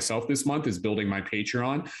for myself this month is building my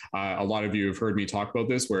Patreon. A lot of you have heard me talk about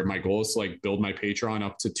this, where my goal is to like build my Patreon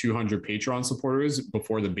up to 200 Patreon supporters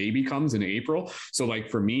before the baby comes in April. So like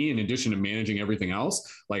for me, in addition to managing everything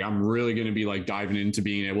else, like I'm really going to be like diving into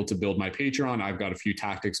being able to build my Patreon. I've got a few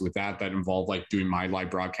tactics with that involve like doing my live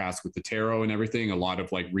broadcast with the tarot and everything, a lot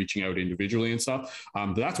of like reaching out individually and stuff.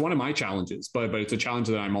 But that's one of my challenges, but it's a challenge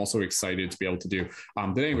that I'm also excited to be able to do.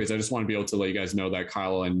 But anyways, I just want to be able to let you guys know that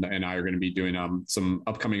Kyle and I are going to be doing some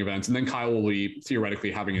upcoming events, and then Kyle will be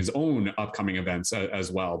theoretically having his own upcoming events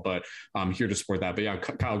as well, but I'm here to support that. But yeah,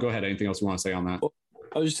 Kyle, go ahead. Anything else you want to say on that?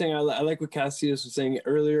 I was just saying, I like what Cassius was saying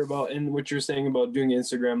earlier about, and what you're saying about doing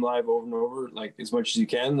Instagram live over and over, like as much as you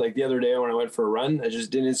can. Like the other day when I went for a run, I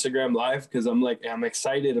just did Instagram live because I'm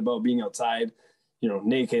excited about being outside, you know,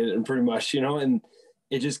 naked and pretty much, you know, and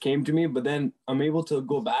it just came to me. But then I'm able to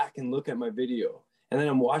go back and look at my video, and then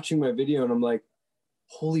I'm watching my video and I'm like,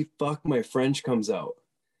 holy fuck, my French comes out.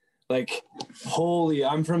 Like, holy,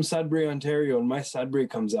 I'm from Sudbury, Ontario, and my Sudbury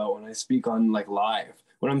comes out when I speak on like live.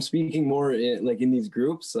 When I'm speaking more in these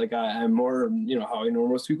groups, like I'm more, you know, how I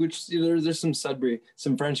normally speak, which there's some Sudbury,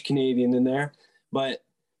 some French Canadian in there. But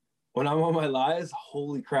when I'm on my lives,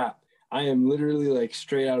 holy crap, I am literally like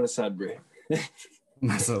straight out of Sudbury.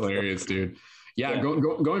 That's hilarious, dude. Yeah.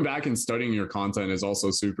 Going back and studying your content is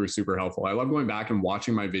also super, super helpful. I love going back and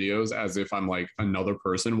watching my videos as if I'm like another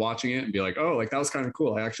person watching it and be like, oh, like that was kind of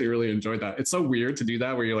cool. I actually really enjoyed that. It's so weird to do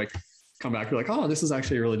that where you're like, come back, you're like, oh, this is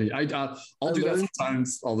actually really neat. I'll do that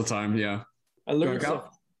sometimes, all the time. Yeah. I learned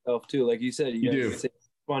stuff too. Like you said, you do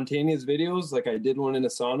spontaneous videos. Like I did one in a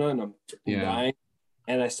sauna and I'm dying,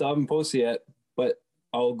 and I still haven't posted yet, but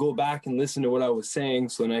I'll go back and listen to what I was saying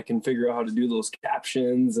so then I can figure out how to do those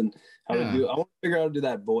captions and how to do. I want to figure out how to do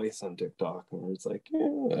that voice on TikTok where it's like,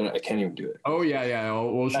 I can't even do it. Oh yeah.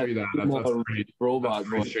 We'll show you that. That's a pretty, robot,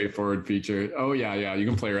 pretty straightforward feature. Oh yeah. You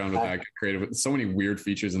can play around with that. Get creative with so many weird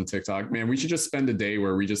features in TikTok. Man, we should just spend a day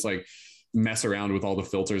where we just like mess around with all the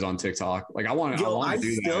filters on TikTok. Like I want to do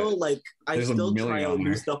that. I still try out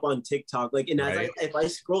new stuff on TikTok. Like, and if I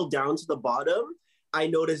scroll down to the bottom, I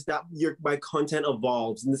noticed that my content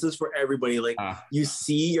evolves, and this is for everybody. Like you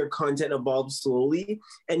see your content evolve slowly,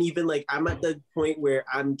 and even like I'm at the point where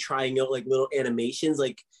I'm trying out like little animations.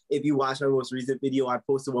 Like if you watch my most recent video, I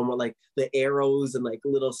posted one with like the arrows and like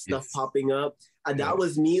little stuff popping up, and that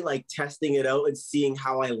was me like testing it out and seeing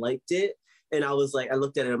how I liked it. And I was like, I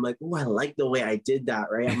looked at it, I'm like, oh, I like the way I did that,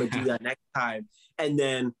 right? I'm gonna do that next time. And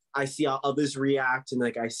then I see how others react, and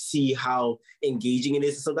like I see how engaging it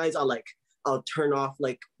is. And sometimes I'll turn off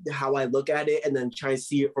like how I look at it and then try and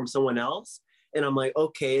see it from someone else. And I'm like,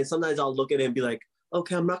 okay. And sometimes I'll look at it and be like,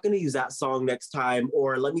 okay, I'm not going to use that song next time,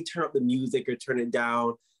 or let me turn up the music or turn it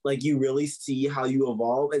down. Like, you really see how you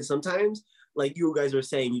evolve. And sometimes, like you guys were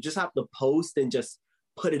saying, you just have to post and just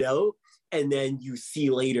put it out, and then you see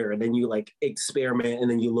later, and then you like experiment, and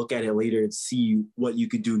then you look at it later and see what you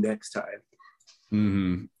could do next time.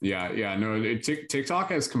 Mm-hmm. Yeah. No,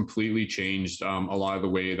 TikTok has completely changed a lot of the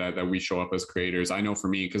way that we show up as creators. I know for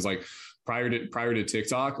me, because like prior to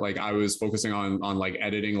TikTok, like I was focusing on like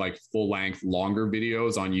editing like full length, longer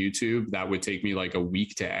videos on YouTube that would take me like a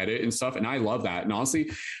week to edit and stuff. And I love that. And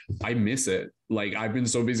honestly, I miss it. Like I've been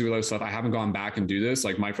so busy with other stuff. I haven't gone back and do this.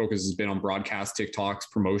 Like my focus has been on broadcast, TikToks,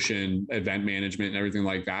 promotion, event management, and everything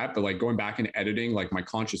like that. But like going back and editing like my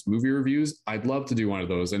conscious movie reviews, I'd love to do one of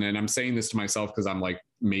those. And then I'm saying this to myself because I'm like,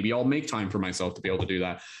 maybe I'll make time for myself to be able to do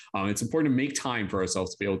that. It's important to make time for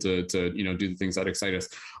ourselves to be able to do the things that excite us.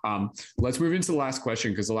 Let's move into the last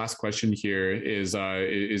question, because the last question here is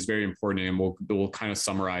very important, and we'll kind of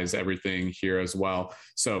summarize everything here as well.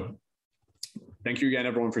 So thank you again,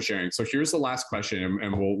 everyone, for sharing. So here's the last question,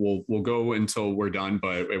 and we'll go until we're done,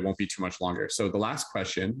 but it won't be too much longer. So the last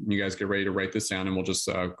question, you guys get ready to write this down, and we'll just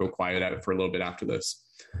go quiet at it for a little bit after this.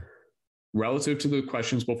 Relative to the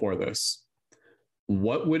questions before this,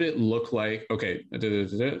 what would it look like? Okay,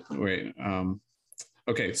 wait.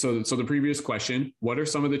 Okay, so the previous question, what are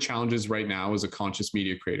some of the challenges right now as a conscious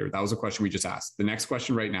media creator? That was a question we just asked. The next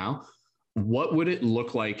question right now, what would it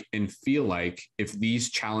look like and feel like if these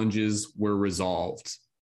challenges were resolved?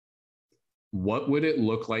 What would it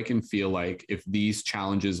look like and feel like if these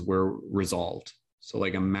challenges were resolved? So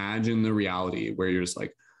like imagine the reality where you're just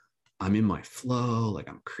like, I'm in my flow, like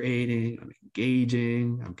I'm creating, I'm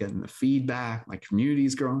engaging, I'm getting the feedback, my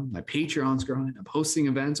community's growing, my Patreon's growing, I'm hosting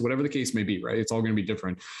events, whatever the case may be, right? It's all going to be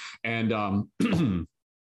different. And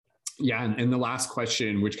yeah, and the last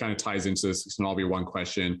question, which kind of ties into this, it's going to all be one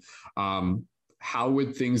question. How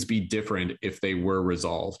would things be different if they were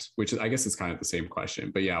resolved? Which is, I guess it's kind of the same question.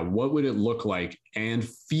 But yeah, what would it look like and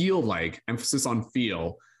feel like, emphasis on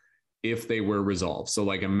feel, if they were resolved? So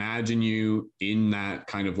like imagine you in that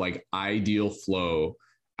kind of like ideal flow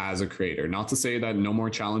as a creator. Not to say that no more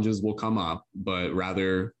challenges will come up, but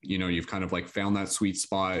rather, you've kind of like found that sweet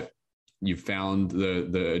spot. You've found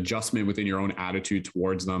the adjustment within your own attitude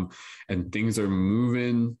towards them, and things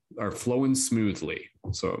are flowing smoothly.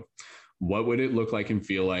 So what would it look like and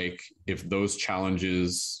feel like if those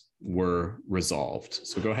challenges were resolved?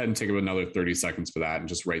 So go ahead and take another 30 seconds for that and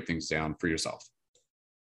just write things down for yourself.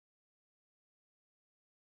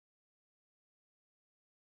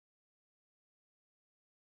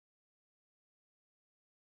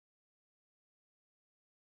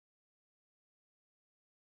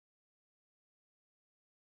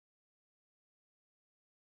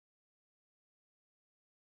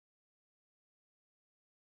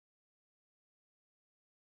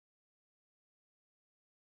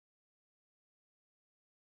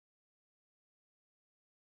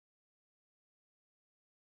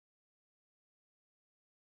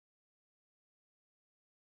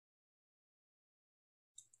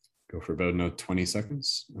 Go for about another 20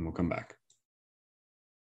 seconds and we'll come back.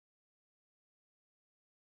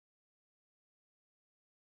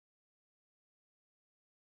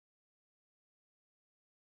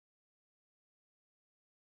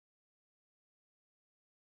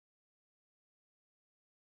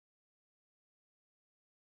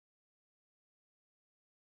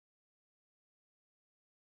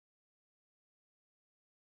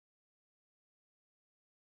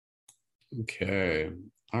 Okay.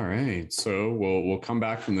 All right. So we'll come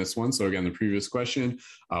back from this one. So again, the previous question,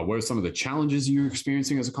 what are some of the challenges you're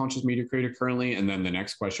experiencing as a conscious media creator currently? And then the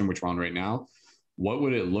next question, which we're on right now, what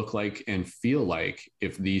would it look like and feel like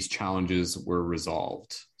if these challenges were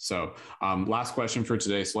resolved? So last question for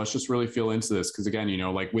today. So let's just really feel into this. Because again,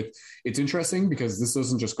 it's interesting because this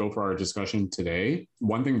doesn't just go for our discussion today.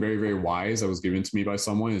 One thing very, very wise that was given to me by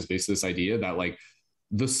someone is basically this idea that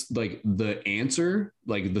the answer,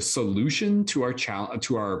 like the solution to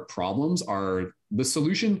our problems are the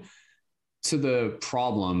solution to the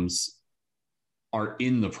problems are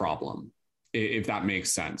in the problem, if that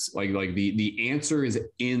makes sense. Like the answer is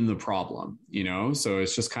in the problem, so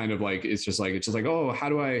it's just kind of like, oh, how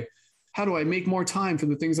do I make more time for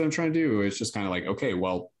the things that I'm trying to do? It's just kind of like, okay,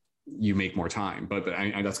 well, you make more time, but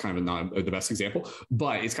that's kind of not the best example,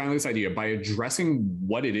 but it's kind of this idea by addressing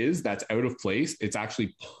what it is that's out of place, it's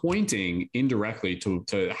actually pointing indirectly to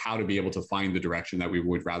how to be able to find the direction that we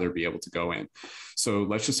would rather be able to go in. So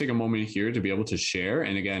let's just take a moment here to be able to share.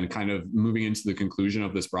 And again, kind of moving into the conclusion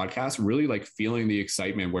of this broadcast, really like feeling the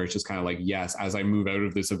excitement where it's just kind of like, yes, as I move out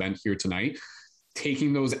of this event here tonight,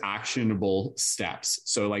 taking those actionable steps.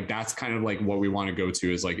 So like, that's kind of like what we want to go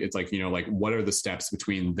to is like, it's like, like what are the steps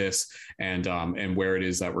between this and where it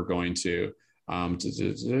is that we're going to,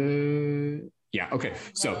 yeah. Okay.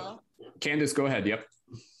 So Candace, go ahead. Yep.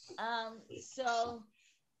 So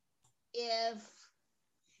if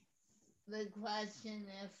the question,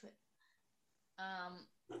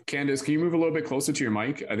 Candace, can you move a little bit closer to your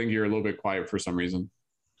mic? I think you're a little bit quiet for some reason.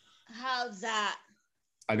 How's that?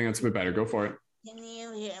 I think that's a bit better. Go for it. Can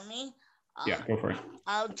you hear me? Yeah, go for it.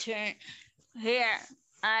 I'll turn here.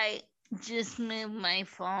 I just moved my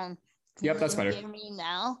phone. Yep, that's better. Hear me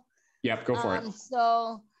now? Yep, go for it.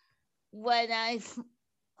 So when I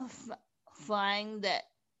find that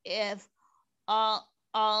if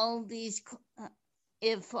all these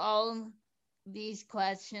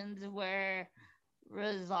questions were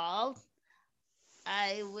resolved,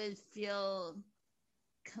 I would feel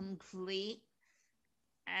complete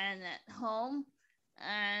and at home.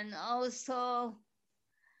 And also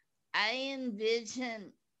I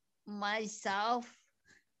envision myself,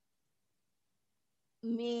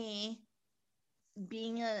 me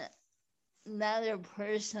being another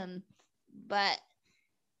person, but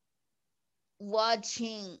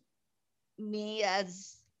watching me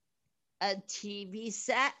as a TV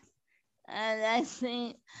set. And I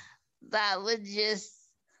think that would just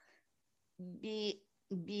be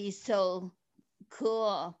so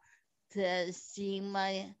cool to see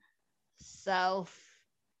myself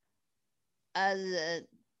as a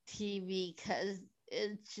TV, because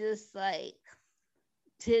it's just like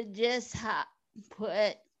to just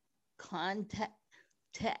put content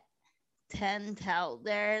out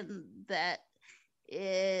there that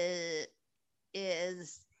is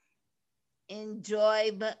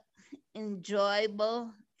enjoyable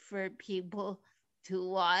for people to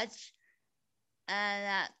watch, and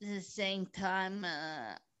at the same time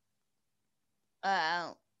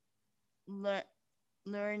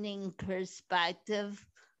learning perspective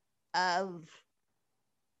of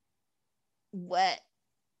what,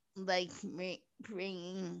 like,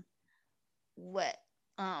 bringing what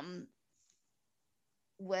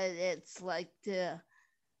it's like to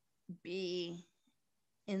be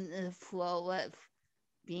in the flow of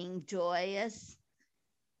being joyous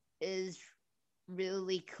is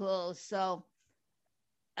really cool. So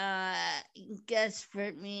I guess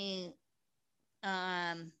for me,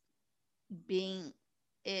 I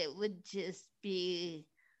would just be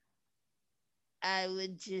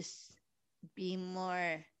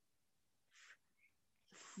more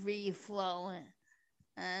free flowing,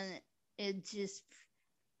 and it'd just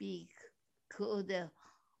be cool to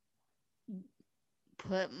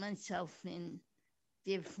put myself in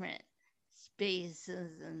different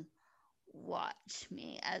spaces and watch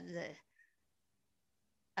me as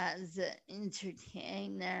an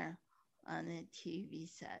entertainer on a TV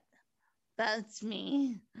set. That's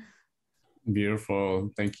me. Beautiful.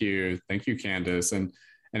 Thank you, Candace. And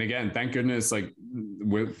again, thank goodness, like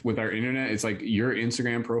with our internet, it's like your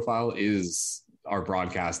Instagram profile is our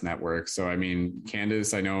broadcast network. So I mean,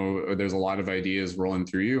 Candace, I know there's a lot of ideas rolling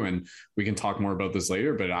through you, and we can talk more about this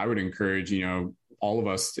later, but I would encourage, all of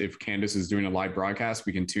us, if Candace is doing a live broadcast,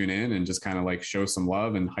 we can tune in and just kind of like show some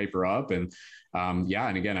love and hype her up. And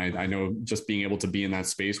and again, I know just being able to be in that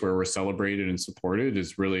space where we're celebrated and supported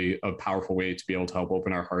is really a powerful way to be able to help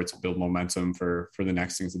open our hearts, build momentum for the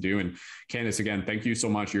next things to do. And Candace, again, thank you so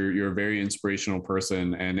much. You're a very inspirational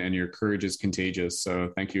person, and your courage is contagious.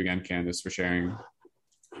 So thank you again, Candace, for sharing.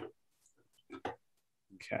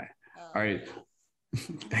 Okay. All right.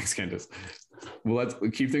 Thanks, Candace. Well, let's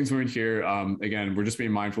keep things moving here. Again, we're just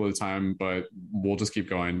being mindful of the time, but we'll just keep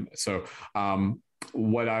going. So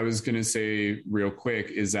what I was going to say real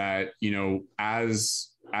quick is that, as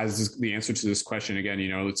the answer to this question, again,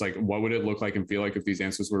 it's like, what would it look like and feel like if these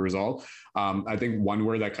answers were resolved? I think one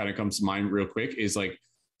word that kind of comes to mind real quick is like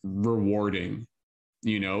rewarding.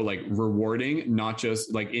 Like rewarding, not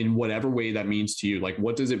just like in whatever way that means to you. Like,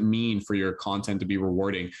 what does it mean for your content to be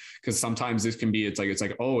rewarding? Because sometimes this can be, it's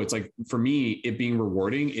like for me, it being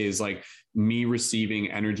rewarding is like me receiving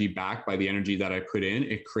energy back by the energy that I put in.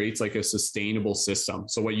 It creates like a sustainable system.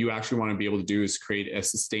 So what you actually want to be able to do is create a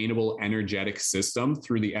sustainable energetic system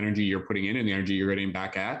through the energy you're putting in and the energy you're getting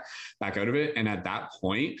back out of it. And at that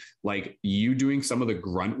point, like you doing some of the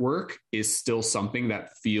grunt work is still something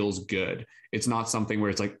that feels good. it's not something where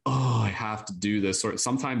it's like, oh, I have to do this. Or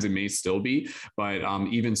sometimes it may still be, but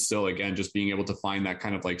even still, again, just being able to find that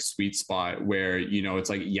kind of like sweet spot where, you know, it's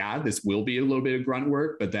like, yeah, this will be a little bit of grunt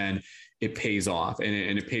work, but then it pays off,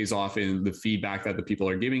 and it pays off in the feedback that the people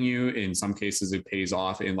are giving you. In some cases, it pays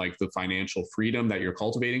off in like the financial freedom that you're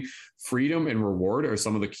cultivating. Freedom and reward are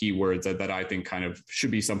some of the key words that I think kind of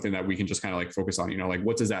should be something that we can just kind of like focus on, you know, like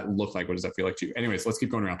what does that look like? What does that feel like to you? Anyways, let's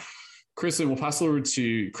keep going around. Kristen, we'll pass it over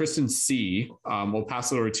to Kristen C. We'll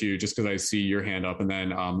pass it over to you just because I see your hand up, and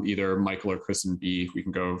then either Michael or Kristen B, we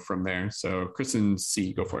can go from there. So Kristen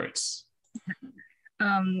C, go for it.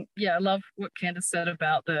 Yeah, I love what Candace said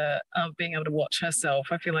about the being able to watch herself.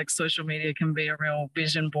 I feel like social media can be a real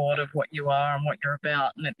vision board of what you are and what you're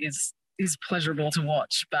about, and it is pleasurable to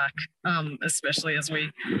watch back, especially as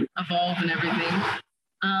we evolve and everything.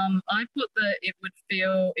 I put that it would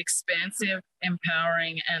feel expansive,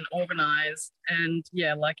 empowering, and organized. And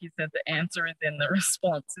yeah, like you said, the answer is in the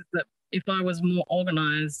response, is that if I was more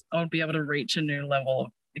organized, I would be able to reach a new level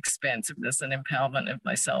of expansiveness and empowerment of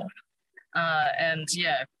myself. And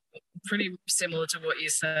yeah, pretty similar to what you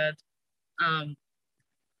said. I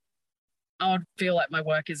would feel like my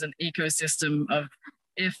work is an ecosystem of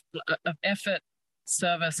effort,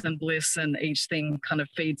 service, and bliss, and each thing kind of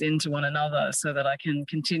feeds into one another so that I can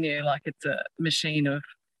continue like it's a machine of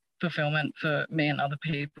fulfillment for me and other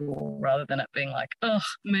people, rather than it being like, oh,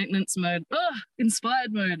 maintenance mode, oh,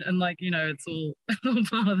 inspired mode, and like, you know, it's all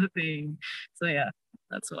part of the thing. So yeah,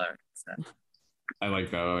 that's what I said. I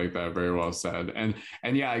like that. I like that. Very well said. And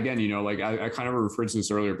yeah, again, you know, like I kind of referred to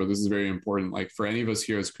this earlier, but this is very important. Like for any of us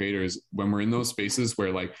here as creators, when we're in those spaces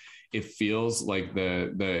where like it feels like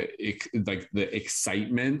the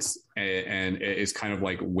excitement and is kind of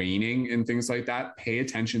like waning and things like that, pay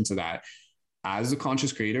attention to that. As a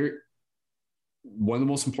conscious creator, one of the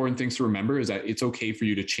most important things to remember is that it's okay for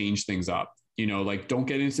you to change things up. You know, like don't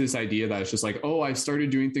get into this idea that it's just like, oh, I started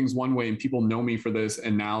doing things one way and people know me for this,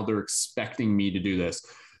 and now they're expecting me to do this.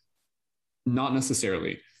 Not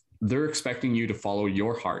necessarily. They're expecting you to follow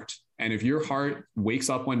your heart. And if your heart wakes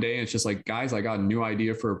up one day and it's just like, guys, I got a new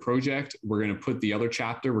idea for a project, we're going to put the other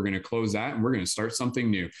chapter, we're going to close that, and we're going to start something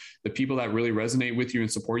new. The people that really resonate with you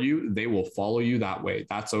and support you, they will follow you that way.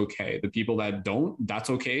 That's okay. The people that don't, that's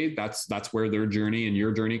okay. That's where their journey and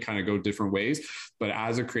your journey kind of go different ways. But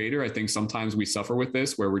as a creator, I think sometimes we suffer with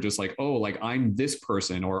this where we're just like, oh, like I'm this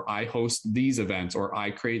person, or I host these events, or I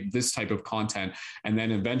create this type of content. And then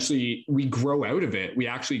eventually we grow out of it. We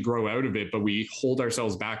actually grow out of it, but we hold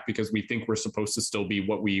ourselves back because we think we're supposed to still be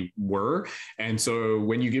what we were. And so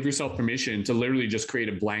when you give yourself permission to literally just create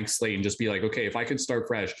a blank slate and just be like, okay, if I could start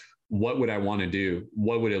fresh, what would I want to do?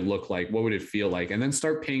 What would it look like? What would it feel like? And then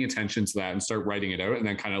start paying attention to that and start writing it out, and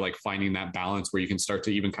then kind of like finding that balance where you can start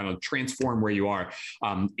to even kind of transform where you are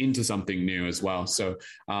into something new as well. So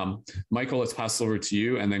Michael, let's pass it over to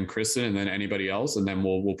you, and then Kristen, and then anybody else, and then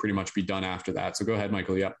we'll pretty much be done after that. So go ahead,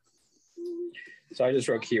 Michael. Yep. So I just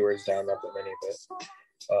wrote keywords down, not that many, but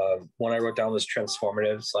one I wrote down was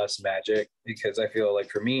transformative / magic, because I feel like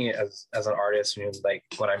for me as an artist, you know, like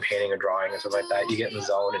when I'm painting or drawing or something like that, you get in the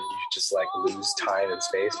zone and you just like lose time and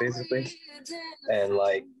space basically. And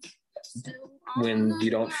like when you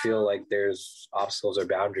don't feel like there's obstacles or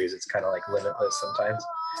boundaries, it's kind of like limitless sometimes.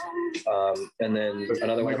 And then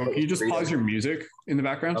another Michael, one. can you just pause your music in the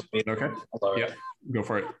background? Okay. Yeah, go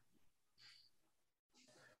for it.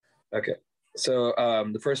 Okay. So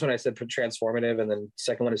the first one I said transformative, and then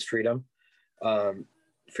second one is freedom.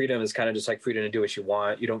 Freedom is kind of just like freedom to do what you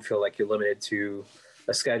want. You don't feel like you're limited to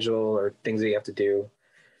a schedule or things that you have to do.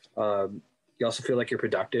 You also feel like you're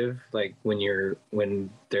productive. Like when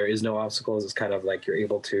there is no obstacles, it's kind of like you're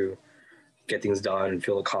able to get things done and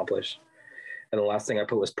feel accomplished. And the last thing I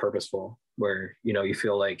put was purposeful, where, you know, you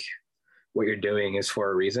feel like what you're doing is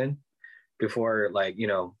for a reason. Before, like, you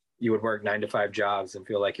know, you would work 9 to 5 jobs and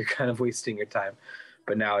feel like you're kind of wasting your time.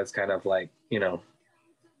 But now it's kind of like, you know,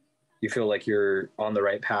 you feel like you're on the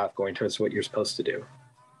right path going towards what you're supposed to do.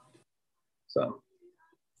 So.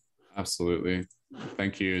 Absolutely.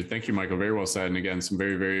 Thank you. Thank you, Michael. Very well said. And again, some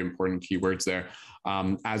very, very important keywords there.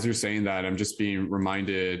 As you're saying that, I'm just being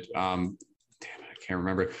reminded, damn it, I can't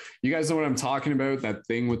remember. You guys know what I'm talking about? That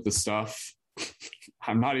thing with the stuff.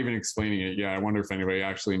 I'm not even explaining it. Yeah. I wonder if anybody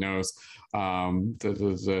actually knows. I'll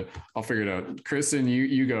figure it out. Kristen,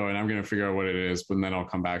 you go, and I'm going to figure out what it is, but then I'll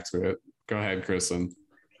come back to it. Go ahead, Kristen.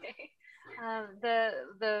 Okay.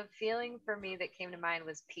 The feeling for me that came to mind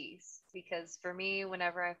was peace, because for me,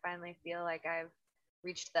 whenever I finally feel like I've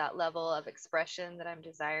reached that level of expression that I'm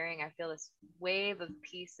desiring, I feel this wave of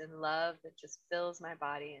peace and love that just fills my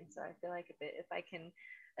body. And so I feel like if I can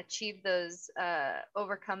achieve those,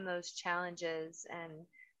 overcome those challenges and,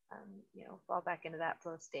 you know, fall back into that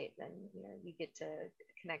flow state, then, you know, you get to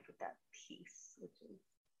connect with that peace, which is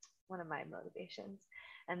one of my motivations.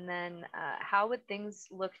 And then how would things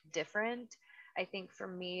look different? I think for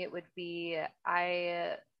me, it would be,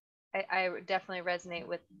 I definitely resonate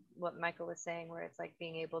with what Michael was saying, where it's like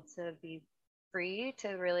being able to be free to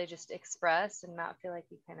really just express and not feel like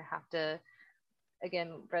you kind of have to,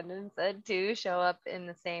 again, Brendan said too, show up in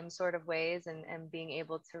the same sort of ways, and being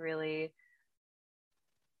able to really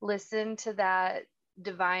listen to that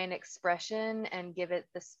divine expression and give it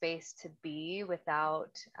the space to be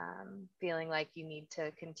without feeling like you need to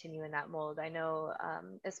continue in that mold. I know,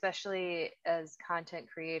 especially as content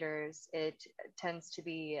creators, it tends to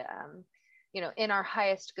be, you know, in our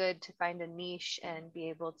highest good to find a niche and be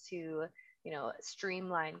able to, you know,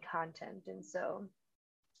 streamline content. And so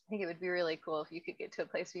I think it would be really cool if you could get to a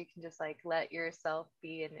place where you can just like let yourself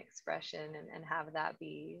be an expression, and have that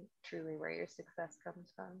be truly where your success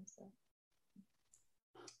comes from. So.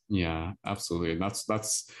 Yeah, absolutely. And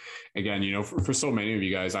that's again, you know, for so many of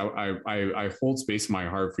you guys, I hold space in my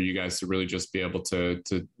heart for you guys to really just be able to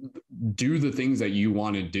do the things that you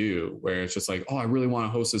want to do, where it's just like, oh, I really want to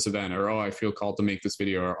host this event, or, oh, I feel called to make this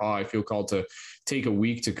video, or, oh, I feel called to take a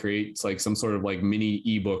week to create like some sort of like mini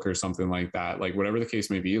ebook or something like that. Like whatever the case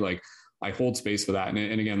may be, like I hold space for that. And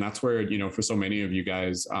again, that's where, you know, for so many of you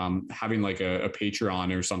guys, having like a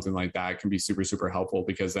Patreon or something like that can be super, super helpful,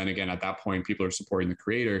 because then again, at that point, people are supporting the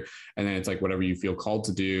creator. And then it's like, whatever you feel called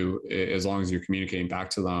to do, as long as you're communicating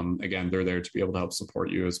back to them, again, they're there to be able to help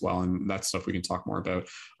support you as well. And that's stuff we can talk more about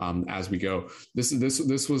as we go.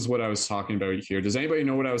 This was what I was talking about here. Does anybody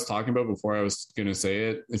know what I was talking about before I was going to say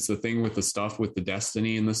it? It's the thing with the stuff with the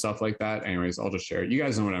destiny and the stuff like that. Anyways, I'll just share it. You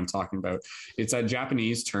guys know what I'm talking about. It's that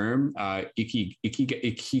Japanese term, ikigai.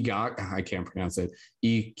 I can't pronounce it.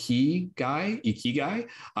 Ikigai.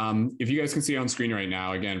 If you guys can see on screen right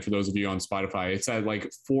now, again, for those of you on Spotify, it's that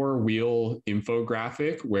like 4-wheel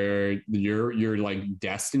infographic where your like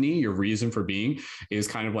destiny, your reason for being, is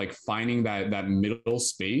kind of like finding that middle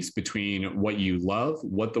space between what you love,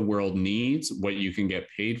 what the world needs, what you can get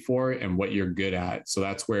paid for, and what you're good at. So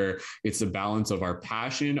that's where it's the balance of our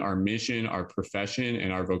passion, our mission, our profession,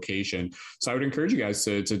 and our vocation. So I would encourage you guys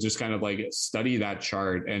to just kind of like study that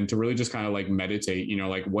chart and to really just kind of like meditate, you know,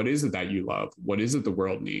 like what is it that you love? What is it the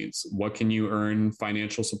world needs? What can you earn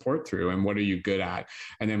financial support through? And what are you good at?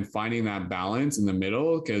 And then finding that balance in the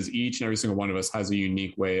middle, because each and every single one of us has a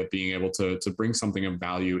unique way of being able to bring something of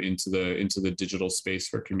value into the digital space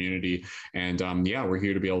for community. And yeah, we're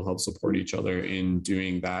here to be able to help support each other in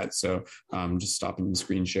doing that. So just stopping the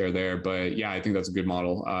screen share there. But yeah, I think that's a good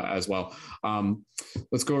model as well.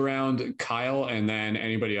 Let's go around Kyle and then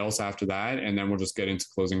anybody else after that. And then we'll just get into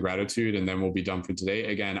closing gratitude, and then we'll be done for today.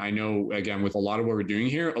 Again, I know, again, with a lot of what we're doing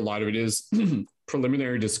here, a lot of it is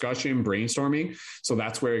preliminary discussion, brainstorming. So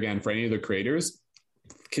that's where, again, for any of the creators,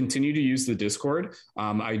 continue to use the Discord.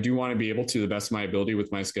 I do want to be able to, the best of my ability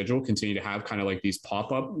with my schedule, continue to have kind of like these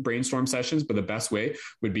pop-up brainstorm sessions. But the best way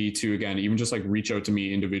would be to, again, even just like reach out to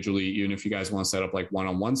me individually, even if you guys want to set up like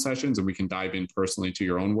one-on-one sessions, and we can dive in personally to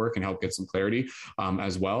your own work and help get some clarity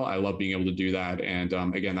as well. I love being able to do that. And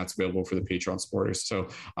again, that's available for the Patreon supporters. So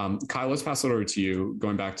Kyle, let's pass it over to you.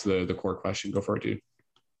 Going back to the core question, go for it, dude.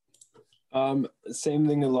 Same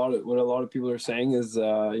thing. What a lot of people are saying is,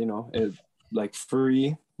 you know, it, like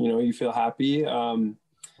free, you know, you feel happy.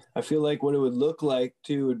 I feel like what it would look like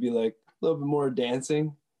too would be like a little bit more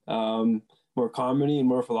dancing, more comedy and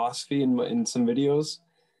more philosophy in some videos.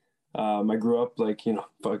 I grew up like, you know,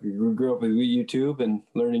 grew up with YouTube and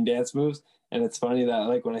learning dance moves. And it's funny that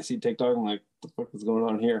like when I see TikTok, I'm like, what the fuck is going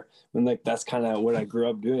on here? And like, that's kind of what I grew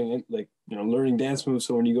up doing, like, you know, learning dance moves.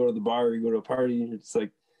 So when you go to the bar or you go to a party, it's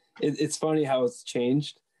like, it's funny how it's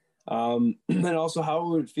changed. And also how it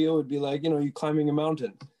would feel would be like, you know, you climbing a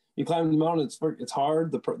mountain. You climb the mountain, it's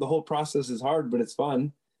hard. The whole process is hard, but it's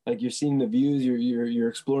fun. Like you're seeing the views, you're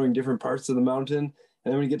exploring different parts of the mountain.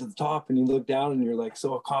 And then when you get to the top and you look down and you're like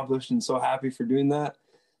so accomplished and so happy for doing that.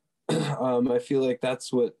 I feel like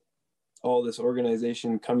that's what all this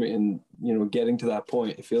organization coming and, you know, getting to that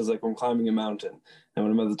point. It feels like I'm climbing a mountain. And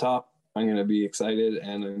when I'm at the top, I'm going to be excited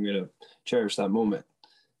and I'm going to cherish that moment.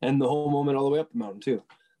 And the whole moment all the way up the mountain too.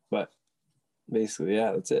 But basically,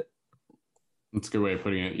 yeah, that's it. That's a good way of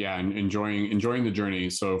putting it. Yeah, and enjoying the journey.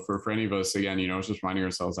 So for any of us, again, you know, it's just reminding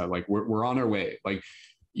ourselves that like we're on our way. Like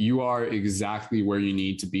you are exactly where you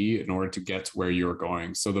need to be in order to get to where you're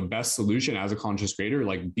going. So the best solution as a conscious creator,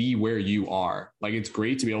 like be where you are. Like it's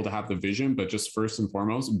great to be able to have the vision, but just first and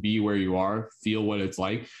foremost, be where you are, feel what it's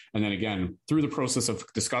like. And then again, through the process of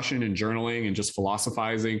discussion and journaling and just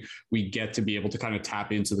philosophizing, we get to be able to kind of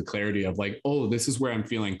tap into the clarity of like, oh, this is where I'm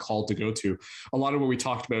feeling called to go to. A lot of what we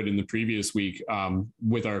talked about in the previous week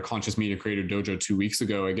with our Conscious Media Creator Dojo 2 weeks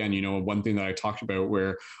ago, again, one thing that I talked about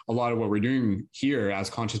where a lot of what we're doing here as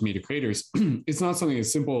conscious media creators, it's not something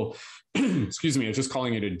as simple, excuse me, as just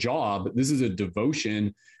calling it a job. This is a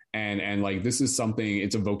devotion. And like, this is something,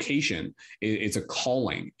 it's a vocation. It's a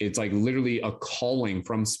calling. It's like literally a calling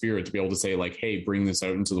from spirit to be able to say like, hey, bring this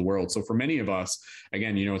out into the world. So for many of us,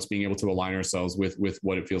 again, it's being able to align ourselves with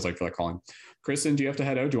what it feels like for that calling. Kristen, do you have to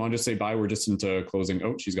head out? Do you want to just say bye? We're just into closing.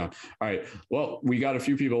 Oh, she's gone. All right. Well, we got a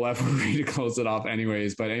few people left. We're ready to close it off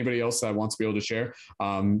anyways, but anybody else that wants to be able to share?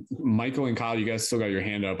 Michael and Kyle, you guys still got your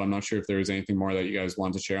hand up. I'm not sure if there was anything more that you guys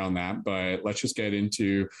want to share on that, but let's just get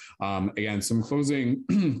into, again, some closing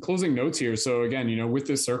notes here. So again, with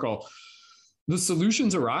this circle, the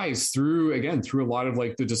solutions arise through a lot of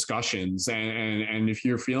like the discussions. And if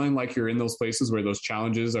you're feeling like you're in those places where those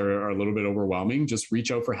challenges are a little bit overwhelming, just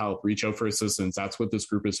reach out for help, reach out for assistance. That's what this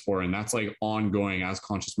group is for. And that's like ongoing as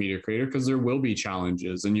conscious media creator, because there will be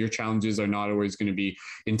challenges and your challenges are not always going to be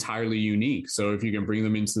entirely unique. So if you can bring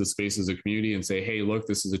them into the space as a community and say, hey, look,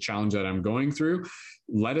 this is a challenge that I'm going through,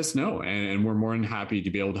 let us know. And we're more than happy to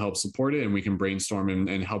be able to help support it. And we can brainstorm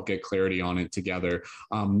and help get clarity on it together.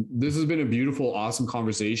 This has been a beautiful, awesome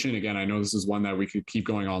conversation. Again, I know this is one that we could keep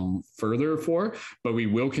going on further for, but we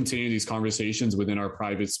will continue these conversations within our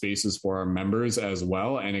private spaces for our members as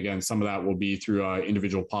well. And again, some of that will be through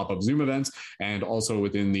individual pop-up Zoom events and also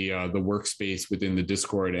within the workspace within the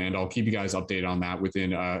Discord. And I'll keep you guys updated on that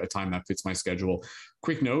within a time that fits my schedule.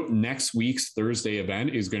 Quick note, next week's Thursday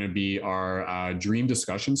event is going to be our dream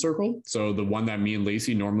discussion circle. So the one that me and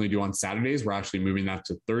Lacey normally do on Saturdays, we're actually moving that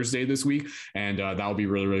to Thursday this week. And that'll be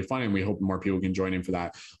really, really fun. And we hope more people can join in for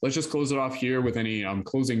that. Let's just close it off here with any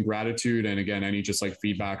closing gratitude. And again, any just like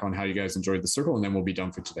feedback on how you guys enjoyed the circle. And then we'll be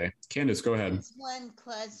done for today. Candace, go ahead. Just one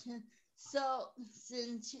question. So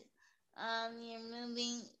since you're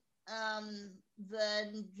moving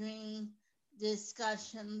the dream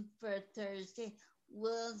discussion for Thursday,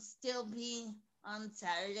 will still be on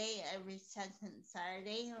Saturday, every second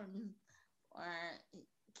Saturday,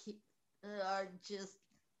 or just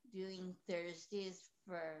doing Thursdays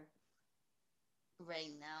for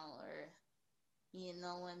right now, or you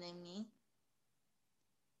know what I mean?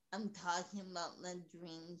 I'm talking about the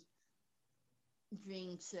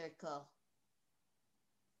dream circle.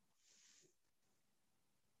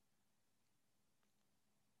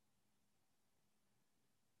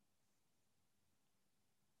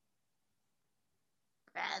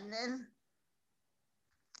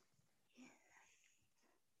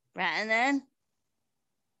 Brandon?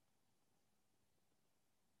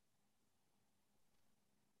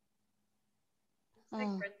 Looks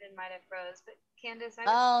like Brendan might have froze, but Candace,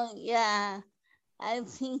 yeah. I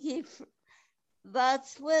think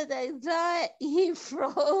that's what I thought. He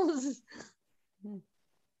froze.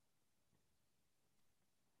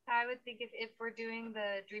 I would think if we're doing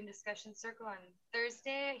the dream discussion circle on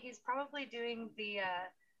Thursday, he's probably doing the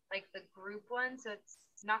like the group one, so it's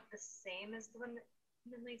not the same as the one that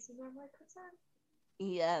Lacey normally puts on.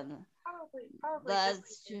 Yeah. Probably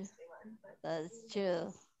that's true. One, that's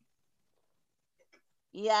true.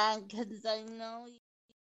 Yeah, because I know.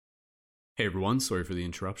 Hey everyone, sorry for the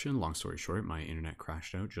interruption. Long story short, my internet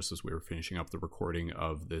crashed out just as we were finishing up the recording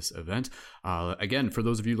of this event. Again, for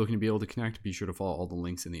those of you looking to be able to connect, be sure to follow all the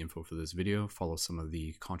links in the info for this video. Follow some of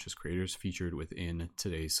the conscious creators featured within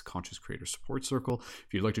today's Conscious Creator Support Circle.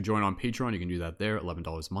 If you'd like to join on Patreon, you can do that there, $11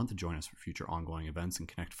 a month, to join us for future ongoing events and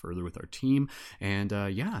connect further with our team. And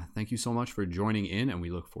yeah, thank you so much for joining in, and we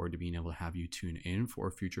look forward to being able to have you tune in for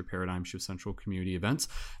future Paradigm Shift Central community events.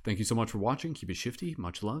 Thank you so much for watching. Keep it shifty.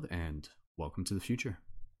 Much love, and welcome to the future.